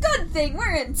doing a good thing.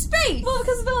 We're in space. Well,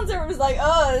 because villains are always like,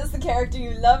 oh, this is the character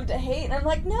you love to hate, and I'm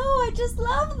like, no, I just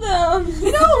love them.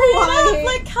 You know why?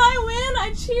 Like Kai Wen,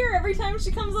 I cheer every time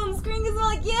she comes on the screen because I'm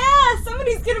like, yeah,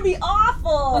 somebody's gonna be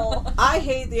awful. I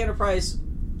hate the Enterprise.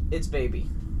 It's baby.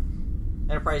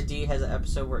 Enterprise D has an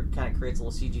episode where it kind of creates a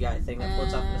little CGI thing that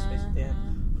floats off into space at the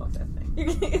end. Fuck that thing.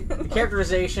 The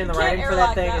characterization, the writing for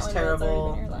that thing is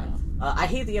terrible. I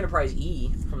hate the Enterprise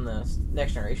E from the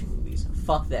Next Generation movies.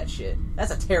 Fuck that shit.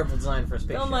 That's a terrible design for a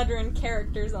spaceship. Bill Mudrin,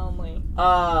 characters only.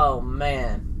 Oh,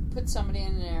 man. Put somebody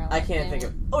in an airlock. I can't think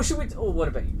of... Oh, should we... Oh, what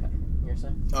about you, Patrick? You were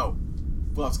saying? Oh.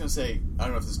 Well, I was going to say, I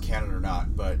don't know if this is canon or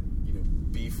not, but,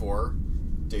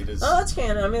 B4, Data's... Oh, that's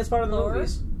canon. I mean, it's part of the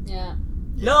movies. Yeah.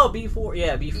 No, B4.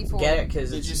 Yeah, B4. Get it?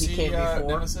 Because he came before.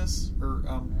 Nemesis? Or,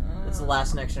 It's the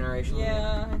last Next Generation movie.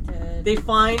 Yeah, I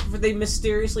did. They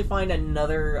mysteriously find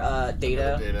another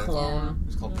Data clone.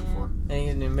 It's called B4. And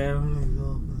he's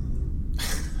new.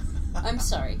 I'm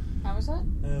sorry. How was that?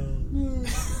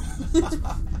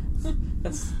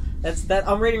 That's that.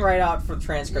 I'm reading right out for the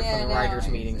transcript from the writers'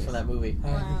 meetings from that movie.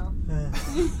 Wow.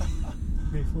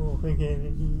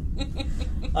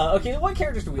 Okay, what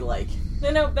characters do we like?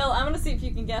 No, Bill, I want to see if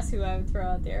you can guess who I would throw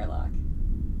out the airlock.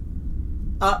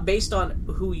 Based on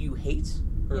who you hate?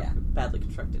 Or badly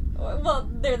constructed? Well,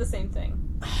 they're the same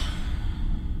thing.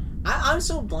 I'm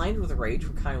so blinded with rage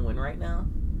for Kai Wynn right now.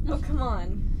 Oh, come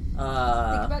on. Think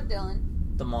about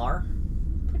Dylan. Damar.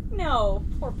 No,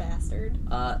 poor bastard.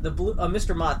 The blue,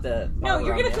 Mr. Mott, No,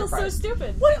 you're gonna feel so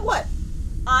stupid. What?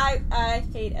 I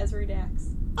hate Ezri Dax.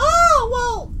 Oh,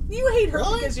 well, you hate her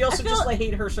Really? because you also just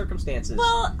hate her circumstances.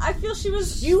 Well, I feel she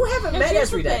was... You haven't met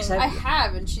Ezri Dax, have you? I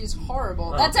have, and she's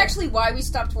horrible. Oh, That's okay. actually why we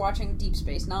stopped watching Deep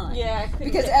Space Nine. Yeah,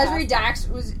 because Ezri Dax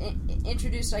was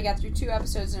introduced. I got through 2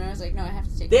 episodes, and I was like, no, I have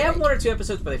to take. They have 1 or 2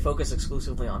 episodes, but they focus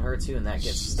exclusively on her too, and that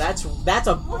gets that's a hill that's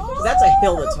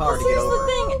hard to get over.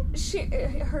 Here's the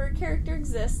thing: her character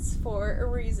exists for a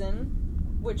reason,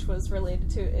 which was related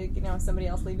to somebody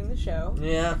else leaving the show.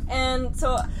 Yeah, and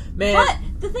so but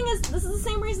the thing is, this is the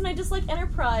same reason I dislike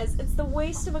Enterprise. It's the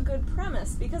waste of a good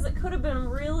premise because it could have been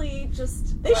really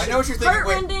just. I know what you're thinking.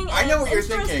 Wait, I know what you're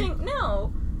thinking.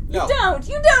 No. You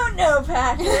don't know,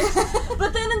 Patrick.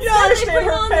 But then instead they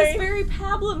put on this very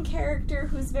pablum character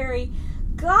who's very,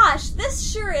 gosh,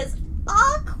 this sure is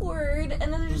awkward,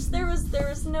 and then there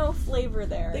was no flavor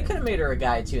there. They could have made her a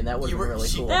guy too, and that would have been really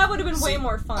cool. That would have been way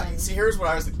more fun. Here's what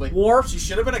I was thinking. Like, Worf. She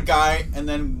should have been a guy, and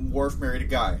then Worf married a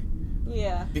guy.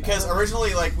 Yeah. Because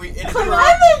originally,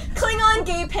 Klingon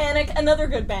Gay Panic, another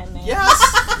good band name. Yes!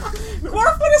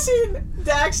 Worf would have seen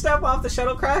Dax step off the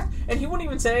shuttlecraft, and he wouldn't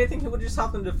even say anything. He would have just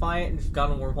hopped in Defiant and just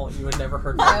gone in wormhole, and you would never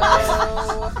heard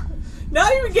No.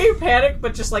 Not even Gay Panic,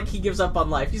 but just like he gives up on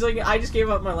life. He's like, I just gave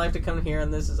up my life to come here,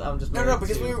 and I'm just No,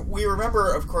 because we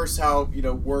remember, of course, how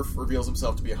Worf reveals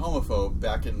himself to be a homophobe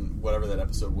back in whatever that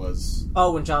episode was.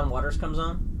 Oh, when John Waters comes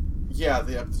on? Yeah,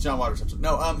 the John Waters episode.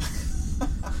 No,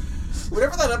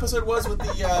 whatever that episode was with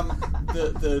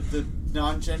the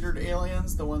non-gendered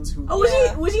aliens, the ones who... Oh,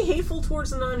 was he hateful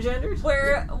towards the non-gendered?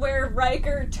 Where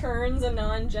Riker turns a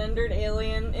non-gendered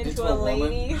alien into a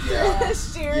lady through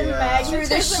through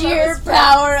the sheer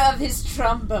power of his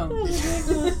trombone.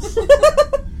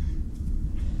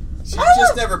 She's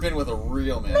just never been with a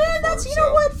real man before, that's, you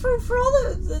know what, for all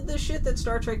the shit that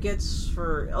Star Trek gets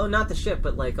for... Oh, not the shit,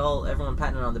 but like everyone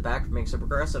patting it on the back for being so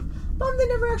progressive. They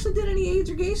never actually did any AIDS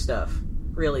or gay stuff.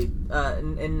 Really,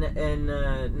 in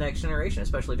Next Generation,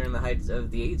 especially during the height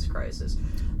of the AIDS crisis.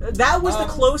 That was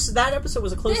that episode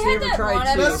was the closest they ever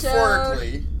tried to.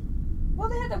 Metaphorically. Well,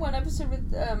 they had that one episode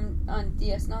with on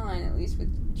DS9, at least,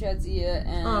 with Jadzia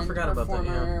and her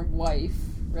former wife,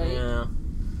 right? Yeah.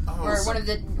 Or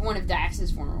one of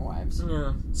Dax's former wives.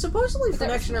 Yeah. Supposedly for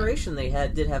Next Generation, they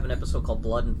did have an episode called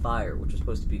Blood and Fire, which was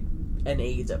supposed to be an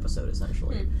AIDS episode,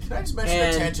 essentially. Can I just mention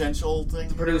a tangential thing?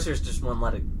 The producers just wouldn't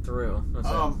let it through. What's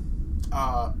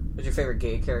your favorite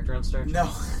gay character on Star Trek?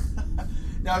 No.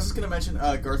 No, I was just going to mention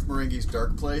Garth Marenghi's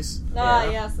Dark Place.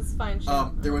 Yes, it's fine.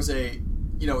 There was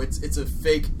it's a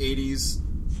fake 80s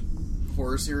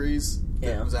horror series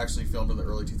that was actually filmed in the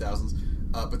early 2000s.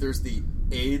 But there's the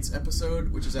AIDS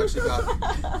episode, which is actually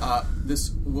about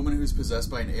this woman who's possessed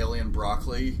by an alien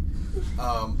broccoli,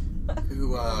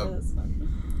 who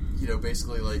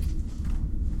basically like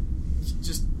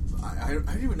just I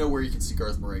don't even know where you can see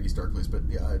Garth Marenghi's Dark Place, but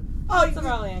it's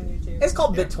probably on YouTube. It's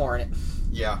called BitTorrent.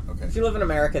 Yeah, okay. If you live in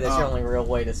America, that's your only real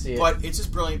way to see it. But it's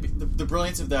just brilliant. The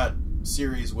brilliance of that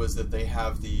series was that they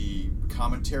have the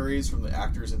commentaries from the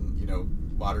actors in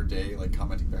modern day, like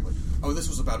commenting back, like, "Oh, this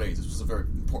was about AIDS. This was a very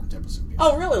important episode." Yeah.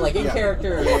 Oh, really? Like in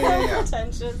character? Yeah.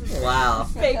 Pretentious. Wow.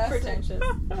 Fake pretentious.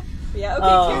 Yeah.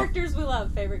 Okay. Characters we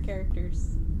love. Favorite characters.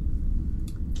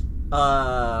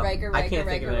 Riker. You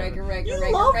Riker.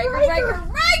 love Riker.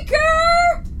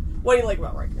 Riker. What do you like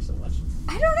about Riker so much?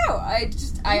 I don't know.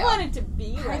 I wanted to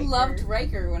be Riker. I loved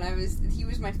Riker when he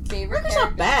was my favorite Riker's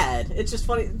character. not bad. It's just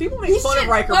funny. People make fun of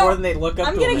Riker more than they look up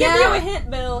to him. I'm going to give you a hint,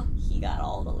 Bill. He got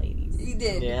all the ladies. He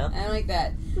did. Yeah. I like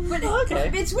that. But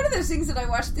it's one of those things that I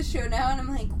watch the show now and I'm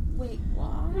like, wait,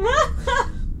 why?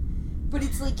 But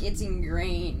it's like, it's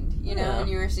ingrained, you know, when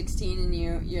you were 16 and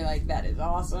you're like, that is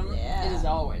awesome. Yeah. It is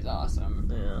always awesome.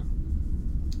 Yeah.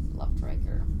 Loved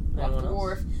Riker. Loved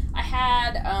Worf. I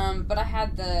had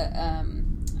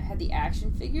the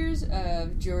action figures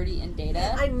of Geordi and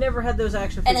Data. I never had those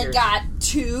action figures. And I got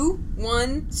two.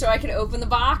 One so I could open the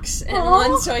box, and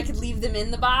one so I could leave them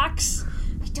in the box.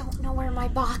 I don't know where my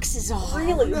boxes are.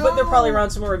 Really? No. But they're probably around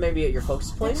somewhere, maybe at your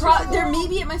folks' place? They're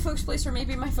maybe at my folks' place, or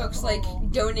maybe my folks,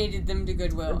 donated them to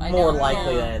Goodwill. More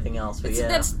likely than anything else, but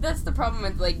That's the problem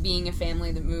with, being a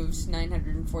family that moves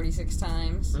 946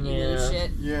 times. You lose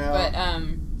shit. Yeah. But,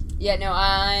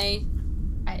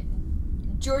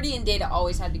 Geordi and Data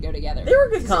always had to go together. They were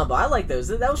a good combo. I like those.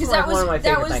 That was one of my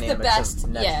favorite dynamics. That was the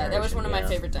best. That was one of my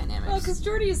favorite dynamics. Well, because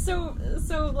Geordi is so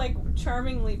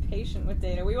charmingly patient with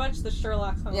Data. We watched the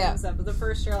Sherlock Holmes episode, the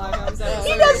first Sherlock Holmes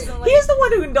episode. He's the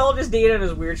one who indulges Data in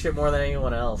his weird shit more than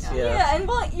anyone else. Yeah, and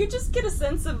you just get a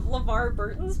sense of LeVar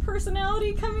Burton's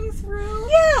personality coming through.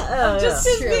 Yeah, just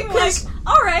his being like,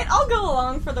 all right, I'll go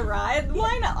along for the ride.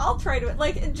 Why not? I'll try to.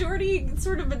 Geordi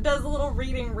sort of does a little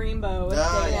reading rainbow with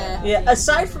Data. Yeah,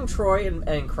 aside from Troy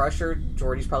and Crusher,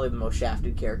 Geordi's probably the most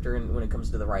shafted character when it comes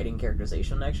to the writing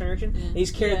characterization of Next Generation. And he's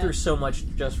carried through so much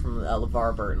just from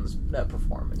LeVar Burton's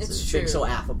performance. It's being so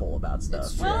affable about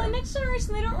stuff. Well, in Next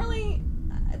Generation, they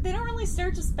don't really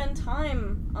start to spend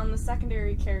time on the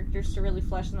secondary characters to really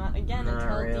flesh them out again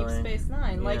until Deep Space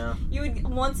Nine. Yeah. You would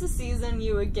once a season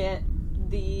you would get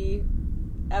the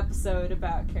episode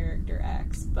about character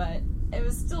X, but it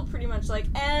was still pretty much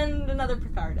and another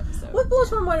Picard episode. What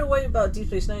blows my mind away about Deep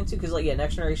Space Nine too, because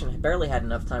Next Generation barely had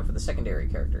enough time for the secondary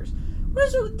characters.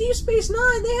 Whereas with Deep Space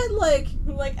Nine, they had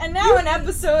and now an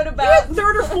episode about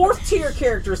third or fourth tier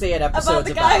characters. They had episodes about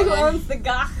the guy who owns the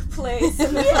Gach place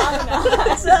in the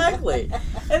exactly.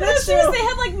 And that's they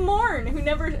had Morn, who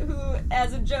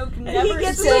as a joke never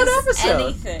gets says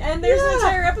anything. And there's an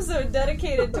entire episode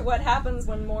dedicated to what happens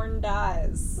when Morn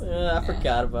dies. I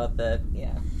forgot about that.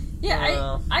 Yeah,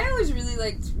 I always really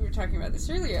liked, we were talking about this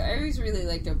earlier, I always really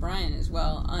liked O'Brien as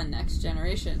well on Next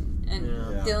Generation. And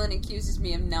Dylan accuses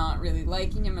me of not really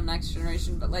liking him on Next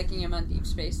Generation, but liking him on Deep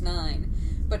Space Nine.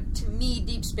 But to me,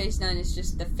 Deep Space Nine is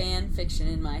just the fan fiction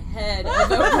in my head of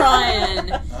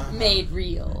O'Brien made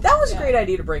real. That was a great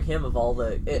idea to bring him of all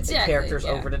the characters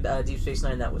over to Deep Space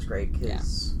Nine. That was great,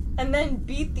 because... And then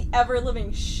beat the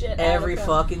ever-living shit out of him. Every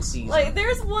fucking season.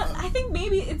 There's one, I think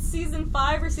maybe it's season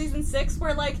 5 or season 6,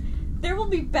 where, there will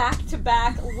be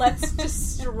back-to-back let's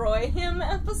destroy him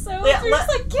episodes. Yeah,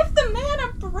 just give the man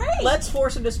a break. Let's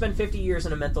force him to spend 50 years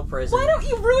in a mental prison. Why don't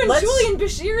you ruin Julian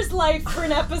Bashir's life for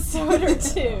an episode or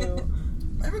two?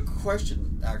 I have a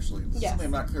question, actually. This is something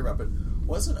I'm not clear about, but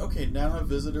wasn't Nana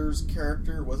Visitor's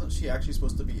character, wasn't she actually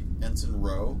supposed to be Ensign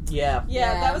Rowe? Yeah,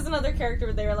 that was another character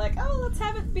where they were like, oh, let's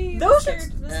have it be this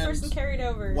person carried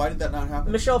over. Why did that not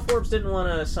happen? Michelle Forbes didn't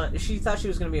want to... She thought she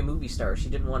was going to be a movie star. She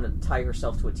didn't want to tie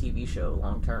herself to a TV show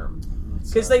long term.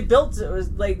 Because they built... It was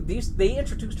they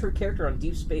introduced her character on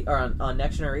Deep Space... or on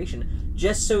Next Generation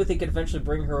just so they could eventually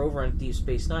bring her over on Deep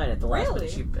Space Nine. At the last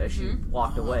minute, she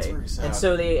walked away. That's very sad. And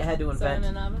so they had to invent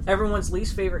everyone's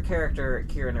least favorite character,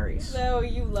 Kira Nerys. So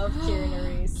you love Kira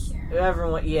Nerys.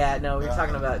 Everyone... Yeah, no, we're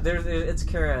talking about... It's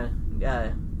Kira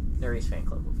Nerys fan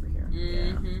club over here.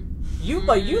 Yeah.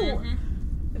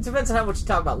 It depends on how much you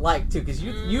talk about too, because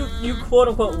you quote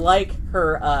unquote like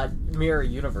her Mirror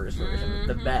Universe version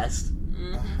the best.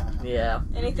 Yeah.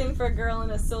 Anything for a girl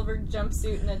in a silver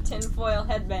jumpsuit and a tinfoil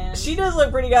headband. She does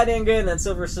look pretty goddamn good in that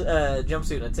silver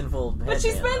jumpsuit and a tinfoil headband. But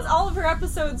she spends all of her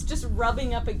episodes just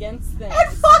rubbing up against things.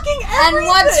 And fucking everything! And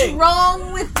what's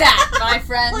wrong with that, my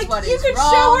friends? What is wrong with that? You could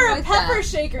show her a pepper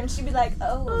shaker and she'd be like,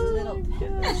 oh, a little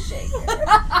pepper shaker.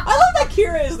 I love that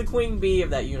Kira is the queen bee of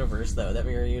that universe, though, that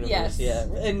Mirror Universe. Yes. Yeah.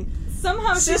 And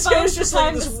somehow she finds the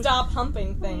time to stop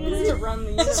humping things to run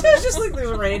the universe. Cisco's just like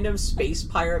this random space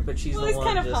pirate, but she's the one he's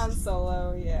kind of Han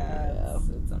Solo,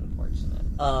 It's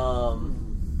unfortunate.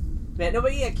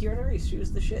 Kira Nerys, she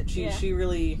was the shit. She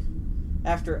really,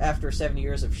 after 7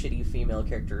 years of shitty female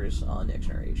characters on Next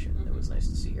Generation, it was nice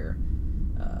to see her.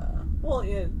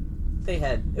 they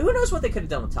had. Who knows what they could have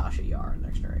done with Tasha Yar in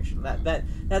Next Generation?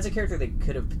 That's a character they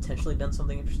could have potentially done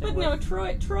something interesting with. But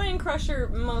no, Troy and Crusher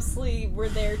mostly were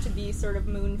there to be sort of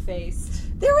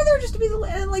moon-faced. They were there just to be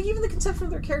and like even the conception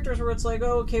of their characters, where it's like,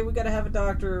 oh, okay, we got to have a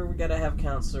doctor, we got to have a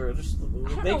counselor. Just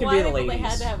they could be the ladies. They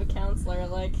had to have a counselor.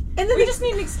 Like, and then we just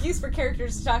need an excuse for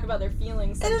characters to talk about their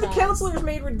feelings. Sometimes. And then the counselor is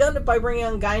made redundant by bringing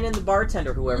on Guinan, the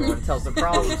bartender, who everyone tells the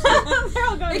problems. They're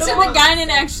all going. Except that Guinan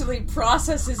actually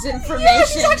processes information. Yeah,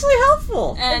 she's actually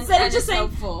helpful. And instead of just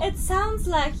saying, it sounds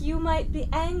like you might be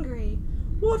angry.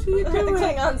 What are you doing? The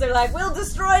Klingons are like, we'll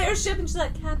destroy your ship. And she's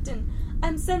like, Captain,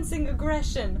 I'm sensing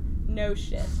aggression. No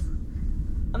shit.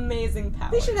 Amazing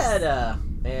powers. They should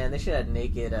have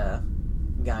naked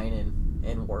Guinan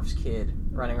and Worf's kid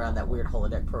running around that weird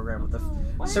holodeck program with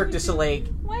the Cirque du Soleil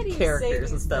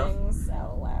characters and stuff.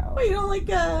 Out loud? Why you don't like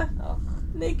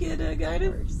naked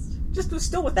Guinan? Just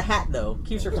still with the hat though.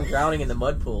 Keeps her from drowning in the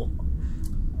mud pool.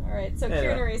 Alright, so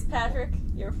Kieran Reese, Patrick,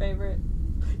 your favorite?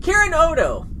 Kieran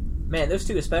Odo! Man, those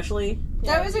two especially.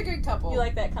 Yeah. That was a good couple. You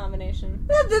like that combination?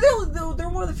 Yeah, they're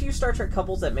one of the few Star Trek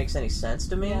couples that makes any sense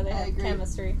to me. Yeah, they have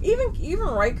chemistry. Even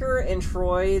Riker and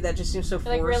Troy, that just seems so forced.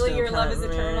 Like, really, your love is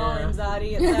eternal, and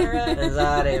Zadi, etc.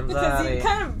 Zadi. Because you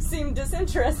kind of seem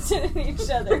disinterested in each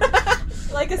other.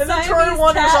 Like a and then Troy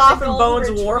wanders off and bones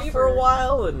Worf for a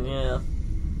while, and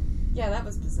yeah, that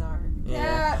was bizarre.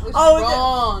 Yeah, it was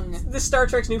wrong. The Star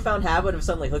Trek's newfound habit of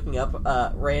suddenly hooking up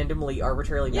randomly,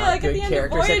 arbitrarily not like good at the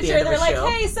characters end of Voyager, at the end of the show. They're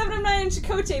like, hey, 7 of 9 and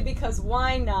Chakotay, because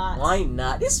why not? Why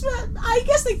not? I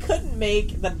guess they couldn't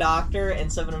make the Doctor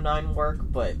and 7 of 9 work,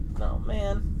 but no,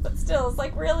 man. But still, it's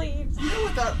like, really? You know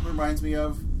what that reminds me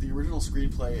of? The original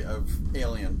screenplay of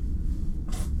Alien.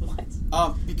 What?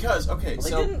 Because, okay,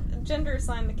 well, they didn't gender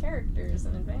assign the characters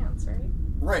in advance, right?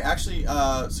 Right, actually,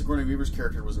 Sigourney Weaver's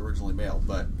character was originally male,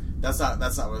 but that's not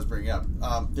what I was bringing up.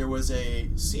 There was a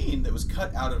scene that was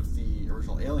cut out of the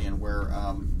original Alien where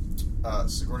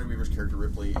Sigourney Weaver's character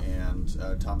Ripley and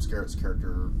Tom Skerritt's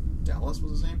character Dallas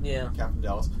was his name? Yeah. Captain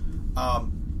Dallas.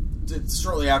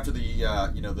 Shortly after the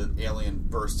alien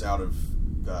bursts out of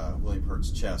William Hurt's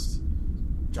chest,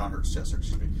 John Hurt's chest,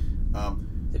 excuse me.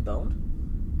 They boned?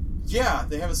 Yeah,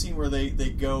 they have a scene where they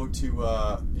go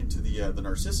to into the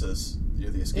Narcissus, the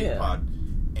escape pod,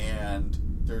 and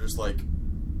they're just like,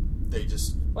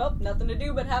 well, nothing to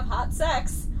do but have hot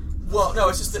sex. Well, no,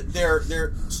 it's just that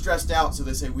they're stressed out, so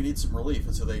they say we need some relief,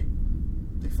 and so they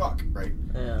fuck, right?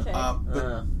 Yeah.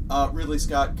 Okay. But Ridley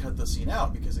Scott cut the scene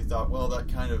out because he thought, well,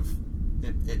 that kind of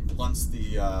it blunts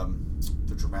the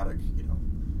dramatic,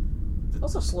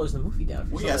 also slows the movie down.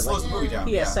 Well, yeah, it slows the movie down.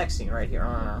 Yeah, sex scene right here.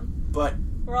 But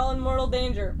we're all in mortal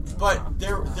danger. But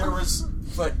there was,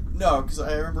 but no, because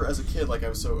I remember as a kid, like I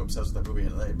was so obsessed with that movie.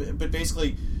 But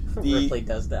basically, Ripley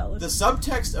does Dallas. The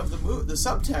subtext of the movie, the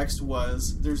subtext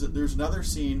was there's another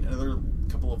scene, another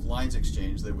couple of lines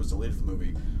exchanged that was deleted from the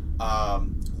movie.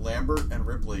 Lambert and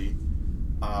Ripley.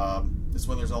 It's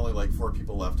when there's only like 4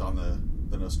 people left on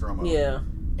the Nostromo. Yeah.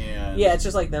 And it's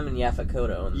just like them and Yaphet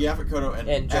Kotto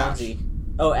and Jonesy. Ash.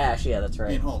 Oh, Ash, yeah, that's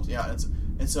right. And Holmes, yeah.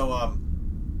 And so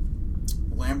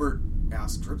Lambert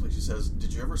asked Ripley, she says,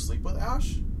 did you ever sleep with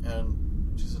Ash?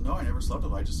 And she said, no, I never slept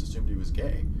with him. I just assumed he was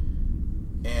gay.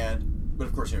 But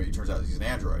of course, it turns out he's an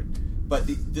android. But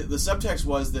the subtext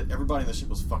was that everybody in the ship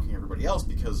was fucking everybody else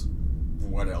because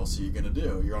what else are you going to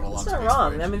do? You're on a long space voyage. That's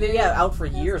not wrong. I mean, they're out for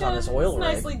years on this oil rig.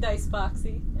 It's nicely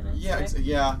dice-boxy.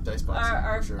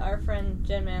 Dice-boxy. Our friend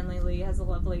Jen Manley Lee has a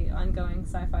lovely ongoing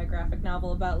sci-fi graphic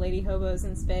novel about lady hobos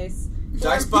in space.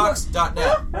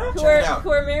 Dicebox.net.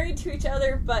 Who are married to each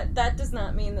other, but that does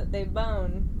not mean that they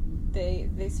bone.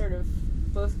 They sort of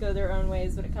both go their own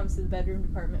ways when it comes to the bedroom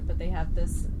department, but they have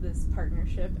this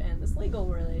partnership and this legal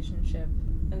relationship.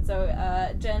 And so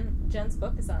Jen's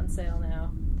book is on sale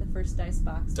now. The first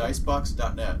Dicebox.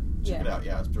 Dicebox.net. Check it out.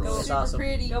 Yeah, it's brilliant. It's awesome.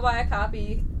 Pretty. Go buy a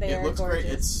copy. It looks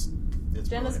gorgeous. Great. It's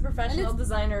Jen is a professional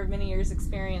designer of many years'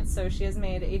 experience, so she has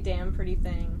made a damn pretty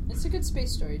thing. It's a good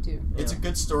space story, too. It's a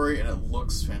good story, and it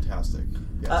looks fantastic.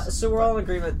 Yes. So we're all in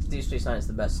agreement that Deep Space Nine is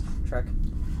the best Trek?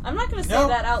 I'm not going to say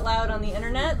that out loud on the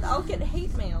internet. I'll get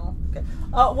hate mail. Okay.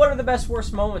 What are the best,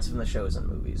 worst moments from the shows and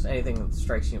movies? Anything that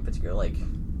strikes you in particular? Like,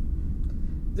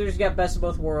 there's got Best of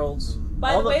Both Worlds.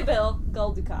 By the way, Bill,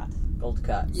 Gul Dukat. Gul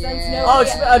Dukat. Yeah.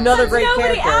 It's another great character.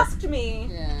 Nobody asked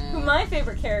me who my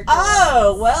favorite character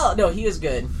was. Well, no, he is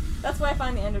good. That's why I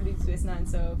find the end of Deep Space Nine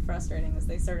so frustrating, is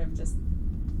they sort of just...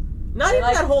 Not even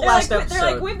that whole last episode.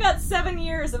 They're like, we've got 7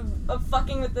 years of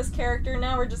fucking with this character,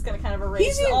 now we're just going to kind of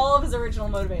erase all of his original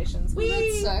motivations.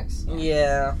 That sucks.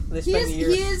 Yeah. He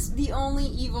is the only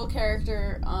evil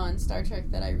character on Star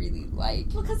Trek that I really like.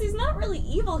 Well, because he's not really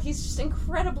evil, he's just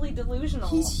incredibly delusional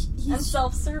and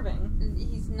self-serving.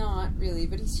 He's not really,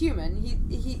 but he's human.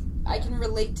 I can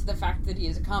relate to the fact that he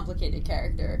is a complicated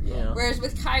character. Yeah. Whereas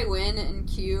with Kai Wynn and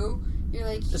Q, you're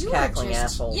like, just cackling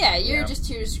assholes. Yeah, you're just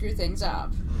here to screw things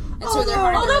up. And so they're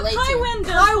hard to relate Kai to. Wynn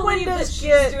does believe that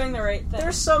she's doing the right thing.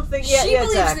 There's something... She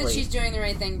believes that she's doing the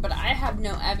right thing, but I have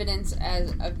no evidence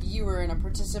as a viewer and a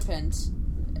participant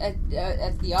at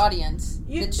the audience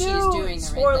that she's doing the right thing.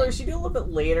 Spoilers, you do a little bit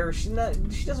later. She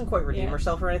doesn't quite redeem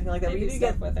herself or anything like that. Maybe but you do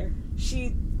get with her.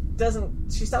 She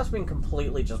stops being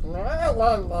completely just kind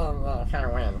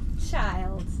of win.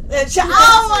 Child.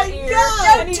 Oh my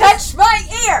god! Don't touch my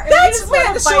ear! That's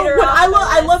man. So when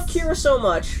I love Kira so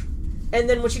much, and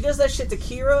then when she does that shit to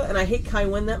Kira, and I hate Kai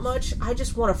Wynn that much, I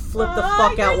just want to flip the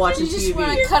fuck out watching TV. You just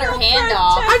want to cut her hand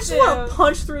off. I just want to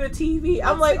punch through the TV.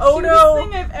 That's I'm like, the Odo.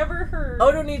 Cutest thing I've ever heard.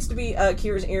 Odo needs to be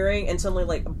Kira's earring and suddenly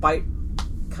like bite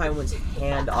Kai Wynn's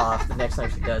hand off the next time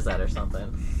she does that or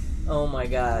something. Oh my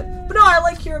god. But no, I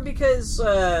like Kira because,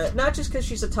 not just because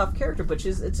she's a tough character, but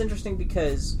it's interesting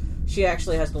because she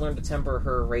actually has to learn to temper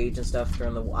her rage and stuff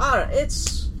during the...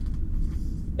 she's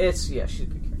a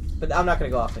good character. But I'm not going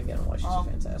to go off again on why she's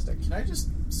fantastic. Can I just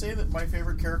say that my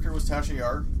favorite character was Tasha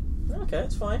Yar? Okay,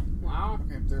 that's fine. Wow.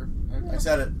 Okay, there. I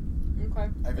said it. Okay.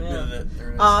 I've admitted it.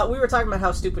 There it is. We were talking about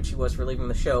how stupid she was for leaving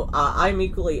the show. I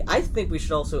think we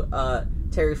should also...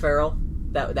 Terry Farrell.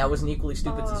 That was an equally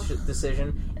stupid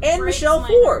decision. And Michelle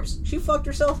Forbes. She fucked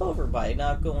herself over by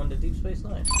not going to Deep Space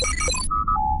Nine.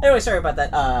 Anyway, sorry about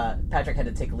that. Patrick had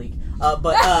to take a leak. So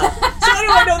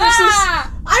anyway,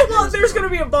 no, there's going to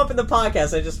be a bump in the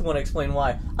podcast. I just want to explain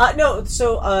why.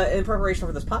 In preparation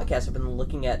for this podcast, I've been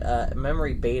looking at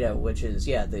Memory Beta, which is,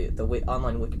 the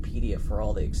online Wikipedia for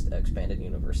all the expanded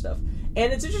universe stuff.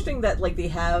 And it's interesting that, like, they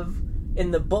have,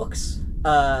 in the books,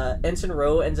 Ensign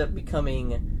Ro ends up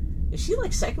becoming... Is she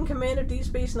like second command of Deep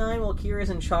Space Nine while Kira's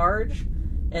in charge?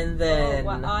 And then...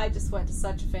 I just went to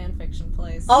such a fan fiction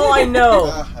place. Oh, I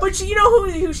know. But you know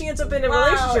who she ends up in a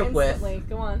relationship instantly. with?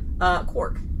 Go on.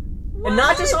 Quark. What? And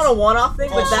not just on a one-off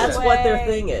thing, but that's what their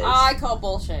thing is. I call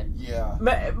bullshit. Yeah.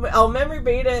 Memory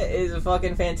Beta is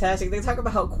fucking fantastic. They talk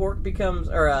about how Quark becomes...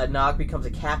 Or Nog becomes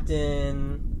a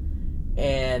captain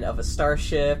and of a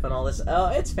starship and all this.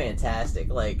 Oh, it's fantastic.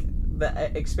 Like...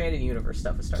 The expanded universe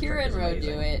stuff is Star Trek. Kira and Ro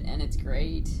do it, and it's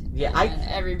great. Yeah, and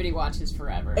everybody watches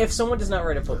forever. If someone does not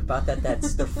write a book about that,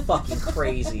 they're fucking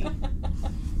crazy.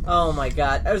 Oh my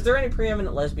god! Is there any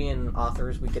preeminent lesbian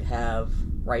authors we could have?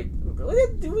 Right? You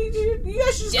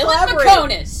guys should just collaborate. Dylan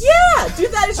Meconis. Yeah, do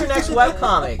that as your next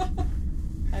webcomic.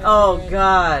 Oh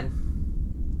god.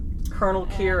 Colonel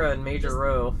Kira and Major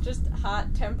Ro. Just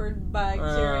hot-tempered by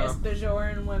curious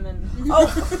Bajoran women.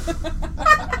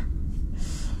 Oh.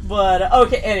 But,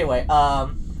 okay, anyway,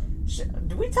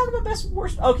 do we talk about best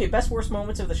worst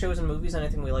moments of the shows and movies?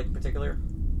 Anything we like in particular?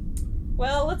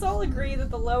 Well, let's all agree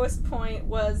that the lowest point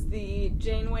was the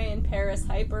Janeway and Paris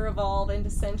hyper-evolve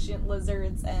into sentient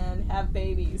lizards and have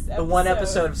babies episode. The one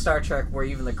episode of Star Trek where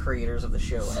even the creators of the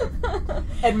show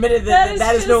admitted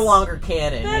that is no longer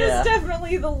canon. That is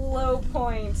definitely the low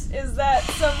point, is that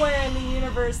somewhere in the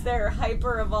universe there are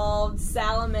hyper-evolved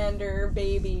salamander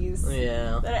babies.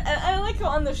 Yeah. I like how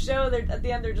on the show, at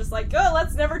the end, they're just like, oh,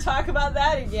 let's never talk about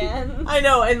that again. I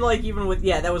know, and like even with,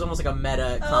 that was almost like a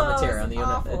meta commentary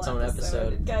on its own episode.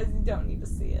 Guys, you don't need to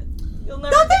see it. You'll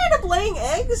never. Don't they end up laying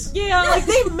eggs? Yeah, like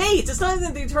they mate. It's not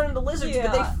that they turn into lizards,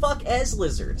 but they fuck as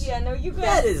lizards. Yeah, no, you guys.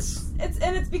 That is.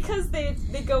 It's because they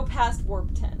go past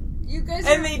warp 10. You guys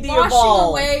and are they washing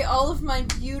away all of my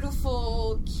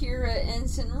beautiful Kira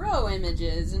Ensign Ro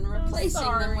images and replacing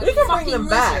them with we can fucking bring them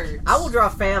lizards. back. I will draw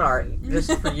fan art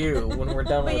just for you when we're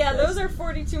done with this. But those are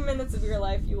 42 minutes of your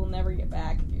life you will never get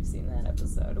back if you've seen that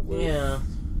episode. Woo. Yeah.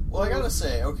 Well, I gotta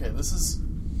say, okay, this is...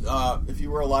 if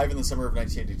you were alive in the summer of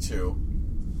 1982...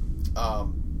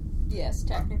 yes,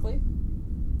 technically.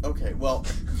 Okay, well...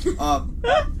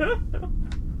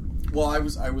 well, I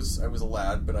was a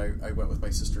lad, but I went with my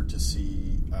sister to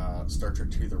see Star Trek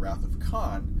II: The Wrath of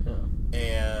Khan,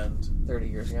 and 30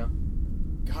 years ago.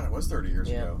 God, it was 30 years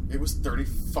ago. It was 30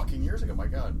 fucking years ago. My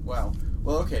God, wow.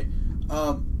 Well, okay,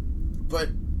 but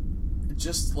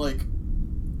just like,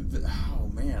 oh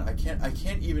man, I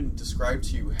can't even describe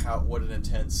to you what an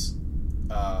intense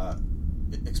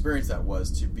experience that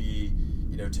was to be,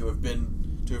 to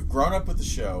have grown up with the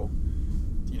show.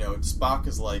 Spock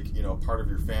is like, a part of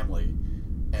your family,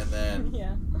 and then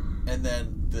And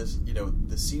then this,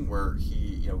 the scene where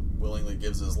he, willingly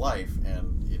gives his life,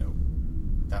 and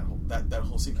that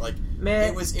whole scene, like,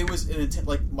 man, it was an intent.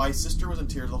 Like, my sister was in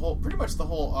tears. Pretty much the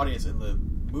whole audience in the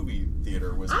movie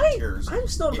theater was in tears. I'm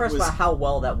still impressed by how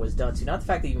well that was done too. Not the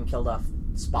fact that you even killed off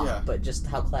Spock, but just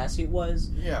how classy it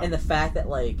was, and the fact that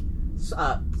like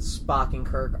Spock and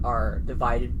Kirk are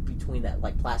divided between that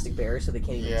like plastic barrier, so they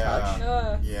can't even touch.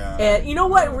 And you know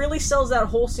what really sells that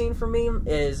whole scene for me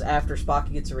is after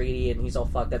Spock gets irradiated and he's all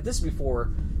fucked up. This is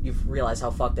before you've realized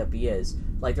how fucked up he is.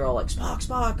 Like, they're all like,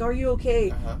 Spock, are you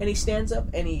okay? And he stands up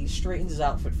and he straightens his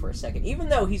outfit for a second. Even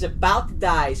though he's about to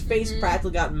die, his face practically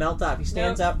got melted off. He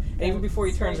stands up, and even before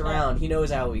he turns around, he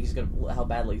knows how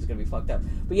badly he's gonna be fucked up.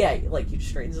 But yeah, like, he just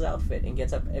straightens his outfit and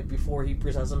gets up before he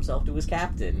presents himself to his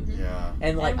captain. Yeah.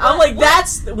 And like, I'm like,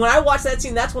 that's when I watch that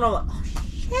scene. That's when I'm like, oh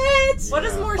shit! What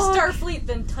is more Starfleet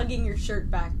than tugging your shirt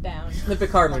back down? The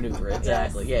Picard maneuver,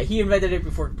 exactly. Yeah, he invented it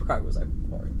before Picard was like.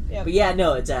 Yep. But yeah,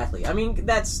 no, exactly. I mean,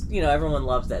 that's, everyone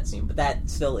loves that scene, but that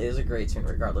still is a great scene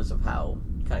regardless of how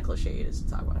kind of cliche it is to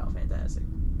talk about how fantastic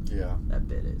that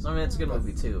bit is. I mean, it's a good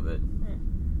movie too, but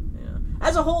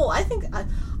as a whole, I think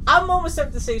I'm almost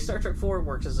tempted to say Star Trek 4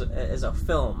 works as a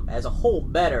film as a whole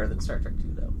better than Star Trek 2,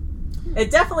 though. It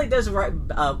definitely does right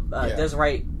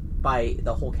by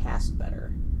the whole cast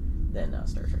better than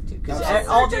Star Trek 2, because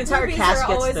all the entire cast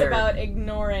gets always about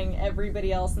ignoring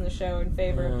everybody else in the show in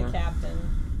favor of the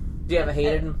captain. Do you have a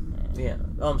hated? Yeah.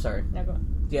 Oh, I'm sorry. No, go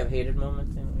on. Do you have a hated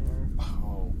moment?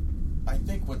 Oh, I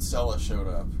think when Sella showed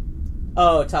up.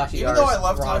 Oh, Tasha Yar. Even though I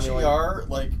love Tasha Yar,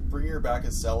 like, bringing her back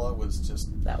as Sella was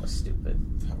just... That was stupid.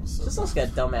 That was so... Just also got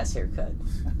a dumbass haircut.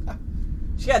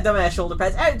 She got dumbass shoulder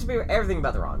pads. Everything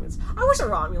about the Romulans. I wish the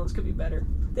Romulans could be better.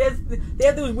 They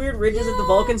have those weird ridges that the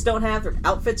Vulcans don't have. Their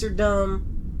outfits are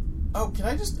dumb. Oh, can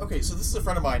I just... Okay, so this is a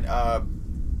friend of mine. I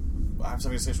have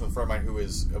some conversation with a friend of mine who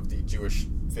is of the Jewish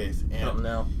faith, and I don't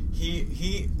know.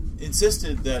 He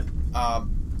insisted that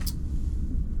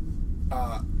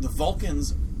the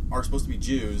Vulcans are supposed to be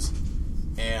Jews,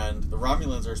 and the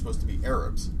Romulans are supposed to be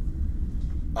Arabs.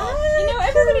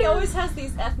 Everybody always has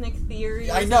these ethnic theories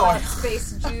about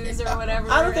space Jews or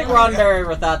whatever. I don't think Roddenberry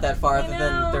ever thought that far, other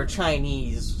than they're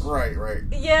Chinese. Right.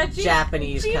 Yeah,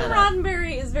 Japanese Gene kind of.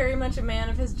 Roddenberry is very much a man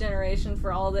of his generation,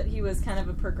 for all that he was kind of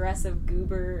a progressive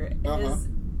goober.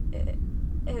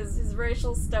 His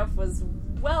racial stuff was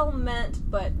well meant,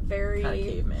 but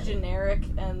very generic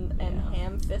and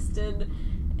ham-fisted,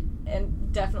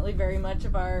 and definitely very much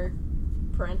of our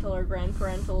parental or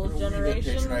grandparental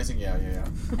generation. Patronizing, yeah.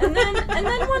 And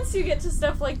then once you get to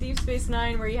stuff like Deep Space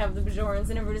Nine, where you have the Bajorans,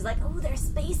 and everybody's like, "Oh, they're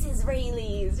space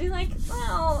Israelis." You're like,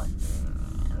 well.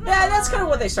 Yeah, that's kind of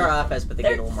what they start off as, but they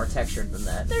get a little more textured than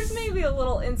that. There's maybe a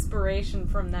little inspiration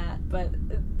from that, but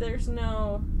there's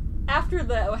no... After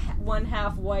the one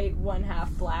half white, one half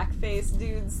black face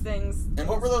dudes things... And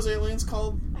what were those aliens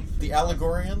called? The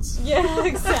Allegorians? Yeah,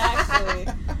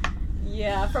 exactly.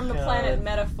 Yeah, from the planet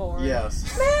Metaphor.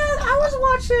 Yes. Man, I was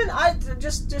watching...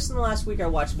 Just in the last week, I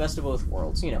watched Best of Both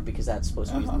Worlds, because that's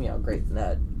supposed to be, great,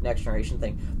 Next Generation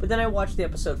thing. But then I watched the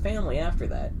episode Family after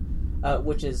that.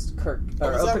 Which is Kirk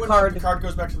or Picard. Picard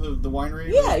goes back to the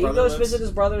winery. Yeah, he goes visit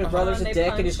his brother. His brother's a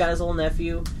dick, and he's got his little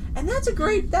nephew. And that's a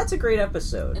great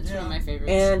episode. It's one of my favorites.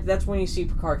 And that's when you see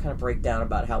Picard kind of break down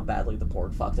about how badly the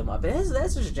Borg fucked him up. And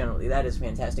that's just generally that is a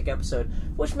fantastic episode.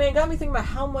 Which got me thinking about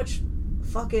how much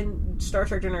fucking Star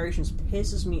Trek Generations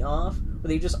pisses me off, where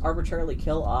they just arbitrarily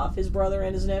kill off his brother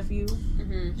and his nephew.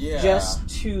 Mm-hmm. Yeah. Just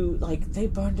to, they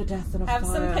burn to death in a fire. Have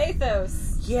some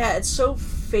pathos. Yeah, it's so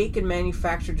fake and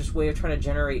manufactured, just way of trying to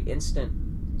generate instant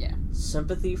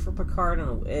sympathy for Picard,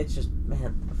 and it's just,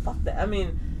 man, fuck that. I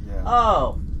mean,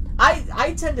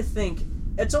 I tend to think,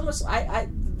 it's almost,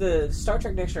 the Star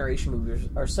Trek Next Generation movies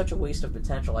are such a waste of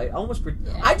potential. I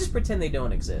just pretend they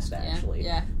don't exist, actually.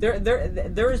 Yeah.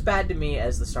 They're as bad to me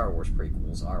as the Star Wars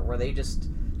prequels are, where they just...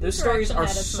 Those stories are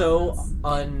so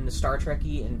un-Star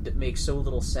Trek-y and make so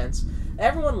little sense.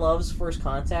 Everyone loves First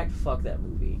Contact. Fuck that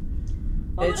movie.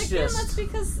 Well, that's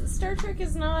because Star Trek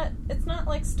is not... It's not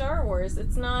like Star Wars.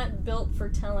 It's not built for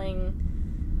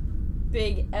telling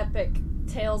big, epic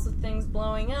tales of things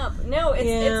blowing up. No,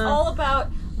 it's all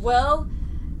about,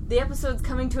 the episode's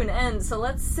coming to an end, so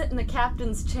let's sit in the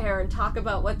captain's chair and talk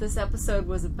about what this episode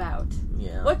was about.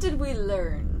 Yeah. What did we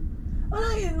learn?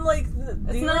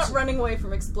 It's not running away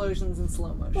from explosions in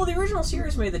slow motion. Well, the original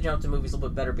series made the jump to movies a little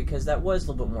bit better because that was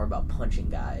a little bit more about punching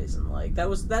guys, and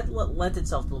that lent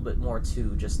itself a little bit more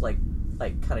to just kind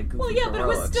of goofy. Well, yeah, heroics. but it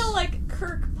was still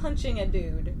Kirk punching a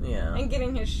dude, and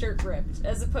getting his shirt ripped,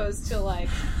 as opposed to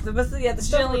the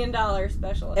 $1 billion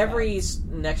special. Every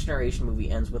Next Generation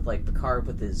movie ends with Picard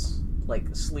with his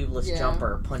sleeveless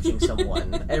jumper punching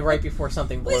someone, and right before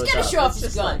something blows up. He's got to show off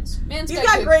his guns. He's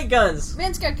got great guns.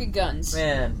 Man's got good guns.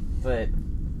 I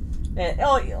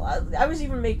was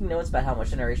even making notes about how much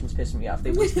Generations pissed me off.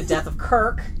 They wasted the death of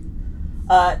Kirk,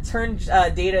 turned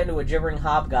Data into a gibbering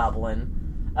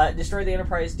hobgoblin, destroyed the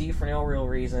Enterprise D for no real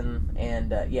reason,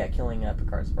 and killing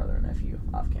Picard's brother and nephew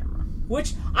off camera.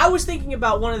 Which I was thinking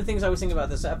about. One of the things I was thinking about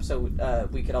this episode,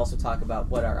 we could also talk about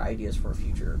what our ideas for a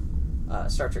future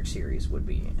Star Trek series would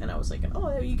be. And I was thinking,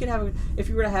 you could have if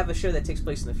you were to have a show that takes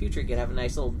place in the future, you could have a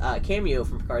nice little cameo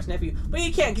from Picard's nephew. But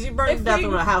you can't, because you burned to death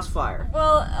in a house fire.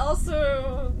 Well,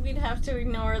 also, we'd have to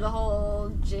ignore the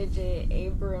whole J.J.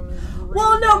 Abrams...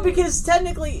 Well, no, because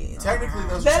technically those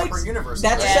are separate universes.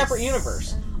 That's a separate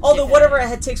universe. Although, whatever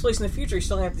takes place in the future, you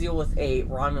still have to deal with a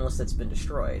Romulus that's been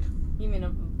destroyed. You mean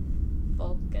a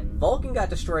Vulcan? Vulcan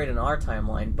got destroyed in our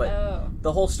timeline, but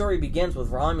the whole story begins with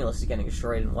Romulus getting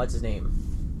destroyed and what's his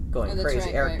name going crazy.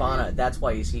 Right, Eric Bana. Right. That's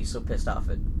why he's so pissed off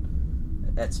at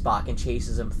Spock and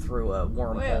chases him through a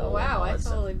wormhole. Wait, wow, I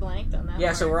totally blanked on that.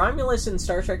 Yeah, so Romulus in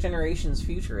Star Trek Generations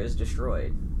future is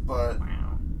destroyed. But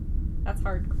wow, that's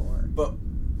hardcore. But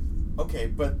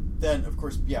then of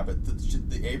course, but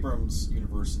the Abrams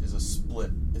universe is a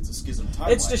split. It's a schism timeline.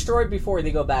 It's destroyed before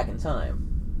they go back in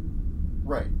time.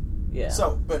 Right. Yeah.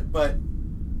 So,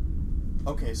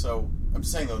 okay. So I'm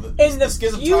saying though that in the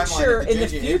schism future, in the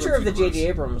future of the J.J.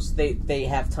 Abrams, they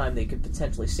have time. They could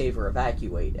potentially save or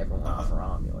evacuate everyone off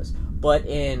Romulus. But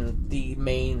in the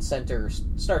main center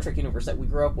Star Trek universe that we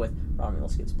grew up with,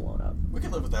 Romulus gets blown up. We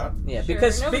can live with that. Yeah, sure,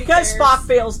 because cares. Spock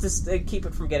fails to keep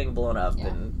it from getting blown up,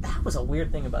 and that was a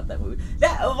weird thing about that movie.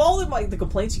 That of all the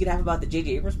complaints you could have about the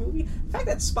J.J. Abrams movie, the fact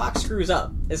that Spock screws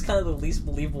up is kind of the least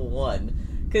believable one.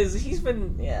 Because he's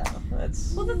been,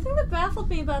 that's... Well, the thing that baffled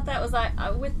me about that was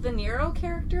with the Nero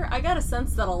character, I got a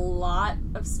sense that a lot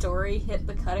of story hit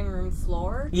the cutting room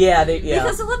floor. Yeah,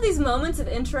 Because he'll have these moments of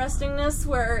interestingness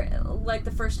where, like,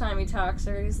 the first time he talks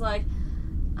to her, he's like,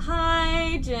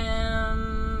 "Hi,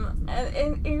 Jim."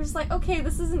 And you're just like, okay,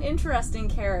 this is an interesting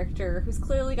character who's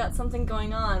clearly got something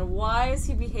going on. Why is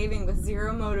he behaving with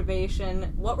zero motivation?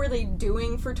 What were they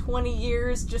doing for 20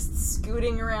 years? Just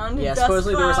scooting around in dust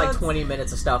supposedly clouds? there was 20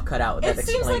 minutes of stuff cut out that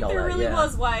explained all that. It seems like there really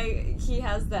was why he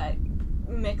has that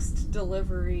mixed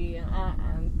delivery,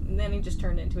 and then he just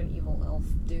turned into an evil elf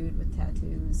dude with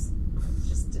tattoos. It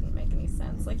just didn't make any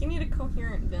sense. Like, you need a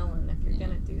coherent villain if you're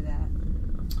gonna do that.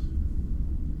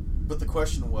 But the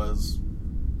question was,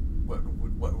 what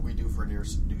would we do for a new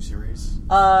series?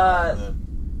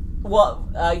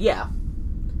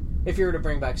 If you were to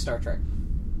bring back Star Trek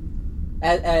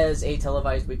as a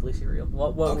televised weekly serial,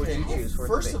 what would you choose for it?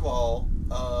 First of all,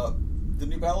 the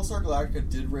new Battlestar Galactica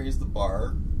did raise the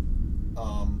bar.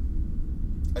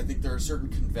 I think there are certain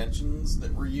conventions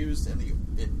that were used in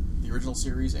the original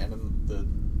series and in the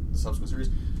subsequent series.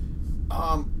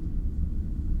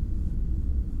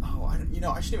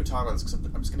 I shouldn't even talk about this because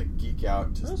I'm just going to geek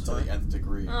out to the nth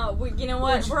degree. Oh, well, you know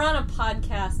what? We're on a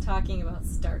podcast talking about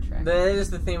Star Trek. That is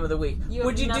the theme of the week.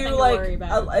 Would you do like?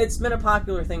 It's been a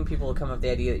popular thing. People have come up with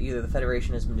the idea that either the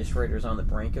Federation has been destroyed or is on the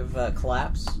brink of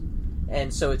collapse,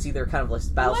 and so it's either kind of like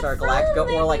Battlestar Galactica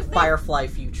or like Firefly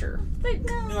Future.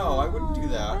 No, I wouldn't do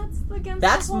that.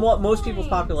 That's what most people's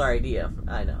popular idea.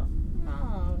 I know.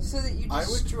 So that you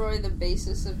destroy the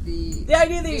basis of the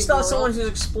idea that you still have someone who's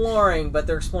exploring, but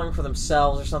they're exploring for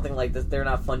themselves or something like that. They're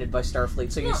not funded by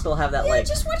Starfleet, so you still have that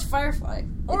just watch Firefly.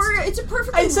 It's a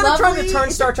perfectly instead of trying to turn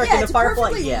Star Trek into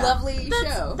Firefly. Lovely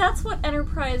show. That's what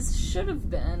Enterprise should have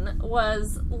been.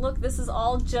 Look, this is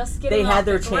all just getting. They had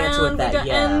their chance with that,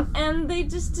 and they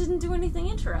just didn't do anything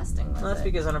interesting with that's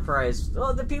because Enterprise.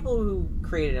 Well, the people who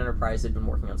created Enterprise had been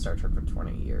working on Star Trek for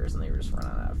 20 years, and they were just running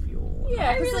out of fuel.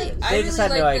 Yeah, they just had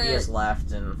no ideas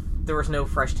left, and there was no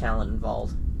fresh talent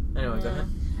involved. Anyway, go ahead.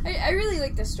 I really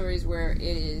like the stories where it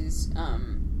is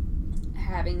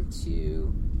having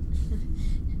to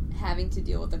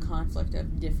deal with the conflict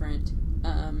of different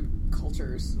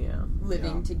cultures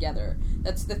living together.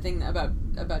 That's the thing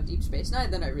about Deep Space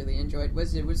Nine that I really enjoyed.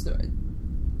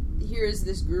 Here's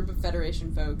this group of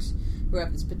Federation folks who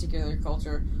have this particular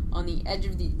culture on the edge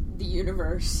of the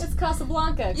universe. It's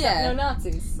Casablanca, except no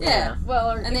Nazis. Yeah.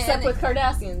 Well, except with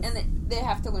Cardassians. And they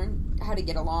have to learn how to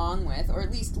get along with, or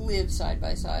at least live side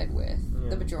by side with,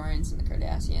 the Bajorans and the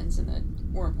Cardassians and the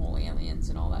wormhole aliens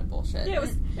and all that bullshit. Yeah,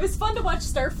 it was fun to watch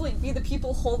Starfleet be the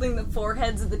people holding the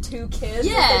foreheads of the two kids as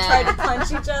they try to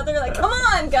punch each other. Like, come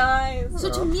on, guys! So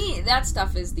to me, that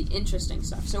stuff is the interesting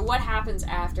stuff. So what happens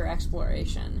after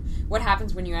exploration? What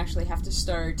happens when you actually have to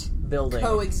start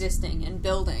coexisting and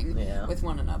building with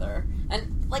one another?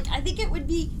 And, I think it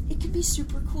could be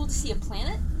super cool to see a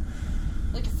planet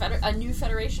Like a new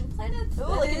Federation planet? Ooh,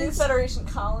 like a new Federation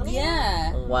colony?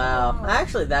 Yeah. Wow.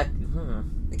 Actually, that...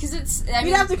 Because it's...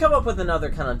 We'd have to come up with another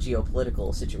kind of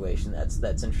geopolitical situation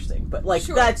that's interesting. But, like,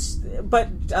 sure. their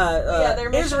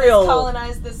mission Israel... is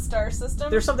colonize this star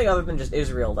system? There's something other than just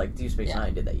Israel, like Deep Space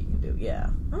Nine did that you can do. Yeah.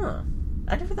 Huh.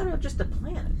 I never thought it was just a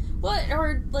planet. Well,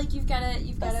 or, like, you've got a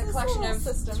collection of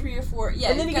system. 3 or 4...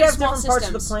 Yeah, and then you could have different parts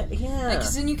of the planet. Yeah.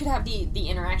 Because then you could have the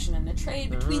interaction and the trade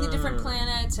between the different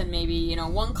planets, and maybe,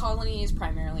 one colony is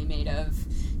primarily made of...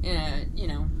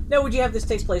 No, would you have this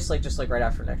take place just right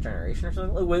after Next Generation or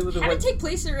something? Have it take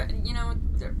place, around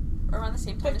the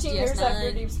same time 15 as DS9. years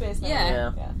after Deep Space Nine.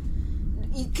 Yeah.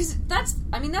 Because that's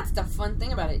the fun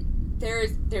thing about it.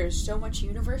 There's so much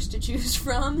universe to choose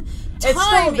from. It's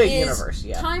still a big universe,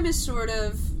 yeah. Time is sort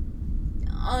of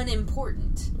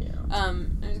unimportant. Yeah.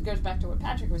 And it goes back to what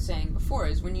Patrick was saying before,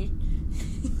 is when you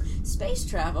space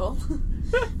travel,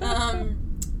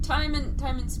 time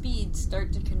and speed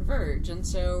start to converge, and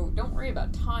so don't worry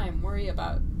about time, worry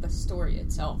about the story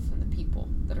itself and the people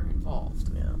that are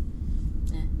involved. Yeah.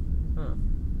 Oh,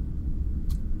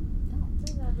 I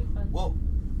think that'd be fun. Well,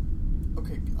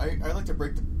 okay, I'd like to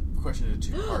break the question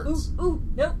into 2 parts.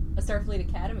 Nope. A Starfleet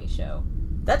Academy show.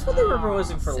 That's what they were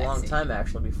proposing for sexy. a long time,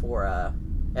 actually, before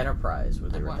Enterprise,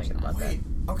 where they were thinking about that. Wait,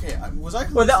 okay, was I...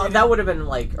 Well, that would have been,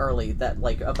 early,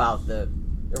 about the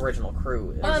original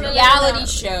crew. A reality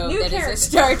show New that characters.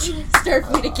 is a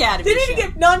Starfleet Academy They need to show.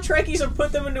 get non-Trekkies and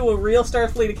put them into a real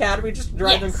Starfleet Academy, just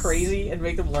drive them Yes. crazy and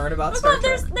make them learn about Star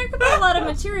Trek. There could be a lot of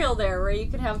material there where you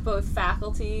could have both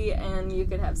faculty and you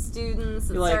could have students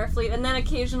and Starfleet, and then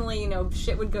occasionally,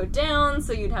 shit would go down,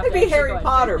 so you'd have It'd to be actually Harry go and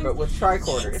Potter, do but with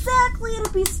tricorders. Exactly,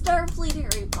 it'll be Starfleet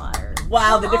Harry Potter.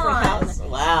 Wow, Come the different on. house.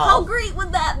 Wow. How great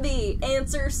would that be?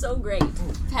 Answer, so great.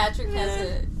 Patrick has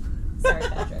a... Sorry,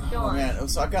 Patrick. Go on. Man,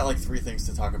 so I've got 3 things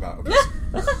to talk about.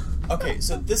 Okay,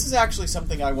 so this is actually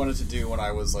something I wanted to do when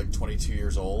I was 22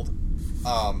 years old.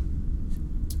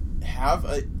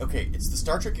 It's the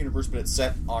Star Trek universe, but it's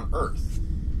set on Earth,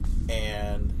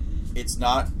 and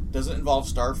doesn't involve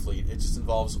Starfleet. It just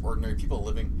involves ordinary people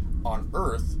living on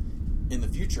Earth in the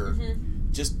future.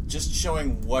 Mm-hmm. Just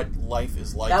showing what life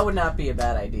is like. That would not be a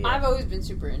bad idea. I've always been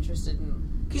super interested in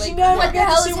what the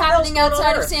hell is happening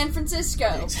outside of San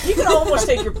Francisco. You can almost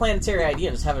take your planetary idea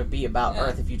and just have it be about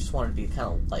Earth if you just wanted to be kind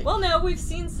of like... Well, no, we've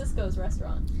seen Cisco's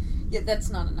restaurant. Yeah, that's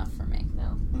not enough for me.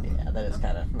 No. Yeah, that is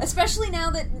kind of... Especially now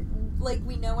that,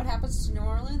 we know what happens to New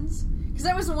Orleans. Because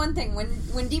that was the one thing.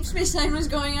 When Deep Space Nine was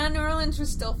going on, New Orleans was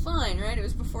still fine, right? It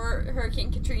was before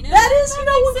Hurricane Katrina. That is, when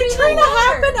Katrina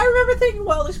happened, I remember thinking,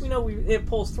 well, at least we know it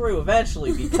pulls through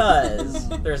eventually because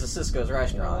there's a Cisco's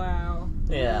restaurant. Wow.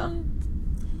 Yeah.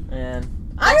 And...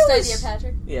 Next idea,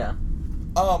 Patrick. Yeah.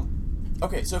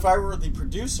 Okay, so if I were the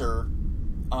producer,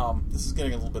 this is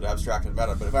getting a little bit abstract and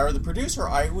meta, but if I were the producer,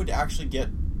 I would actually get,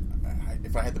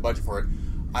 if I had the budget for it,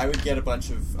 I would get a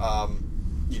bunch of,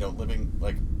 living,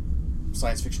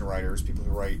 science fiction writers, people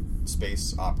who write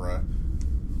space opera,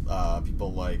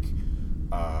 people like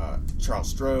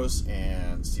Charles Stross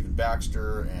and Stephen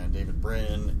Baxter and David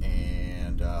Brin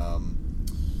and,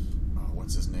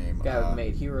 what's his name? Guy who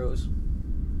made Heroes.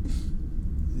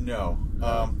 No.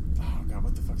 Oh God,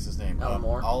 what the fuck is his name? Alan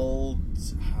Moore.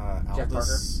 Jeff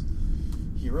Parker.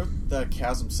 He wrote the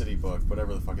Chasm City book,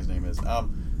 whatever the fuck his name is.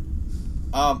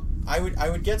 I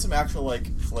would get some actual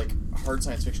like hard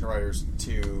science fiction writers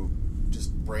to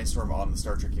just brainstorm on the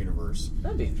Star Trek universe.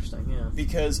 That'd be interesting, yeah.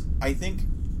 Because I think,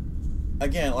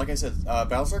 again, like I said,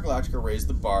 Battlestar Galactica raised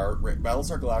the bar.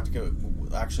 Battlestar Galactica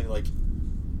actually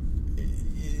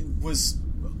it was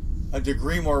a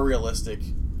degree more realistic.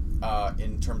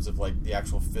 In terms of the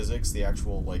actual physics, the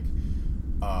actual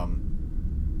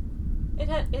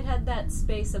it had that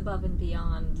space above and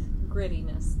beyond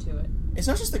grittiness to it. It's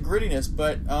not just the grittiness,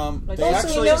 but they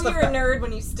actually you're a nerd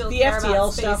when you still the care FTL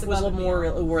about stuff space was a little more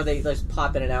beyond. where they just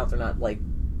pop in and out. They're not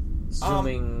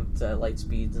zooming to light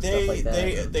speeds and stuff like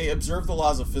that. They observe the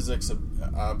laws of physics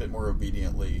a bit more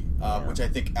obediently, which I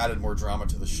think added more drama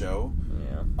to the show.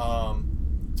 Yeah.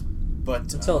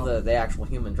 But until the actual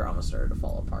human drama started to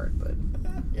fall apart, but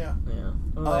yeah.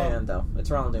 And though it's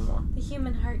Ronald D. Moore. The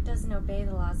human heart doesn't obey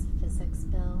the laws of physics,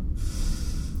 Bill.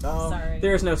 Sorry.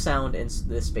 There is no sound in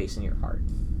this space in your heart.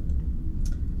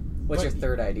 What's your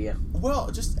third idea? Well,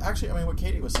 just actually, what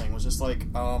Katie was saying was just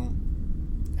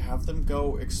have them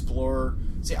go explore.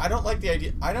 See, I don't like the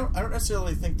idea. I don't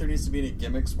necessarily think there needs to be any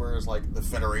gimmicks, whereas the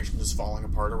Federation is falling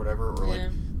apart or whatever,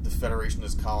 or the Federation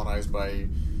is colonized by.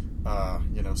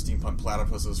 Steampunk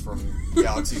platypuses from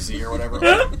Galaxy Z or whatever.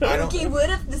 Okay, what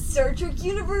if the Star Trek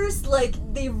universe,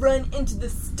 they run into the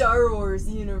Star Wars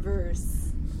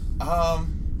universe?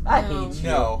 I hate you.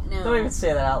 No. Don't even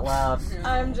say that out loud. No.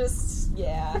 I'm just,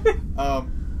 yeah.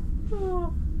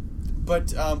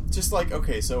 But just like,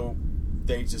 okay, so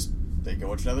they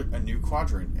go into a new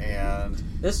quadrant, and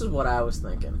this is what I was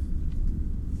thinking.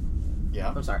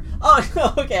 Yeah. I'm sorry.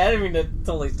 Oh, okay. I didn't mean to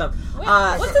totally stop. Wait,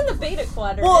 what's in the beta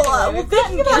quadrant? Well, anyway?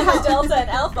 thinking about Delta and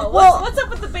Alpha. Well, What's up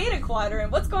with the beta quadrant?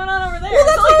 What's going on over there? Well,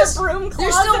 Is it like that's the broom closet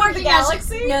They're still of working the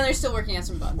galaxy? No, they're still working on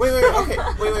some bugs. Wait. Okay.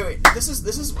 Wait. This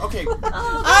is okay.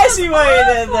 Oh, I see what you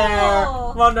did there.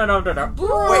 awful. Well,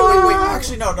 no. Wait.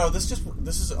 Actually, no. This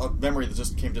is a memory that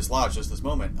just came dislodged just this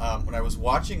moment. When I was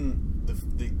watching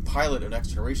the pilot of Next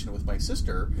Generation with my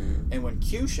sister, and when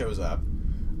Q shows up,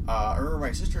 I remember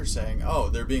my sister saying, "Oh,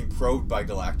 they're being probed by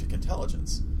galactic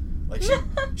intelligence." Like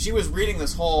she was reading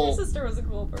this whole. Your sister was a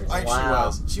cool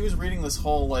person. She was reading this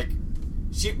whole like.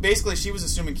 She was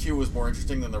assuming Q was more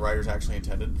interesting than the writers actually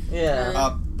intended.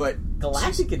 Yeah. But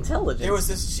galactic intelligence. There was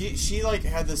this. She like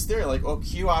had this theory like, oh,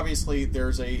 Q obviously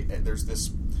there's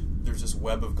this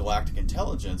web of galactic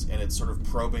intelligence, and it's sort of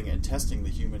probing and testing the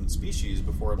human species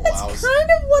before it allows. That's kind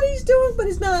of what he's doing, but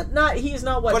he's not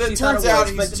what but she it thought turns it out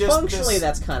was. But he's just functionally, this,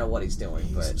 that's kind of what he's doing.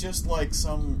 He's just like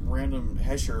some random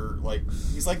Hesher. Like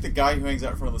he's like the guy who hangs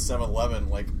out in front of the 7-Eleven,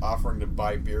 like offering to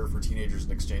buy beer for teenagers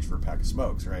in exchange for a pack of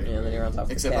smokes, right? Yeah, then you're on top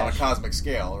of except the on a cash. cosmic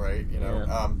scale, right? You know.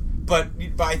 Yeah. But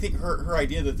I think her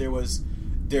idea that there was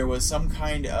some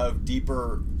kind of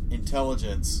deeper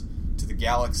intelligence to the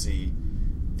galaxy.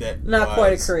 That not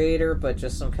quite a creator, but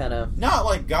just some kind of not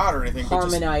like God or anything,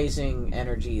 harmonizing but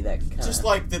energy that kind of just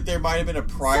like that there might have been a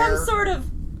prior some sort of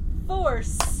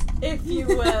force, if you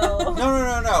will.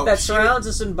 No. That surrounds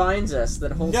us and binds us.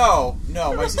 That holds. No.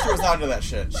 My sister was not into that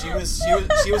shit. She was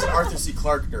an Arthur C.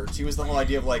 Clarke nerd. She was the whole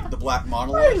idea of like the black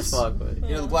monoliths. You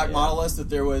know, the black monoliths, that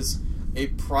there was a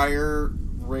prior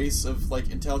race of like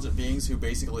intelligent beings who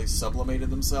basically sublimated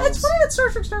themselves. It's funny that Star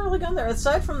Trek's not really gone there.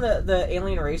 Aside from the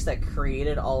alien race that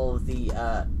created all of the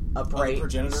upright the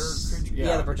progenitor creature?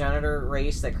 Yeah, the progenitor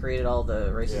race that created all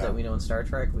the races that we know in Star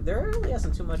Trek. There really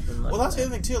hasn't too much been much. Well, that's the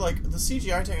other thing too. Like the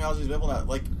CGI technology is able to.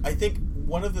 Like I think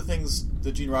one of the things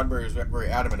that Gene Roddenberry was very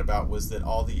adamant about was that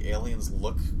all the aliens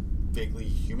look vaguely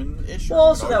human-ish. Well,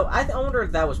 also though, I wonder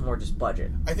if that was more just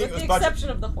budget. I think with it was the budget. exception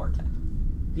of the Horta.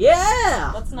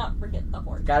 Yeah! Let's not forget the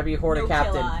Horta. Gotta be Horta no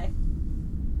captain. Kill eye.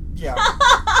 Yeah.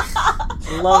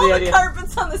 Love all the the idea.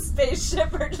 carpets on the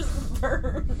spaceship are just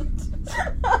burned.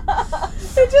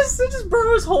 It just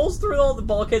burrows holes through all the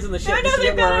bulkheads in the ship. I know just to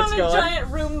they've get got where it it's on going. a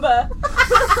giant Roomba.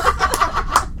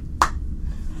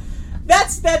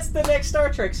 That's the next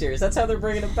Star Trek series. That's how they're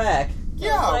bringing it back.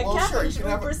 Yeah, like well, Captain sure. You can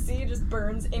have Trooper C just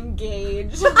burns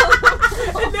engage.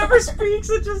 It never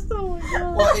speaks. It just oh my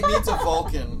god. Well, it needs a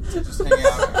Vulcan to just hang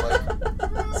out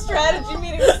and like. Strategy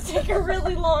meetings take a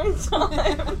really long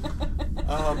time.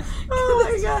 Oh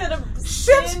my god.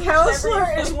 Ship's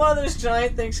counselor is one of those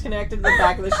giant things connected to the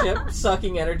back of the ship,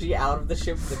 sucking energy out of the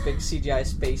ship with a big CGI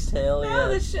space tail. No,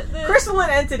 Yeah. the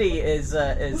Crystalline Entity is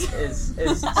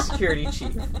security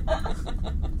chief.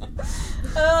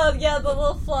 Oh yeah, the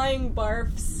little flying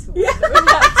barfs. Yeah. Would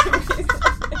have to be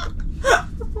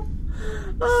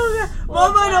Oh yeah.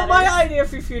 Well, my idea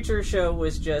for your future show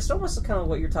was just almost kind of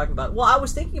what you're talking about. Well, I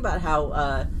was thinking about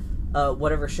how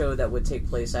whatever show that would take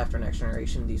place after Next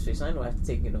Generation, Deep Space Nine, would have to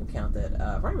take into account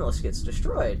that Romulus gets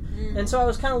destroyed. And so I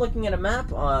was kind of looking at a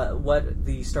map, what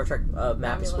the Star Trek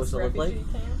map is supposed to look like.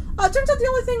 Turns out the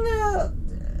only thing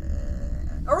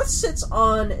Earth sits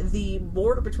on the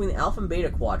border between the Alpha and Beta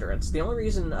quadrants. The only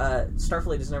reason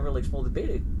Starfleet has never really explored the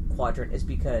Beta quadrant is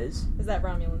because is that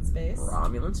Romulan space?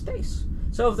 Romulan space.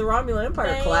 So if the Romulan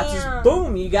Empire collapses,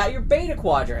 boom, you got your Beta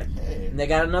quadrant. Hey. And they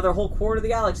got another whole quarter of the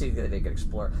galaxy that they could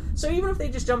explore. So even if they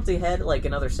just jumped ahead like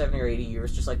another 70 or 80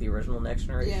 years, just like the original Next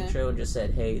Generation show, and just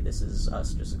said, hey, this is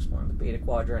us just exploring the Beta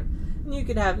quadrant, and you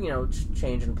could have,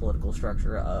 change in political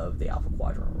structure of the Alpha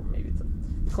quadrant, or maybe the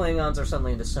Klingons are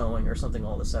suddenly into sewing or something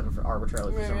all of a sudden for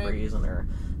arbitrarily for some reason, or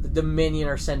the Dominion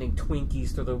are sending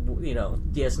Twinkies through the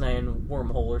DS9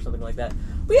 wormhole or something like that.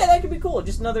 But yeah, that could be cool.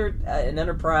 Just another an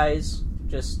Enterprise.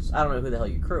 Just I don't know who the hell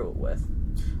you crew it with.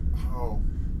 Oh.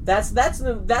 That's the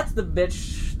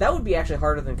bitch. That would be actually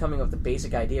harder than coming up with the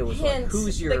basic idea. Was Hint, like,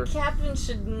 who's your the captain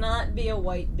should not be a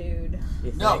white dude.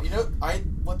 No, I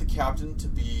want the captain to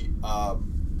be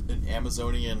an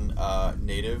Amazonian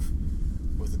native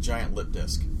with a giant lip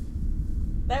disc.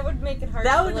 That would make it hard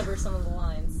to deliver some of the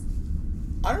lines.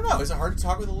 I don't know. Is it hard to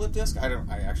talk with a lip disc? I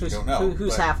actually don't know.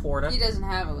 Who's half Horta? He doesn't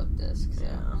have a lip disc. So.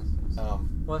 Yeah.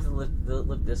 What if the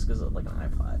lip disc is like an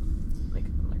iPod?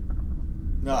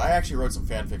 No, I actually wrote some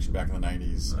fan fiction back in the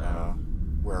 90s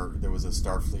where there was a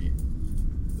Starfleet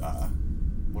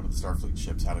one of the Starfleet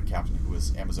ships had a captain who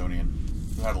was Amazonian,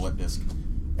 who had a lit disc,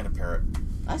 and a parrot.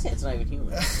 I say it's not even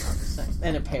human. I'm just saying.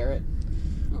 And a parrot.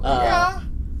 Yeah.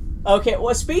 Okay,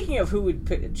 well, speaking of who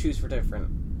we'd choose for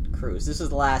different crews, this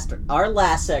is our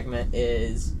last segment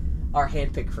is our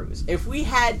handpicked crews. If we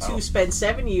had to spend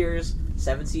 7 years,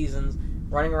 7 seasons,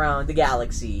 running around the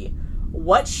galaxy,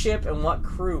 what ship and what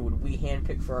crew would we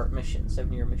handpick for our mission,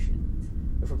 7-year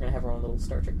mission, if we're going to have our own little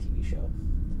Star Trek TV show?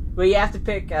 Well, you have to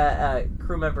pick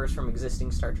crew members from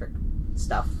existing Star Trek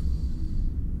stuff,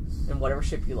 and whatever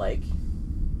ship you like.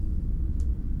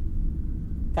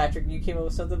 Patrick, you came up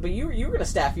with something, but you were going to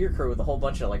staff your crew with a whole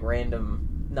bunch of like random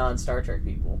non-Star Trek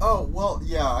people. Oh, well,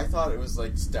 yeah, I thought it was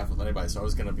like staff with anybody, so I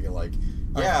was going to be like,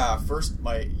 I'd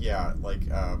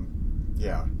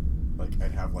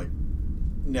have like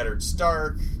Neddard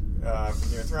Stark from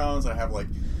Game of Thrones, I'd have like,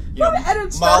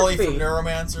 Molly from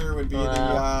Neuromancer would be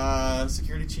the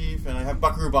security chief, and I have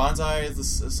Buckaroo Banzai as the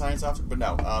science officer, but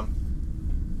no, I'm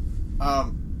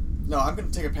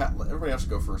going to take a pat. Everybody else should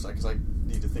go first, because I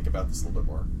need to think about this a little bit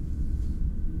more.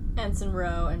 Ensign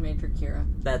Rowe and Major Kira.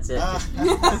 That's it.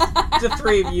 The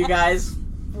 3 of you guys.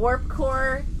 Warp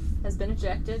core has been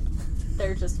ejected.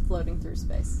 They're just floating through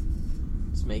space.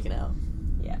 Just making out.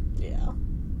 Yeah.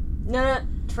 No,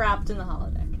 trapped in the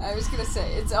holodeck. I was gonna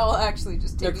say, it's all actually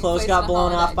just taking their clothes place got in a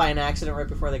blown holodeck. off by an accident right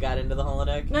before they got into the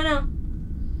holodeck. No.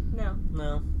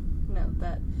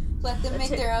 Let them make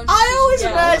their own decisions.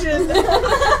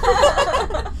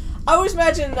 I always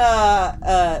imagine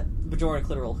Bajoran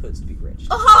clitoral hoods to be rich.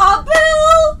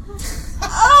 Bill!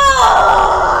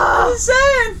 I'm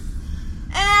saying.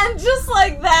 And just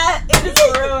like that, it is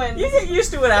ruined. You get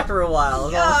used to it after a while,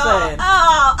 is all I'm saying.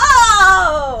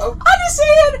 Oh! I'm just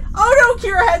saying, Odo and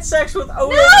Kira had sex with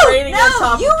Odo training on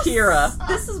top of Kira.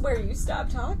 This is where you stop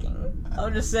talking.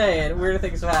 I'm just saying, weird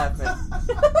things have happened.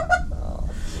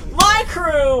 My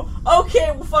crew!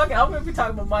 Okay, well, fuck it. I'm going to be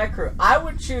talking about my crew. I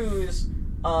would choose,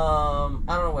 I don't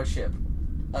know what ship.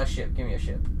 A ship. Give me a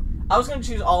ship. I was going to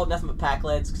choose all nothing but pack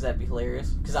leads, because that'd be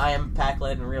hilarious. Because I am pack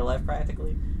led in real life,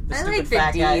 practically. I like the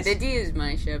D. Guys. The D is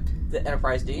my ship. The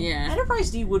Enterprise D? Yeah.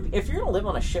 Enterprise D would be, if you're going to live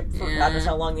on a ship for God knows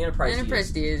how long, the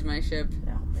Enterprise D is my ship.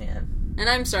 Oh, man. And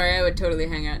I'm sorry, I would totally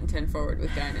hang out in 10 Forward with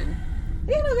Guinan.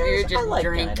 Yeah, no, You're just I like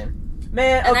drink. Guinan.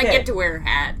 Man, okay. And I get to wear a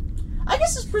hat. I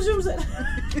guess this presumes that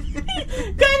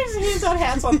Guinan hands out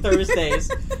hats on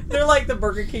Thursdays. They're like the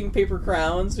Burger King paper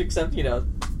crowns, except,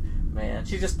 man,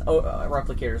 she's just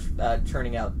replicators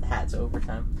churning out hats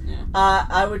overtime. Yeah.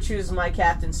 I would choose my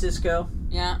captain, Cisco.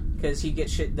 Yeah. Because he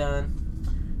gets shit done.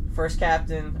 First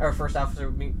officer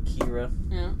would be Kira.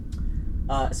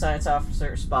 Yeah. Science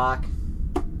officer, Spock.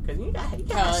 Because you got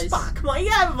Spock. Come on, you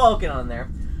got a Vulcan on there.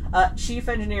 Chief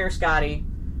engineer, Scotty.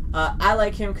 I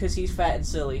like him because he's fat and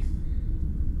silly.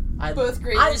 Both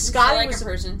great reasons Scotty like a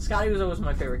person. Scotty was always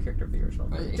my favorite character of the original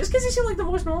movie. Really? Just because he seemed like the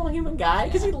most normal human guy.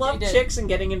 Because he loved chicks and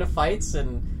getting into fights,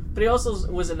 but he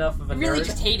also was enough of a nerd. Really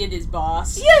just hated his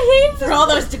boss. Yeah, he hated for all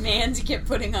those demands he kept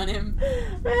putting on him.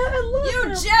 Man, I love him.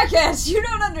 You jackass! You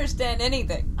don't understand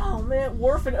anything. Oh man,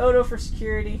 Worf and Odo for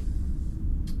security.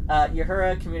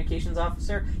 Uhura, communications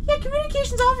officer. Yeah,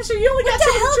 communications officer. You only got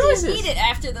 2 choices. Do you need it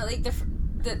after the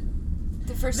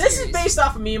first This series? is based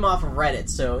off a meme off of Reddit,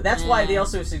 so that's why they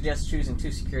also suggest choosing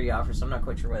 2 security officers. I'm not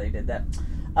quite sure why they did that.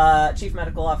 Chief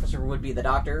medical officer would be the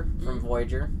Doctor from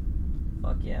Voyager.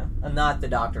 Fuck yeah. Not the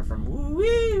Doctor from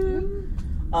Woo.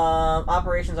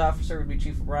 Operations officer would be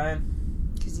Chief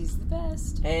O'Brien. Because he's the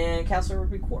best. And counselor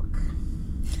would be Quark.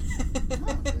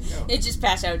 It just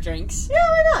pass out drinks. Yeah,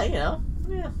 why not,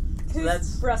 Yeah. So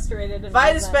that's frustrated. If I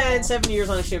had to spend 7 years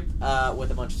on a ship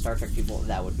with a bunch of Star Trek people,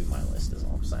 that would be my list, is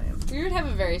all I'm saying. We would have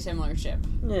a very similar ship.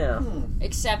 Yeah.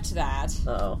 Except that.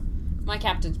 Uh-oh. My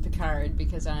captain's Picard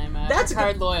because I'm a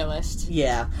Picard loyalist.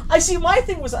 Yeah. I see, my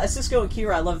thing was Cisco and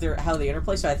Kira, I love how they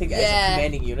interplay, so I think as a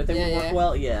commanding unit they would work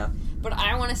well. Yeah. But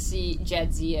I want to see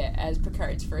Jadzia as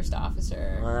Picard's first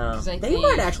officer. Wow. They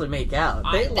might actually make out.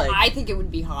 I think it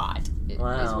would be hot, is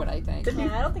what I think.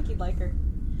 I don't think he'd like her.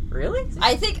 Really?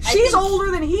 I think she's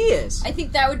older than he is. I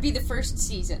think that would be the first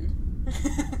season.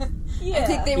 Yeah. I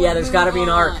think they would there's got to be an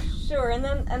arc. Sure, and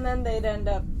then they'd end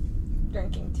up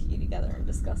drinking tea together and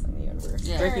discussing the universe.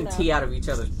 Yeah. Drinking tea out of each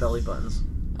other's belly buttons.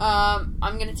 I'm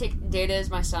gonna take Data as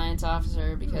my science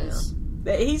officer because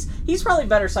he's probably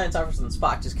better science officer than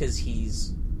Spock just because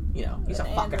he's a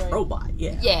fucking robot.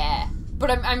 Yeah. Yeah.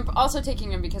 But I'm also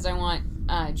taking him because I want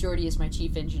Geordi is my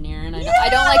chief engineer, and I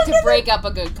don't like to break up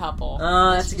a good couple.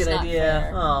 Oh, that's a good idea.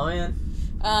 Fair. Oh, man.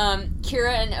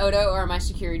 Kira and Odo are my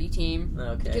security team.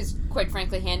 Okay. Because, quite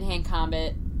frankly, hand-to-hand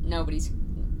combat, nobody's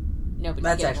nobody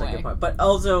That's get actually away. a good point. But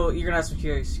also, you're going to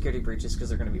have security breaches because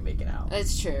they're going to be making out.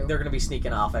 That's true. They're going to be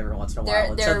sneaking off every once in a while.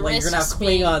 And there suddenly you're going to have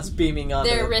Klingons beaming on.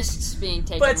 There are risks being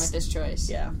taken with this choice.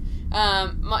 Yeah.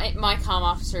 My comm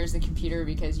officer is the computer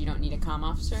because you don't need a comm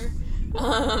officer.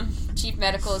 Chief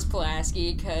medical is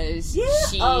Pulaski because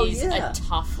she's a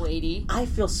tough lady. I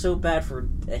feel so bad for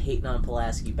hating on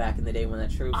Pulaski back in the day when that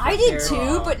show. I did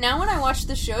too, but now when I watch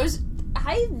the shows,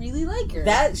 I really like her.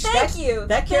 Thank you.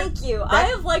 I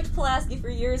have liked Pulaski for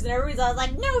years, and everybody's always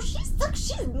like, "No,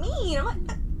 she's mean." I'm like,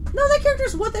 no, that character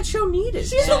is what that show needed.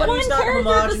 She's the one character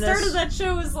at the start of that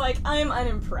show is like, I'm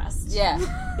unimpressed. Yeah.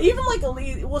 Even like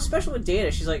especially with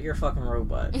Data, she's like, you're a fucking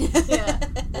robot. Yeah.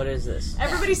 What is this?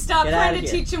 Everybody stop trying to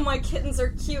teach him why kittens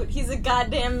are cute. He's a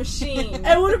goddamn machine.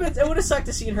 It would have sucked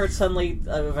to see her suddenly,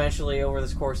 eventually, over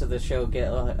the course of the show, get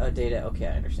a Data. Okay,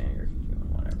 I understand you're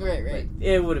human, whatever. Right. But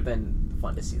it would have been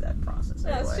fun to see that process.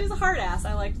 Yeah, anyway. she's a hard ass.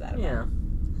 I liked that. Yeah.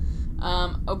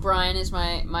 O'Brien is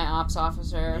my ops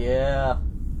officer. Yeah.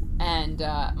 And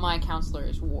my counselor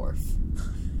is Worf.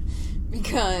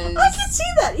 Because I can see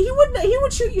that. He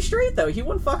would shoot you straight though. He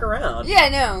wouldn't fuck around. Yeah,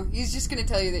 no. He's just gonna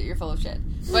tell you that you're full of shit.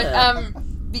 But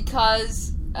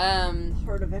because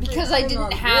I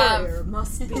didn't have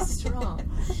must be strong.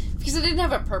 Because I didn't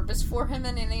have a purpose for him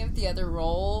in any of the other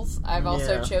roles, I've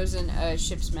also chosen a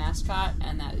ship's mascot,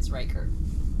 and that is Riker.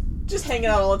 Just hanging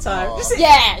out all the time.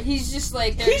 He's just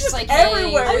like he's just like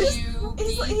everywhere. Hey,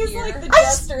 he's like the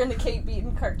jester in the Kate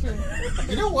Beaton cartoon.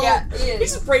 You know what? Yeah,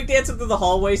 he's just breakdancing through the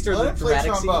hallways during the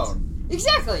dramatic scenes.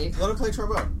 Exactly. Let him play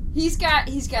trombone. He's got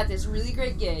this really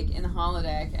great gig in the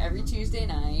holodeck every Tuesday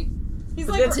night. He's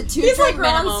like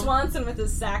Ron Swanson with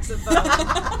his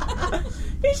saxophone.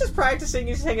 He's just practicing.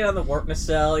 He's hanging out in the work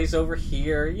nacelle. He's over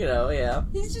here. Yeah.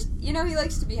 He's just he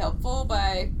likes to be helpful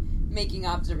by making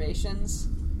observations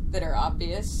that are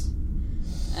obvious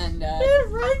and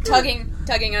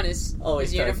tugging on his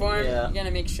uniform. Yeah. You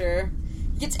gotta make sure.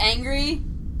 He gets angry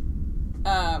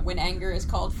when anger is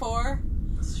called for.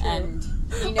 And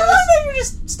he knows. I thought you were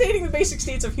just stating the basic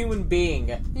states of human being.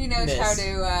 He knows how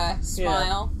to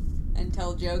smile and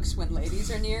tell jokes when ladies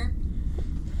are near.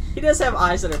 He does have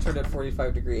eyes that are turned at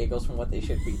 45-degree angles from what they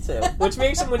should be, too. Which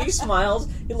makes him, when he smiles,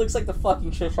 he looks like the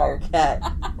fucking Cheshire Cat.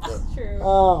 That's true.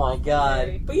 Oh, my God.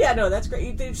 Very. But yeah, no, that's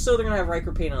great. So they're going to have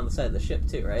Riker painted on the side of the ship,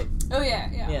 too, right? Oh, yeah.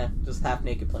 Yeah, just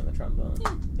half-naked playing the trombone.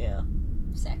 Yeah.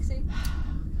 Sexy.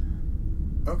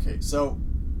 Okay, so...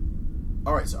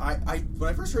 Alright, so I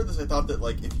when I first heard this, I thought that,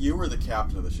 like, if you were the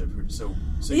captain of the ship, so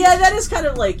yeah, that is kind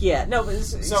of like, no, but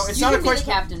so it's not a question.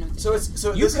 The captain of the ship.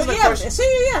 So this is a question.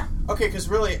 Yeah. Okay, because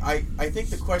really, I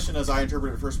think the question, as I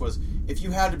interpreted it first, was if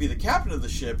you had to be the captain of the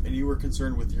ship and you were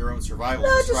concerned with your own survival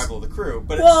and the survival of the crew.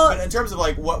 But in terms of,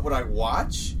 like, what would I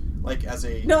watch? Like, as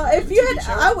a... No, if you had...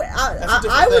 show,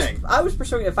 I was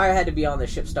pursuing if I had to be on the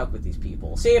ship stuck with these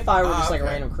people. Say if I were just like a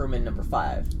random crewman number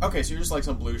 5. Okay, so you're just like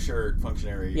some blue shirt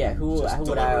functionary. Yeah, who would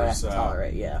I have to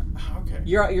tolerate, yeah. Okay.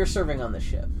 You're serving on the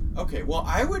ship. Okay, well,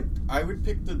 I would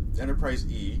pick the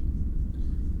Enterprise E.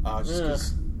 Just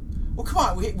because... Well, come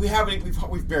on,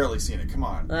 we've barely seen it. Come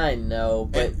on. I know,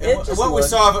 but and what we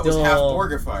saw of it was half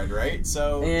Borgified, right?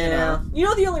 So you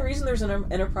know the only reason there's an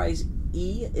Enterprise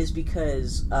E is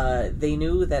because they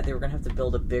knew that they were going to have to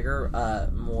build a bigger,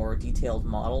 more detailed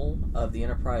model of the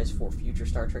Enterprise for future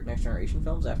Star Trek Next Generation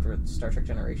films after Star Trek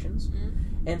Generations.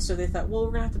 Mm-hmm. And so they thought, well,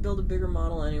 we're going to have to build a bigger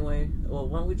model anyway. Well,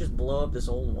 why don't we just blow up this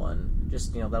old one?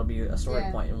 Just, that'll be a story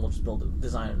point, and we'll just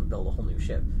design and build a whole new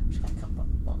ship. Which kind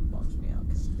of bums me out.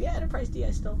 Yeah, Enterprise D, I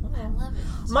love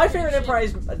it. My favorite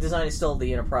Enterprise design is still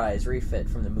the Enterprise refit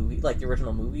from the movie, like the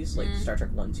original movies, like Star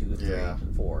Trek 1, 2, 3,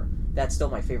 and 4. That's still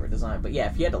my favorite design. But yeah,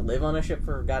 if you had to live on a ship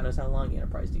for God knows how long, the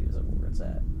Enterprise D is where it's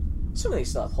at. Some of these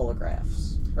still have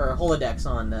holographs or holodecks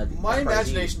on. My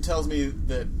imagination tells me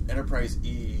that Enterprise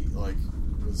E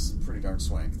was pretty darn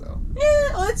swank, though.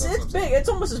 Yeah, well, it's big. It's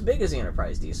almost as big as the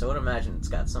Enterprise D, so I would imagine it's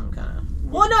got some kind of.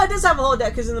 Well, no, it does have a holodeck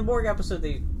because in the Borg episode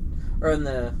in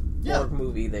the Borg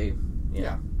movie they.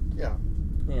 Yeah.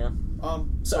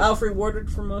 So Alfre Woodard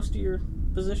for most of your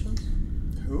positions.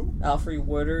 Who? Alfre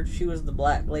Woodard. She was the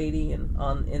black lady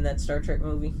in that Star Trek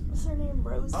movie. What's her name?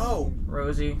 Rosie. Oh,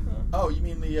 Rosie. Oh, you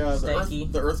mean the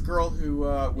Earth girl who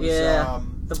was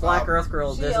the black Earth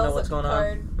girl doesn't know what's going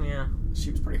on. Yeah,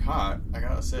 she was pretty hot. I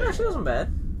gotta say. Yeah, she wasn't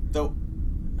bad. Though,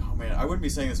 oh man, I wouldn't be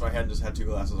saying this if I hadn't just had 2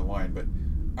 glasses of wine. But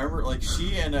I remember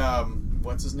she and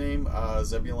what's his name?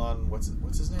 Zebulon. What's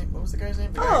his name? What was the guy's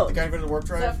name? The guy who invented the warp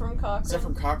drive.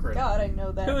 Zephyr Cochrane. God, I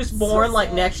know that. Who was born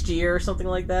next year or something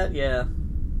like that? Yeah.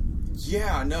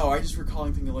 Yeah, no, I just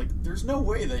recalling thinking there's no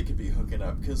way they could be hooking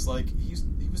up because he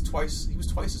was twice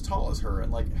as tall as her,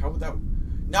 and how would that?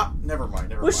 No, never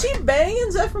mind. Was she banging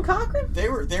Zefram Cochrane? They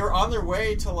were on their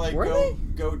way to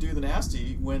go do the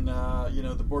nasty when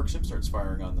the Borg ship starts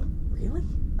firing on them. Really?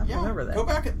 I don't remember that. Go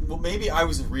back and maybe I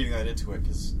was reading that into it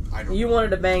because I don't. You wanted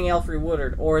to bang Elfrey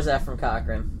Woodard or Zefram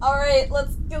Cochrane. All right,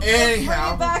 let's bring it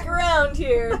back around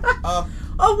here.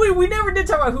 Oh wait, we never did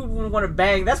talk about who would want to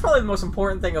bang. That's probably the most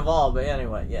important thing of all. But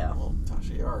anyway, yeah. Well,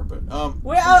 Tasha Yar, but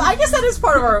well, I guess that is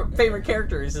part of our favorite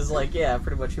characters. Is like, yeah,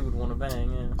 pretty much who would want to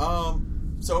bang. Yeah.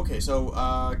 So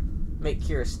make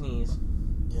Kira sneeze.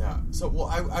 Yeah. So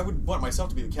I would want myself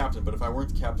to be the captain, but if I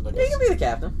weren't the captain, I guess you can be the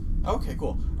captain. Okay,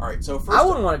 cool. All right. So first, I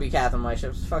wouldn't want to be captain of my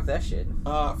ships. Fuck that shit.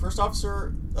 First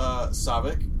officer,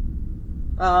 Savik.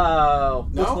 Oh,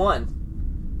 no? Which one?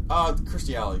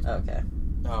 Kirstie Alley. Okay.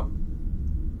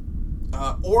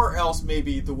 Or else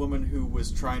maybe the woman who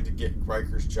was trying to get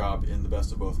Riker's job in The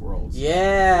Best of Both Worlds.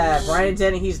 Yeah, Brian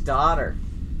Dennehy's daughter.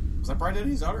 Was that Brian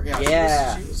Dennehy's daughter?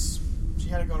 Yeah. She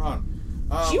had it going on.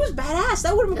 She was badass.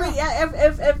 That would have been great. Yeah,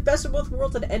 if Best of Both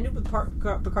Worlds had ended with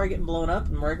Picard getting blown up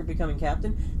and Riker becoming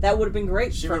captain, that would have been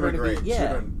great. She would have been great. She would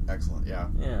have been excellent. Yeah.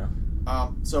 Yeah.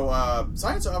 So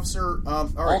science officer.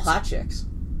 All hot chicks.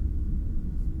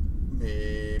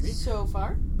 Maybe so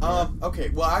far. Okay.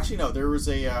 Well, actually, no. There was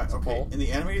in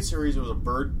the animated series, there was a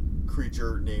bird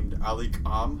creature named Alik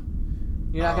Am.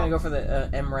 You're not going to go for the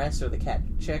MRS or the cat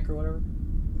chick or whatever.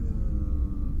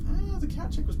 The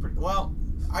cat chick was pretty well.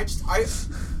 I just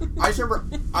remember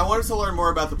I wanted to learn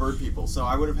more about the bird people, so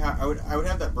I would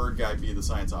have that bird guy be the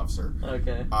science officer.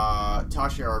 Okay.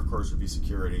 Tasha Yar, of course, would be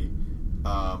security.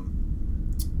 And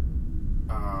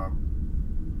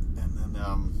then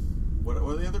what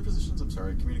are the other positions? I'm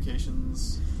sorry,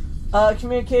 communications.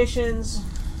 Communications.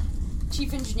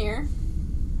 Chief engineer.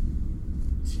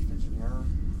 Chief engineer.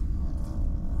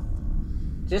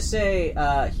 Just say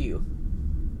Hugh.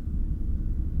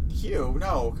 Hugh?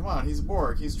 No, come on. He's a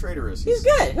Borg. He's traitorous. He's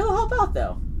good. He'll help out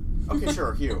though. Okay,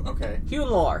 sure, Hugh. Okay. Hugh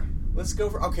and Lore. Let's go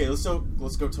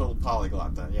total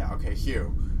polyglot then. Yeah. Okay,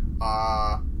 Hugh.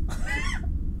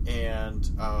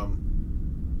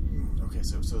 Okay,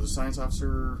 so the science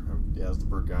officer. That's the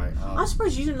bird guy. I'm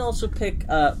surprised you didn't also pick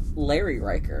Larry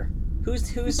Riker.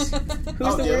 Who's the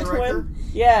weird twin?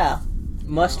 Yeah,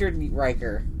 Mustard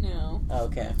Riker. No.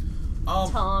 Okay.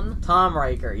 Tom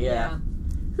Riker. Yeah.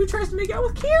 Who tries to make out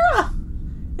with Kira,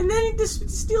 and then he just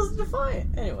steals the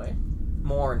Defiant. Anyway,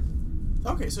 Morn.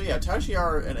 Okay, so yeah, Tasha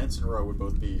Yar and Ensign Ro would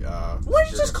both be. Why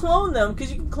don't you just clone them? Because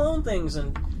you can clone things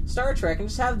in Star Trek and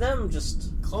just have them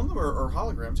just clone them or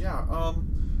holograms. Yeah.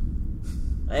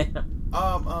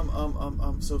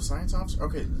 So science officer.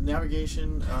 Okay,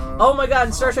 navigation. Oh my God!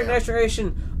 In Star Trek Next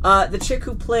Generation, the chick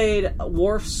who played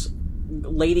Worf's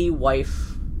lady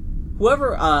wife,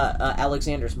 whoever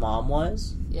Alexander's mom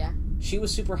was. Yeah. She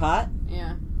was super hot.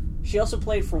 Yeah. She also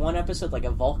played for one episode like a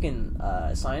Vulcan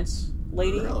science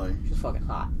lady. Really? She's fucking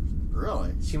hot.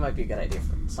 Really? She might be a good idea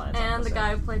for science. And episode. The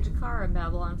guy who played Jakar in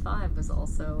Babylon 5 was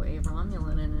also a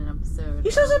Romulan in an episode. He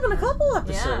shows up in a couple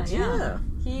episodes. Yeah.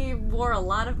 He wore a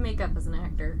lot of makeup as an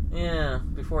actor. Yeah,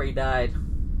 before he died.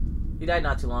 He died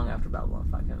not too long after Babylon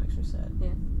 5. That makes me sad.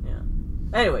 Yeah.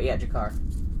 Anyway, yeah, Jakar.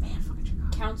 Man, fucking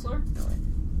Jakar. Counselor? No way.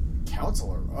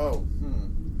 Counselor? Oh,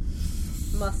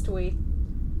 Must we?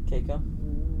 Keiko?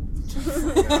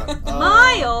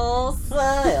 Miles!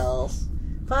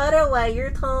 Put away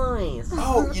your toys.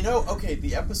 Oh, okay,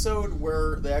 the episode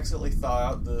where they accidentally thaw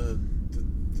out the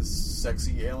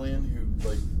sexy alien who,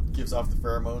 like, gives off the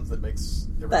pheromones that makes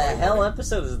everybody... The hell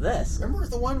episode is this? Remember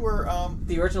the one where,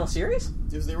 the original series?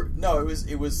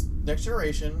 It was Next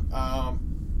Generation,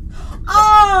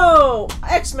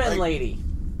 X-Men lady.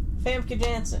 Famke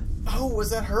Janssen. Oh,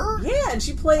 was that her? Yeah, and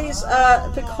she plays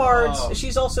Picard's.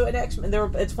 She's also an X-Men.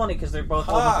 It's funny because they're both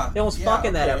they almost fuck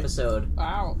in that episode.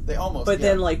 Wow, they almost. But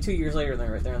then, like 2 years later,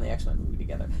 they're in the X-Men movie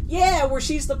together. Yeah, where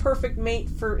she's the perfect mate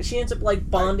for. She ends up like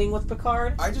bonding with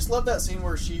Picard. I just love that scene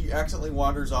where she accidentally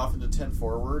wanders off into 10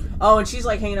 Forward. Oh, and she's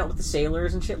like hanging out with the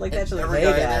sailors and shit like that. She's like, every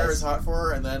guy in there is hot for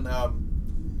her, and then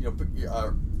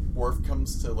Worf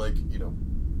comes to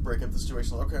break up the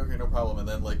situation. Like, okay, no problem, and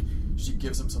then she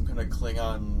gives him some kind of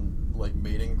Klingon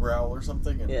mating growl or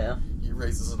something, and he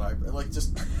raises an eyebrow,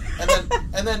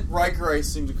 and then Riker, I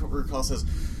seem to recall, says,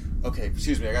 "Okay,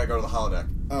 excuse me, I gotta go to the holodeck."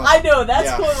 I know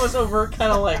that quote was over,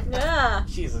 kind of like, yeah,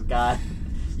 Jesus God,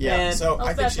 yeah. So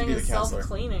I think she'd be the counselor.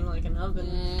 Self-cleaning like an oven.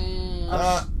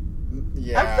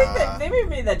 Yeah, I think that they may have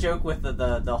made that joke with the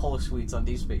holosuites on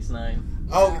Deep Space Nine.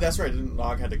 Oh, that's right. Didn't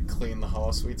Nog had to clean the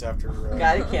holosuites after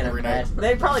God, you can't every imagine. Night?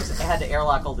 They probably just had to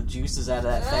airlock all the juices out of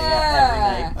that thing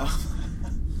every night.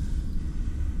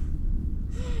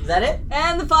 Is that it?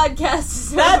 And the podcast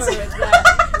is over with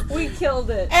that. We killed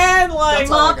it. And like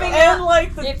mopping and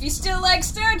like if you still like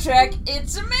Star Trek,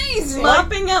 it's amazing.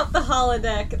 Mopping out the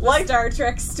holodeck, the Star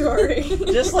Trek story.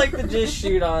 Just like the Jizz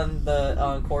shoot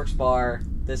on Quark's bar,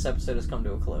 this episode has come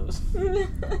to a close.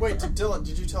 Wait, Dylan,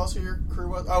 did you tell us who your crew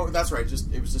was? Oh, that's right.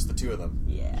 It was just the two of them.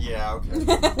 Yeah. Yeah.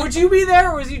 Okay. Would you be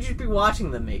there, or would you just be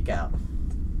watching them make out?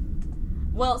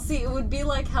 Well, see, it would be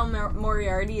like how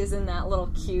Moriarty is in that little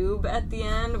cube at the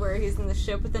end, where he's in the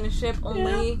ship within a ship,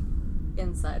 only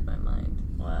inside my mind.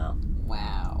 Wow.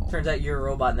 Turns out you're a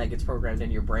robot and that gets programmed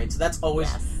into your brain, so that's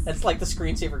always, that's like the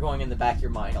screensaver going in the back of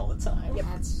your mind all the time. Yep.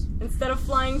 Instead of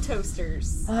flying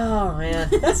toasters. Oh, man.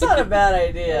 That's not a bad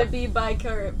idea. It'd be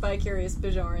bicurious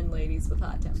Bajoran ladies with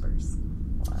hot tempers.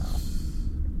 Wow.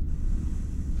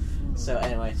 So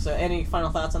anyway, any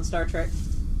final thoughts on Star Trek?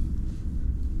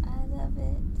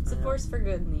 It's a force for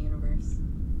good in the universe.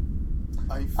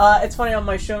 It's funny, on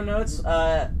my show notes,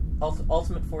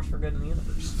 ultimate force for good in the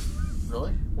universe.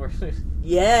 Really?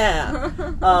 Yeah.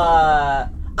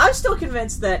 I'm still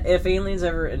convinced that if aliens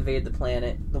ever invade the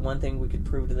planet, the one thing we could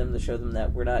prove to them to show them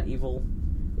that we're not evil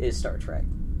is Star Trek.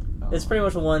 It's pretty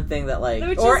much the one thing that, like...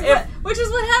 Which is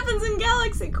what happens in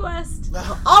Galaxy Quest.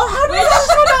 How do you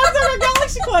know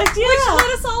Galaxy Quest? Yeah. Which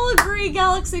let us all agree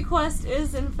Galaxy Quest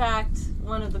is, in fact,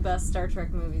 one of the best Star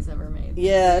Trek movies ever made.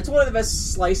 Yeah, it's one of the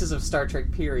best slices of Star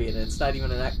Trek, period. It's not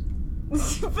even an...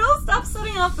 Phil, stop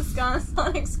setting off the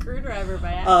sonic screwdriver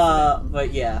by accident.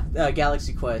 But yeah,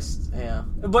 Galaxy Quest, yeah.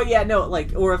 But yeah, no,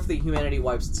 like, or if the humanity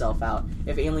wipes itself out.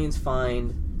 If aliens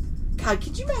find... God,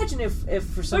 could you imagine if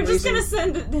for some reason... We're just gonna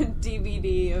send a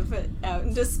DVD of it out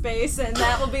into space, and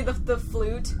that will be the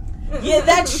flute. Yeah,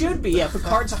 that should be,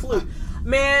 Picard's flute.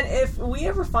 Man, if we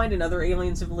ever find another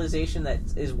alien civilization that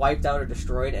is wiped out or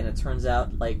destroyed, and it turns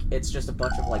out, like, it's just a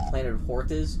bunch of, like, Planet of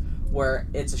Hortas, where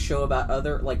it's a show about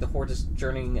other, like, the Hortas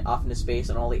journeying off into space,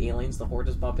 and all the aliens the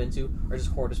Hortas bump into are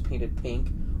just Hortas painted pink,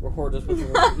 or Hortas with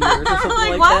ears or something like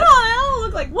that. Why do I all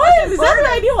look like... What? Is that an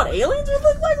idea what aliens would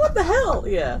look like? What the hell?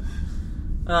 Yeah.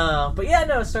 But yeah,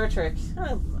 no, Star Trek.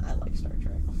 I like Star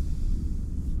Trek.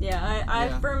 Yeah, I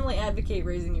firmly advocate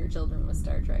raising your children with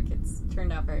Star Trek. It's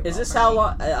turned out very well. Is this how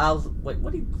long... Wait,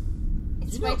 what do you...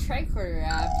 It's my tricorder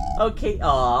app. Okay,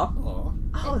 aw.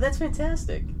 Oh, that's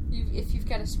fantastic. If you've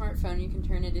got a smartphone, you can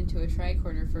turn it into a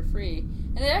tricorder for free,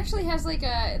 and it actually has like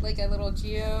a little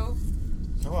geo.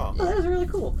 Oh wow! Oh, that is really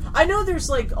cool. I know there's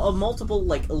like multiple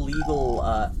like illegal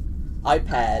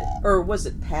iPad or was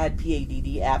it PAD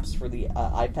PADD apps for the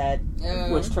iPad,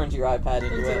 which turns your iPad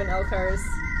into an LCARS.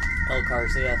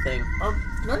 LCARS, yeah, thing.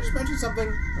 Can I just mention something?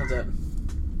 What's that?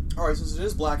 All right, since it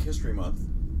is Black History Month.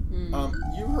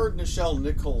 You heard Nichelle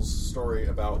Nichols' story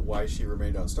about why she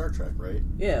remained on Star Trek, right?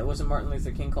 Yeah, it wasn't Martin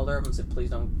Luther King called her up and said, please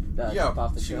don't jump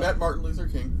off the show? She met Martin Luther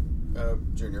King,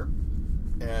 Jr.,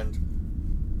 and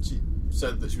she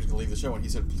said that she was going to leave the show, and he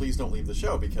said, please don't leave the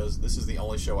show, because this is the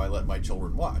only show I let my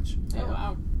children watch. Oh,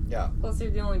 wow. Yeah. Plus,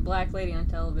 you're the only black lady on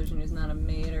television who's not a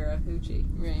maid or a hoochie.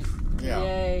 Right. Yeah.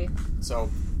 Yay.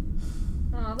 So...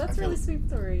 Oh, that's a really sweet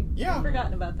story. Yeah. I've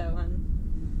forgotten about that one.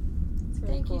 It's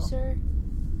really Thank cool. you, sir.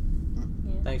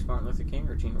 Thanks, Martin Luther King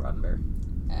or Gene Roddenberry?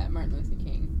 Martin Luther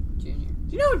King Jr. Do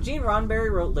you know Gene Roddenberry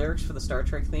wrote lyrics for the Star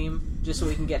Trek theme just so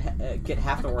we can get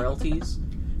half the royalties?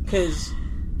 Because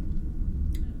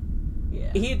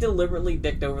he deliberately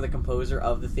dicked over the composer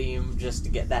of the theme just to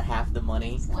get that half the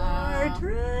money. Star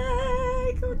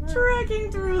Trek, we're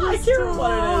trekking through the I can't remember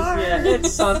what it is. Yeah,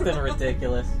 it's something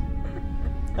ridiculous.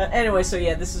 Anyway, so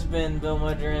yeah, this has been Bill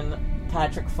Mudrin,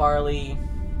 Patrick Farley.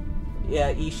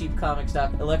 Yeah,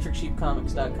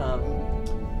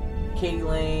 electricsheepcomics.com. Katie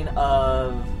Lane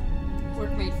of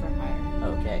Work Made for Hire.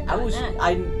 Okay, I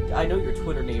know your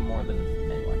Twitter name more than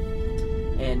anyone.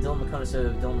 And Dylan Meconis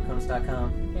of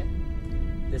DylanMeconis.com. Yep.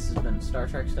 This has been Star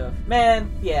Trek stuff. Man,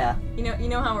 yeah. You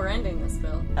know how we're ending this,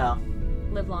 Bill? How?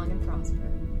 Live long and prosper.